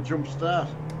Nelson's got a jump start.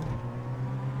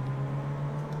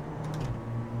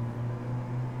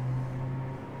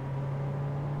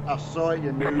 I saw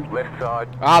you moved. Left side.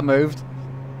 I moved.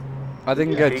 I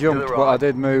didn't get Keep to jumped, the but I right.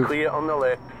 did move. Clear on the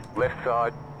left, left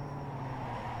side.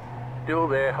 Still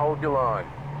there, hold your line.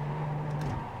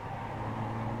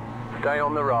 Stay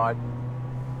on the right,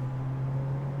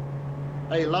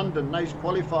 Hey, London, nice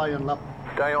qualifying lap.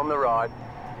 stay on the right.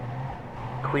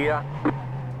 Clear.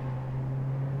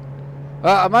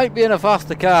 I might be in a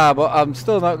faster car, but I'm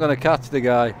still not going to catch the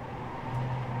guy.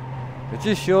 It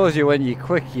just shows you when you're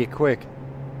quick, you're quick.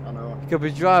 I know. He could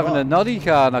be driving a noddy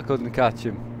car and I couldn't catch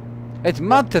him. It's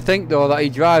mad to think though that he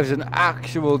drives an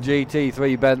actual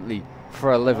GT3 Bentley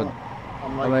for a living.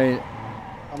 I'm I like, mean,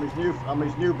 I'm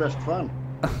his new best fan.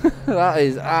 that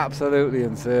is absolutely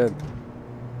insane.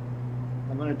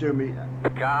 I'm going to do me.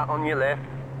 Car on your left.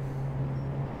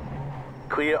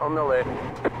 Clear on the left.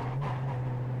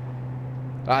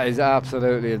 That is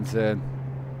absolutely insane.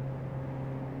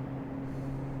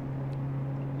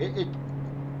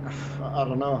 I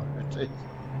don't know.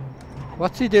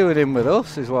 What's he doing in with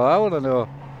us is what I want to know.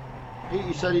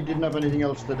 He said he didn't have anything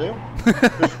else to do.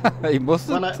 He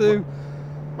mustn't too.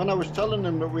 When I was telling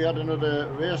him that we had another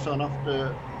race on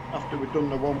after we'd done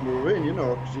the one we were in, you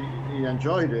know, because he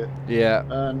enjoyed it. Yeah.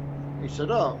 And he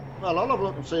said, oh, well, I'll have a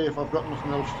look and see if I've got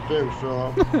nothing else to do.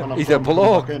 So when He's a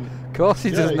bloke. Of course he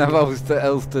doesn't have he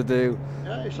else to do.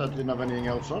 Yeah, he said he didn't have anything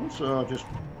else on, so I'll just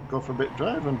go for a bit of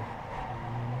driving.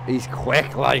 He's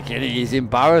quick, like, isn't he? He's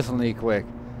embarrassingly quick.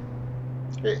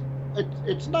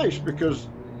 It's nice because,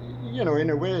 you know,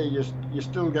 in a way, you're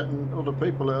still getting other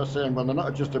people that are saying, well, they're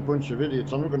not just a bunch of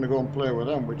idiots, I'm not going to go and play with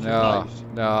them, which is nice.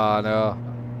 No.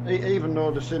 Even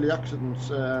though the silly accidents,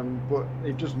 but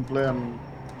it doesn't blame,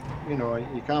 you know,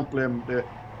 you can't blame the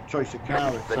choice of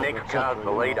car, etc. The next car's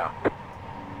the leader.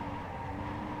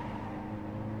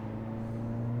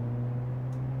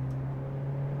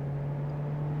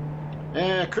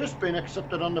 Chris being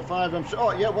accepted on the 5M.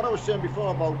 Oh yeah, what I was saying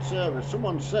before about Sarah,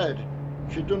 someone said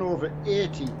she'd done over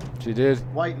 80 She did.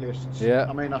 whitelists. Yeah.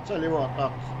 I mean, I tell you what,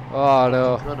 that's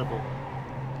incredible.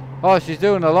 Oh, she's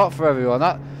doing a lot for everyone.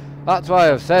 That's why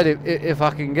I've said if I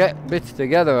can get bits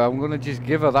together, I'm going to just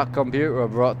give her that computer I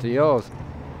brought to yours.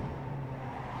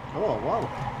 Oh,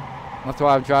 wow. That's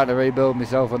why I'm trying to rebuild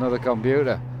myself another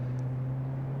computer.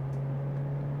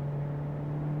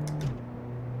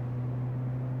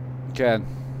 Ken.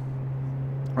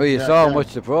 Well, you saw how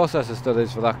much the processor still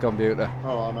is for that computer.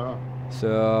 Oh, I know.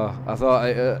 So I thought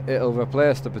it'll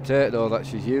replace the potato that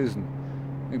she's using.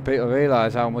 I think people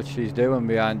realise how much she's doing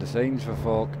behind the scenes for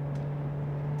folk.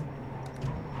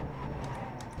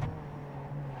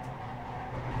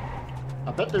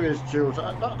 I bet there is, Jules.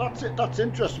 That's it. That's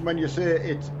interesting when you say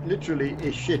it's literally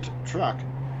a shit track.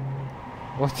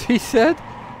 What he said?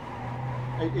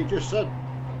 He just said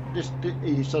this.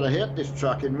 He said, "I hate this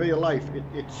track." In real life,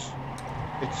 it's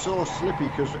so slippy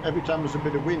because every time there's a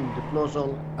bit of wind, it blows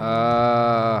all.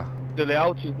 The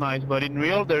layout is nice, but in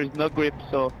real there is no grip,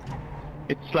 so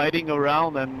it's sliding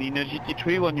around. And in a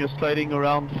GT3, when you're sliding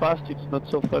around fast, it's not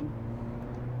so fun.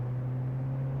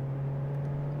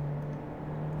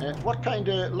 What kind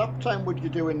of lap time would you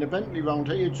do in the Bentley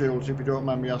round here, Jules, if you don't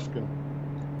mind me asking?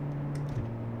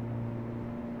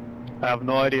 I have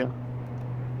no idea.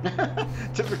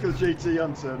 Typical GT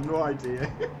answer, no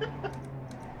idea.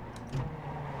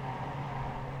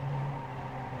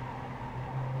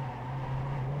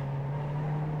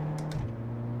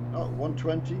 Oh,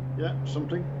 120, yeah,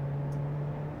 something.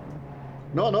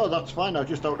 No, that's fine, I'm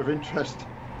just out of interest.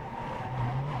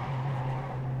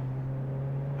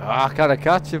 I can't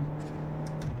catch him.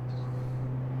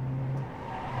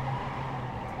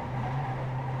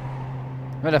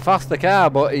 I'm in a faster car,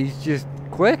 but he's just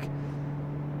quick.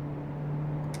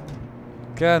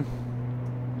 Ken.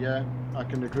 Yeah, I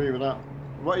can agree with that.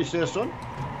 What you say, son?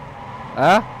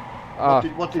 Huh?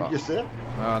 What did you say?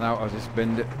 Oh no, I just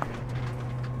binned it.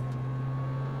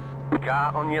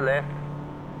 Car on your left.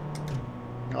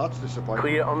 Oh, that's disappointing.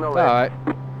 Clear on the left.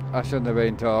 Alright. I shouldn't have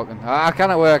been talking. I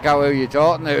cannot work out who you're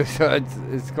talking to, so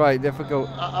it's quite difficult.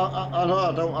 I know,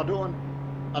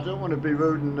 I don't want to be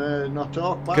rude and not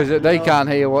talk back. Because they can't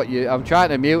hear what you... I'm trying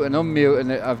to mute and unmute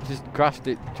and I've just crashed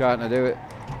it trying to do it.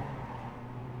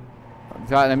 I'm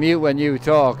trying to mute when you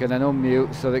talk and then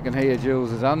unmute so they can hear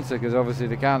Jules' answer, because obviously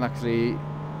they can't actually...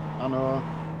 I know.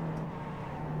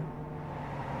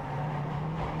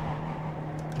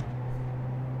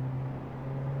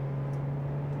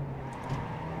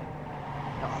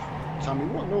 Sammy,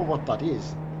 you won't know what that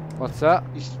is. What's that?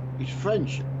 It's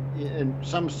French, and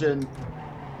Sam's saying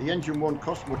the engine won't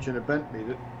cost much in a Bentley.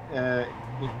 That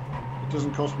it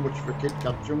doesn't cost much for Kit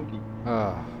Kat Junkie.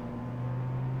 Oh.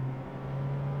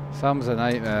 Sam's a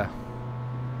nightmare.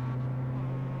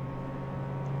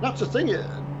 That's the thing.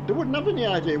 They wouldn't have any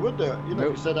idea, would they? You know,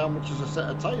 Nope. if you said how much is a set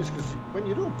of tyres, because when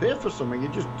you don't pay for something, you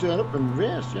just turn up and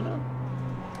race. You know.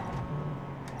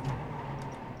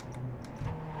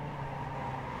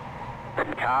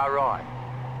 Car right.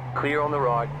 Clear on the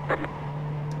right.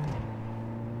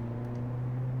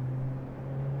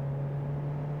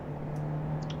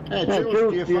 Hey,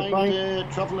 Jules, do you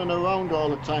find travelling around all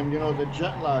the time, you know, the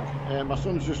jet lag? My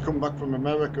son's just come back from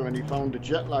America and he found the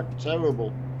jet lag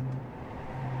terrible.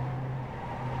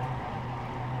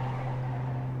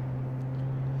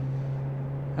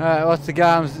 What's the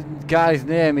guy's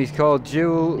name? He's called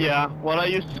Jewel. Yeah, what I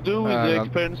used to do with the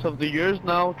experience of the years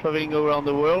now, traveling around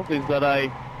the world, is that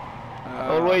I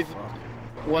always,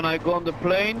 when I go on the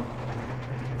plane,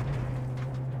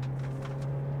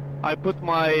 I put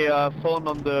my phone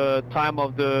on the time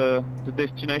of the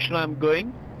destination I'm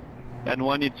going. And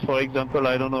when it's, for example,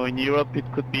 I don't know, in Europe it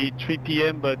could be 3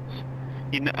 p.m., but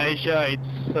in Asia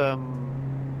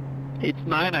it's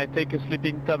 9, I take a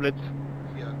sleeping tablet.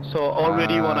 So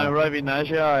already when I arrive in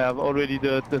Asia, I have already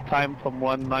the time from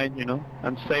 1-9, you know,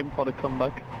 and same for the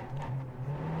comeback.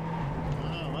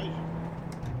 Ah, right.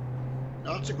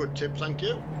 That's a good tip, thank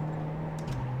you.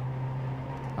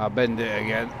 I'll bend it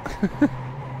again.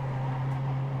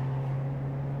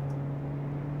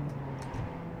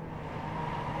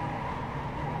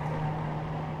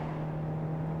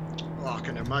 Oh, I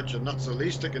can imagine, that's the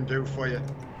least I can do for you.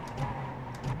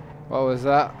 What was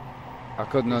that? I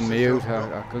couldn't unmute,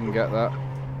 I couldn't get that.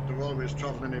 They're always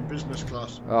travelling in business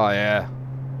class. Oh yeah.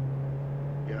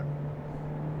 Yeah.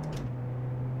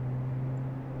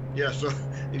 Yeah, so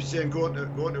you're saying going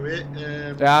to it.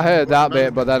 Yeah, I heard that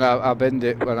bit, but then I binned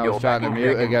it when I was trying to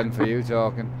mute again for you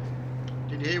talking.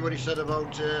 Did you hear what he said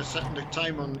about setting the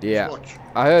time on his watch?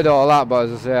 I heard all that, but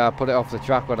as I say, I put it off the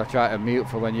track when I tried to mute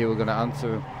for when you were going to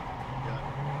answer him.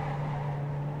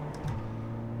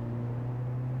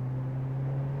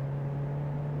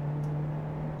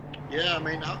 Yeah, I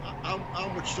mean,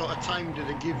 how much sort of time do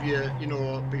they give you, you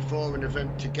know, before an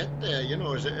event to get there? You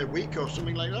know, is it a week or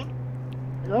something like that?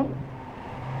 Yeah.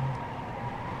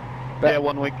 Yeah,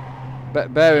 1 week.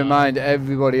 But bear in mind,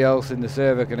 everybody else in the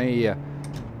server can hear you.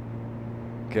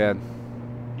 Ken.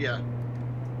 Yeah.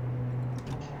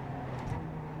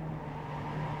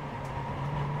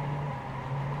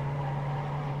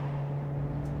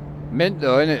 Mint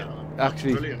though, innit?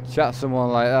 Actually, brilliant. Chat someone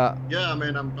like that. Yeah, I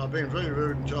mean, I've been very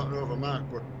rude and talking over Mark,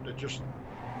 but it just...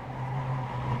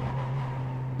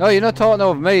 No, you're not talking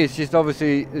over me, it's just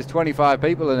obviously there's 25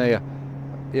 people in here,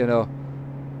 you know,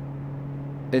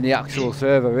 in the actual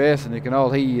server race, and they can all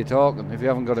hear you talking if you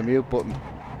haven't got a mute button.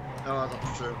 Oh,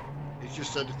 that's true. He's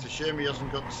just said it's a shame he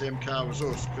hasn't got the same car as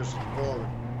us, because it's boring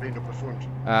being up the front.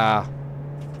 Ah.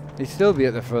 He'd still be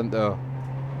at the front though.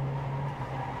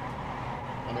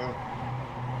 I know.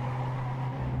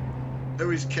 Who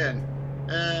is Ken?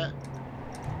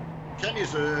 Ken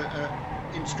is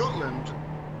in Scotland.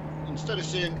 Instead of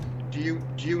saying, do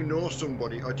you know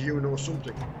somebody or do you know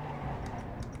something?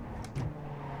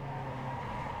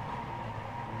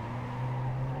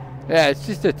 Yeah, it's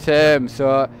just a term.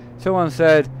 So someone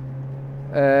said,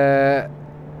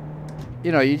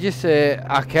 you know, you just say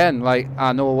I can, like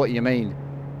I know what you mean.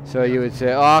 So you would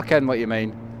say, oh, I can what you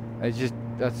mean. It's just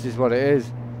that's just what it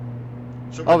is.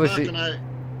 So when Obviously, Mark and I,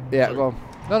 yeah, sorry. go on.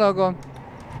 No, go on.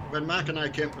 When Mark and I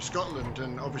came to Scotland,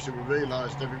 and obviously we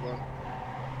realised everyone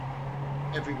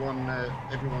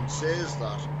says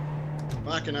that.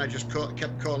 Mark and I just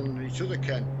kept calling each other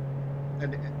Ken,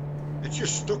 and it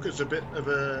just stuck as a bit of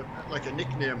a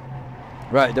nickname.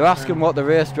 Right, they're asking what the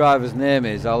race driver's name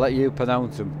is. I'll let you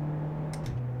pronounce him.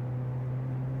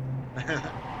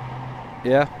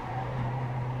 Yeah.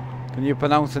 Can you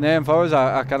pronounce the name for us?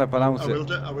 I cannot pronounce it. I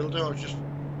will do. I was just.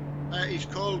 He's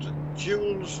called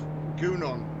Jules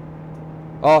Gounon.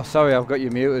 Oh, sorry, I've got you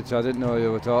muted, so I didn't know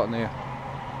you were talking to you.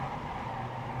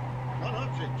 No,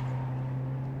 it's it.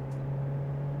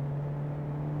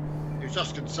 He was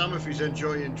asking Sam if he's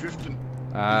enjoying drifting.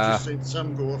 He's just seen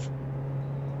Sam go off.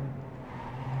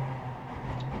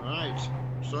 Right.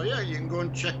 So yeah, you can go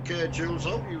and check Jules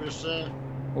out. He was.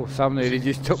 Oh, Sam nearly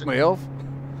just took me off.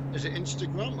 Is it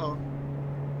Instagram or?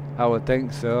 I would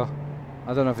think so.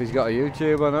 I don't know if he's got a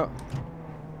YouTube or not.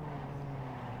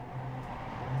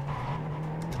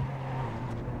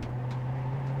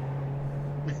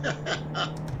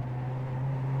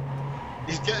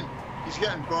 He's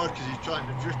getting bored because he's trying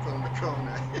to drift on the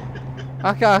corner.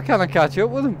 I can't catch up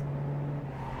with him.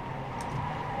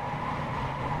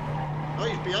 Oh,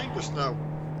 he's behind us now.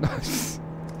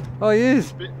 Oh, he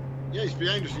is. Yeah, he's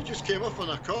behind us. He just came off on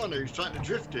a corner. He's trying to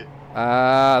drift it.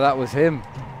 Ah, that was him.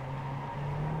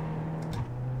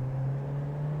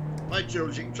 Right,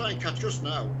 Jules, you can try and catch us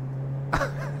now.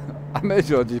 I may as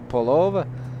well just pull over.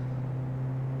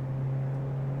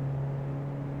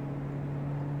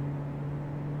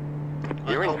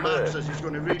 You're in Mark first. says he's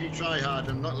going to really try hard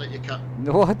and not let you catch.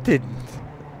 No, I didn't.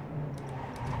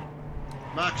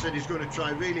 Mark said he's going to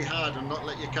try really hard and not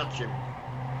let you catch him.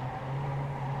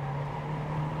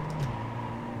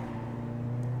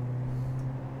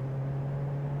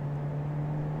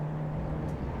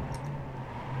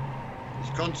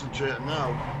 He's concentrating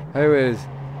now. Who is?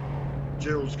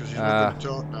 Jules, because he's not going to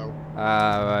talk now.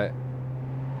 Ah, right.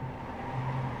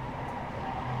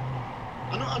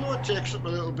 I know it takes up a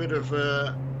little bit of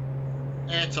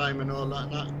airtime and all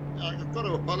that. And I've got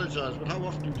to apologise, but how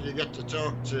often do you get to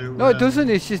talk to? No, it doesn't.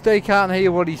 It's just they can't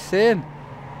hear what he's saying.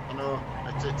 I know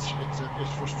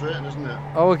it's frustrating, isn't it?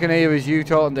 All we can hear is you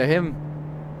talking to him.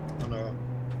 I know.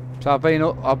 So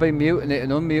I've been muting it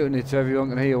and unmuting it so everyone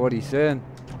can hear what he's saying.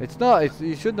 It's not.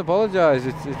 You shouldn't apologise.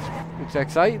 It's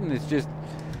exciting. It's just.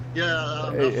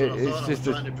 Yeah, it's just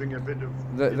trying to bring a bit of.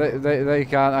 They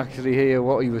can't actually hear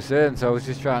what he was saying, so I was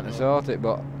just trying to sort it.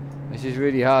 But it's just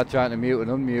really hard trying to mute and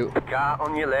unmute. Car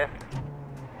on your left.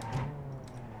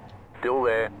 Still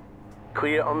there.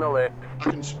 Clear on the left. I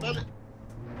can spell it.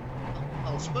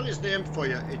 I'll spell his name for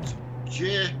you. It's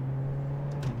Jules.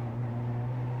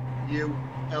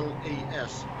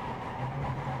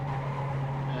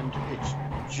 And it's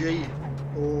Gounon.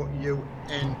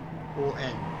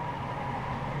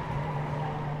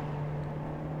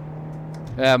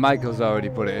 Yeah, Michael's already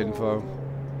put it in for him.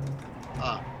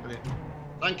 Ah, brilliant.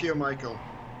 Thank you, Michael.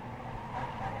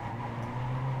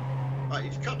 Right,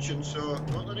 he's catching, so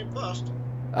don't let him fast.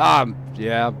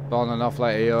 Yeah, I'm on and off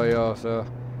like a yo-yo, so.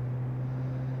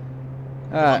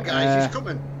 Come on, guys, he's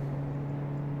coming.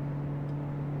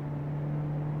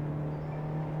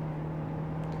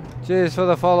 Cheers for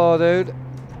the follow, dude.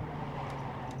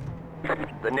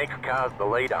 The next car's the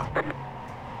leader.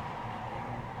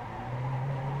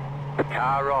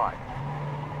 Car right.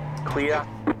 Clear.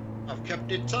 I've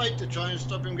kept it tight to try and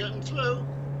stop him getting through.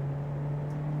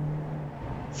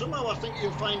 Somehow I think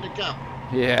you'll find a gap.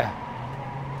 Yeah.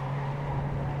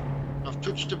 I've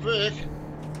touched the brake.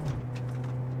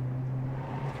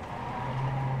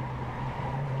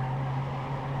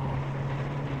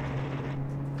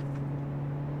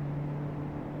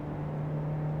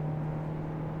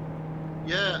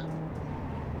 Yeah.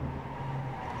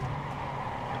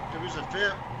 There was a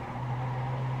fair.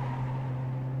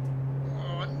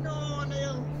 Oh no,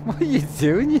 Neil. What are you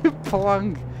doing, you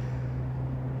plonk?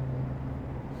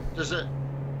 There's a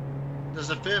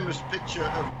famous picture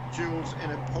of Jules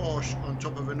in a Porsche on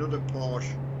top of another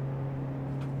Porsche.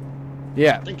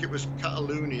 Yeah. I think it was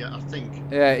Catalonia, I think.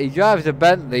 Yeah, he drives a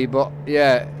Bentley, but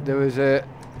yeah, there's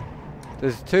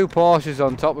two Porsches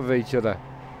on top of each other.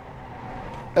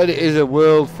 And it is a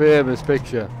world famous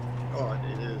picture. Oh,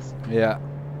 it is. Yeah.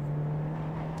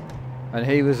 And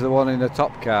he was the one in the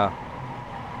top car.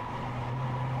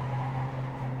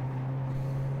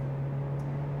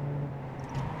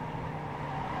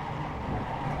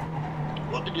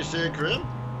 What did you say, Graham?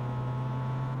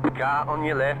 Car on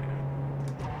your left.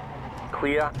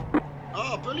 Clear.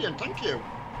 Oh, brilliant, thank you.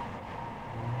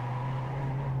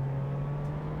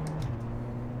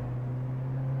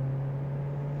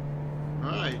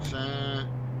 Right,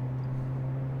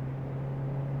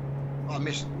 I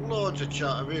missed loads of chat,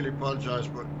 I really apologise,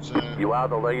 but... You are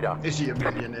the leader. Is he a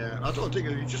millionaire? I don't think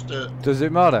he's just a... Does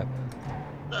it matter?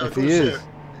 If he is.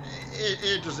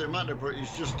 It doesn't matter, but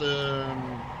he's just, you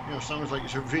know, sounds like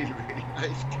he's a really, really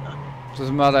nice guy.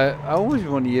 Doesn't matter how much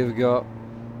money you've got.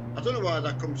 I don't know why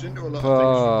that comes into a lot of things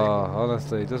Oh, for people.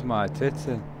 honestly, it does my tits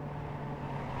in.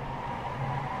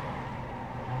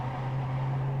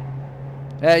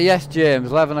 Yes,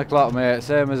 James, 11 o'clock, mate,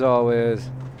 same as always.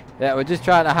 Yeah, we're just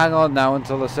trying to hang on now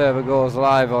until the server goes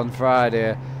live on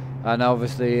Friday. And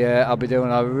obviously, I'll be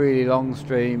doing a really long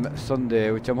stream Sunday,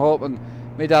 which I'm hoping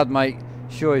my dad might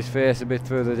show his face a bit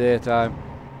through the daytime.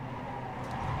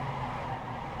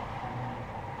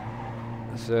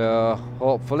 So,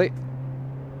 hopefully.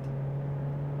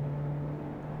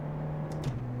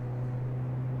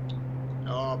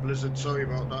 Oh, Blizzard, sorry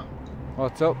about that.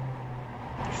 What's up?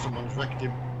 Someone's wrecked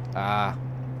him. Ah.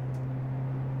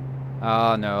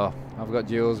 Oh no, I've got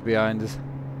Jules behind us.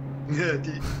 Did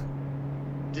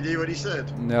you hear what he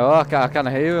said? No, I can't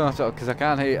hear him because I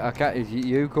can't hear.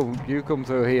 You come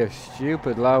through here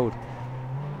stupid loud.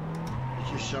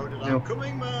 He just shouted, No. I'm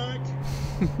coming back.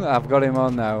 I've got him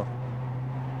on now.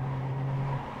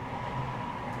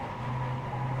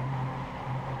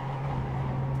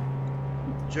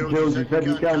 Jules, you said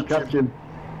you can't catch him.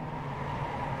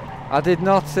 I did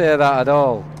not say that at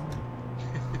all.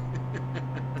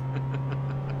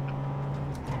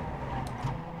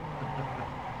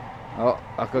 Oh,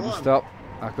 I couldn't stop.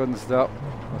 I couldn't stop.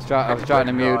 I was trying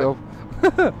to mute up.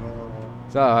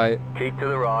 It's alright. Keep to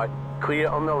the right. Clear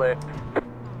on the left.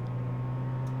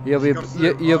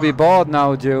 You'll be bored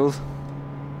now, Jules.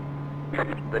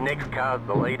 The next car's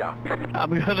the leader.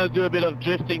 I'm gonna do a bit of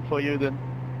drifting for you then.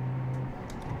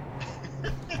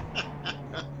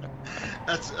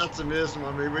 That's amazing.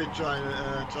 I mean, we're trying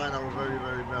our very,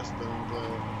 very best, and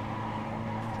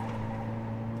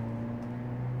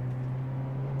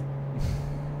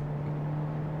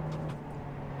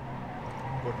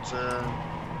but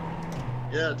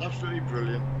yeah, it's absolutely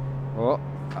brilliant. Oh,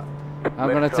 I'm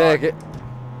Left gonna side. take it.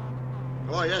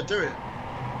 Oh yeah, do it,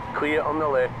 Clear on the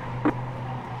left.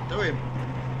 do him.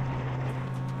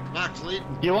 Mark's leading.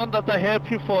 You want that I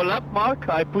help you for a lap, Mark?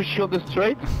 I push you on the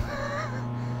straight?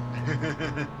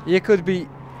 You could be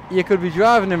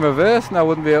driving in reverse and I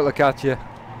wouldn't be able to catch you.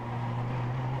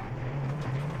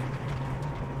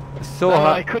 So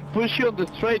I could push you on the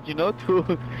straight, you know,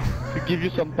 to give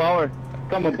you some power.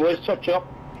 Come on, boys, chop chop.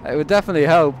 it would definitely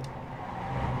help.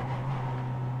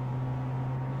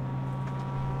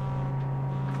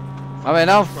 I mean,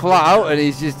 I'm flat out and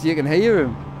he's just, you can hear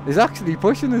him. He's actually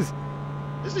pushing us.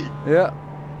 Is he? Yeah.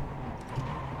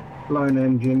 Blown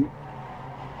engine.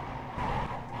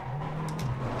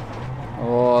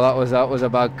 Oh, that was a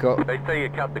bad cut. They say you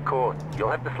cut the course.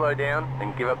 You'll have to slow down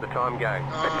and give up the time game.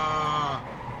 Ah,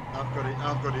 I've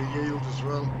got to yield as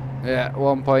well. Yeah,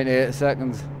 1.8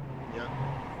 seconds. Yeah.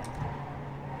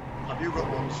 Have you got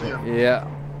one, Sam? Yeah.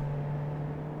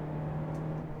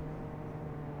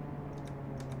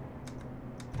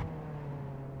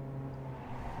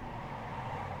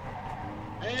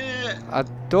 I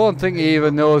don't think he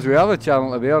even knows we have a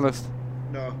channel, to be honest.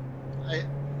 No.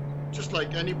 Just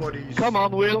like anybody's. Come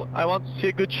on, Will. I want to see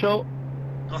a good show.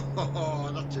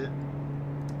 Oh, that's it.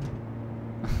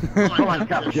 Come on,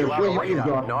 capture. You are Show the what you've leader.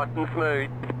 got. Nice and smooth.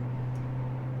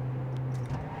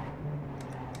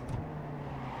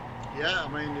 Yeah, I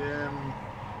mean,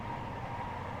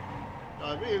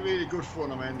 really, really good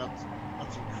fun. I mean, that's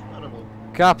incredible.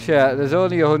 Capture, there's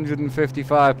only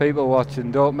 155 people watching,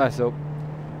 don't mess up.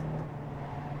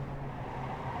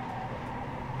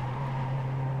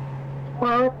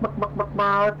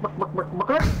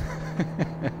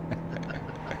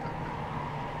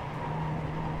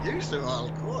 You still all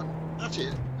go on. That's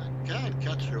it. I can't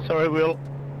catch you. Sorry, Will.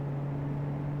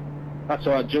 That's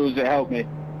alright, Jules, it helped me.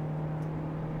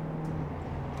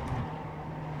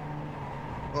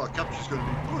 Oh, capture's going to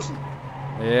be buzzing.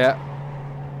 Yeah.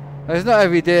 It's not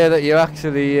every day that you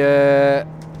actually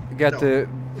get to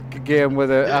game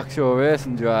with an actual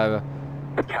racing driver.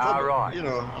 Car right. You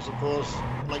know, I suppose,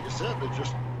 like you said, they're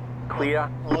just Clear.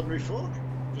 ordinary folk.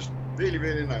 Just really,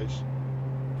 really nice.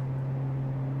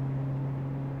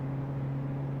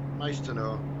 Nice to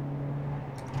know.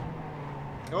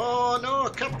 Oh no,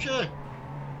 capture!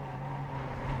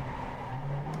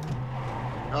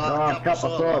 Ah, Cap, I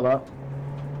saw that.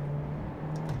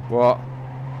 What?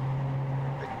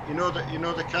 You know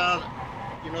the car.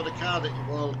 You know the car that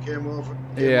you all came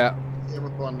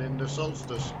upon in the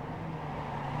solstice.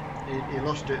 He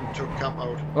lost it and took Cap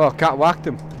out. Oh, Cap whacked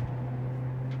him.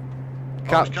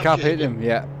 Cap Cap hit him.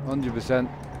 Yeah, 100%.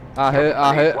 I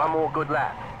heard. One more good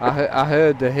lap. I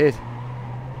heard the hit.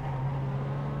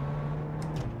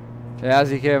 Yeah, as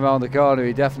he came around the corner,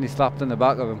 he definitely slapped in the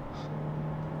back of him.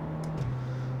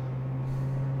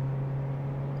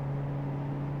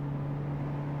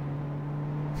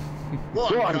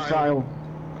 Go on, Kyle.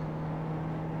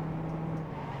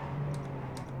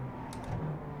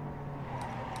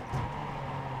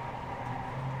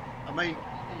 I mean,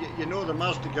 you know the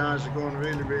Mazda guys are going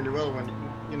really, really well when,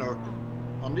 you know,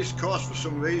 on this course for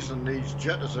some reason these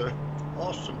Jettas are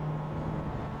awesome.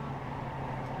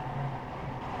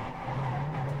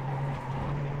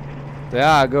 They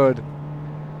are good.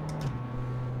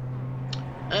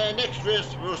 Next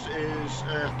race for us is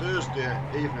Thursday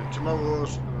evening.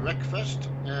 Tomorrow's Wreckfest,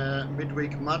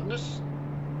 midweek madness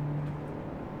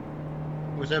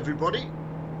with everybody.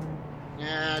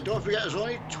 Don't forget there's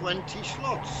only 20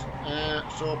 slots,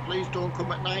 so please don't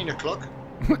come at 9 o'clock.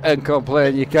 And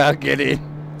complain you can't get in.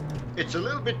 It's a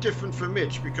little bit different for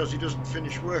Mitch because he doesn't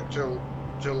finish work till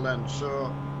then,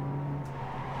 so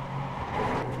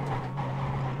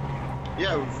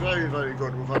yeah, very, very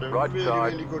good. We've had a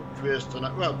really good race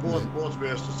tonight. Well, both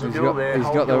races. He's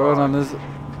got the run on us.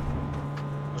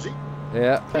 Has he?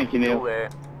 Yeah. Thank you, Neil. Still there.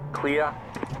 Clear.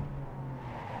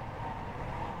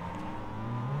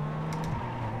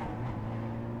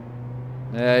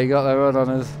 Yeah, he got the run on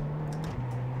us.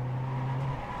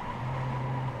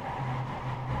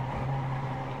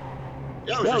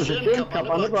 Yeah, That was a shame, Cap.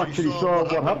 I never actually saw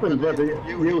what happened, whether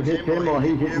you hit him or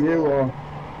he hit you or...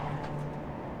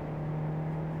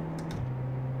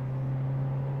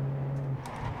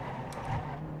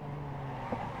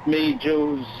 Me,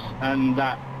 Jules, and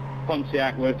that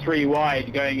Pontiac were 3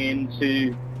 wide going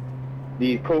into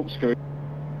the corkscrew.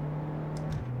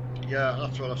 Yeah,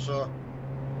 that's what I saw.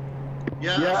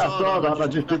 Yeah, Yeah, I saw that. I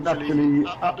just didn't actually...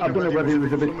 I don't know whether he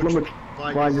was a bit flummoxed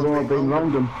by you all being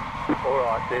round him.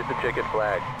 Alright, there's the checkered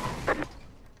flag.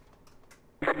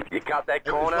 You cut that It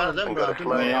was corner one of them and got guys, a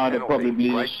didn't slow it? Yeah, I'd have probably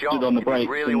Great job. stood on the You did brakes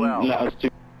really and well. let us do.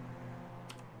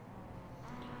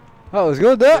 That was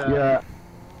good, that. Yeah.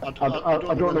 I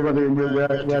I don't know whether he knew where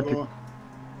to...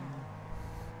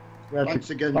 Thanks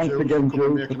again, Thanks Jules, again, for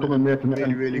Jules, for coming and making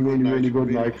it really really good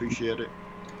Really night. appreciate it.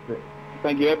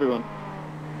 Thank you, everyone.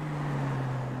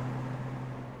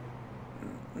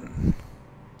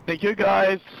 Thank you,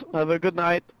 guys. Have a good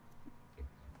night.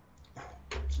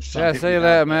 Yeah, see you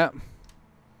later, mate.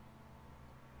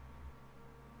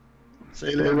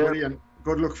 See you later, buddy, and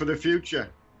good luck for the future.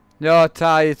 No,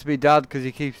 Ty, it's me dad because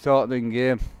he keeps talking in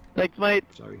game. Thanks, mate.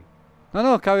 Sorry.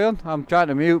 No, carry on. I'm trying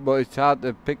to mute, but it's hard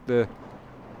to pick the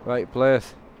right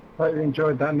place. Hope you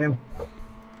enjoyed that, Neil.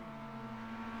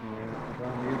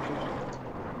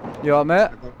 You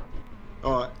alright, mate?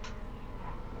 Oh,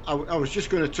 I was just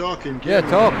going to talk in game. Yeah,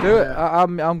 talk, do it.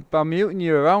 I'm muting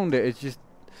you around it. It's just...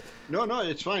 No,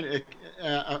 it's fine.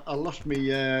 I lost me.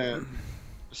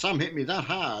 Sam hit me that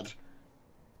hard.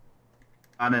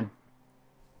 I'm in.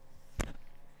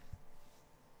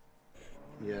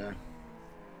 Yeah.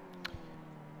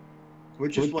 We'll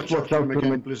just watch out for him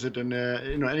again, Blizzard, and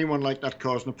you know, anyone like that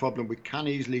causing a problem, we can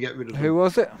easily get rid of them. Who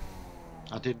was it?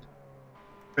 I did.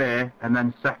 Fair, and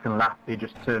then second lap he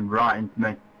just turned right into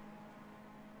me.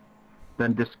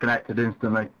 Then disconnected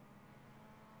instantly.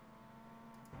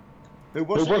 Who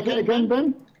was it again,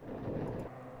 Ben?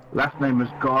 Last name was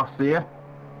Garcia.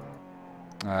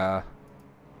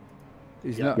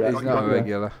 He's Yeah, not. yeah, He's not a yeah.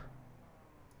 regular.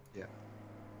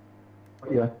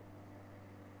 Yeah.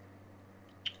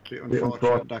 Bit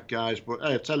unfortunate, that guys, but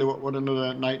hey, I tell you what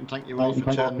another night, and thank you all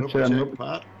for turning up and taking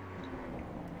part.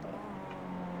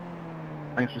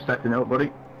 Thanks for stepping up,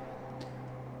 buddy.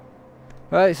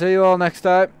 Right, see you all next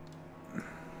time.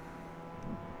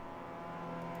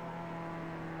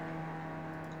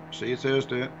 See you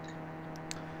Thursday.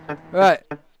 Right.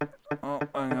 Oh,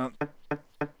 hang on.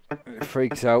 It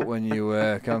freaks out when you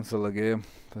cancel a game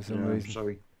for some Yeah, reason.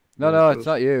 sorry. No, it's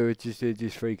not you. It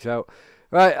just freaks out.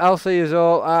 Right, I'll see you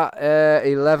all at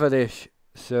 11ish.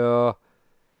 So,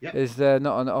 Yep. is there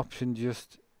not an option,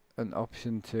 just an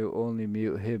option to only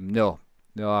mute him? No,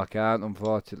 I can't.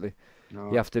 Unfortunately,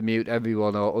 No. you have to mute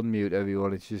everyone or unmute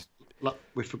everyone. It's just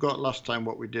We forgot last time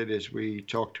what we did is we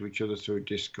talked to each other through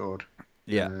Discord.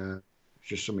 yeah. It's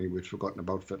just something we'd forgotten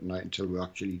about for tonight until we're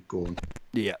actually going.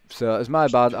 Yeah, so it's my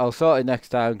bad. I'll sort it next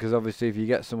time because obviously if you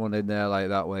get someone in there like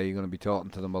that where you're going to be talking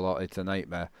to them a lot, it's a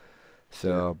nightmare.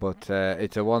 So, but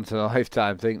it's a once in a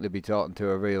lifetime thing to be talking to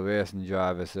a real racing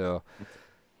driver. So,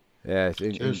 yeah, it's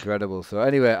incredible. So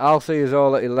anyway, I'll see us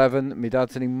all at 11. My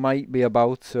dad said he might be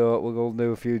about, so we'll go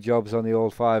do a few jobs on the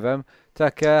old 5M.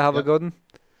 Take care. Have a good one.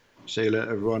 See you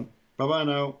later, everyone. Bye bye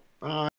now. Bye.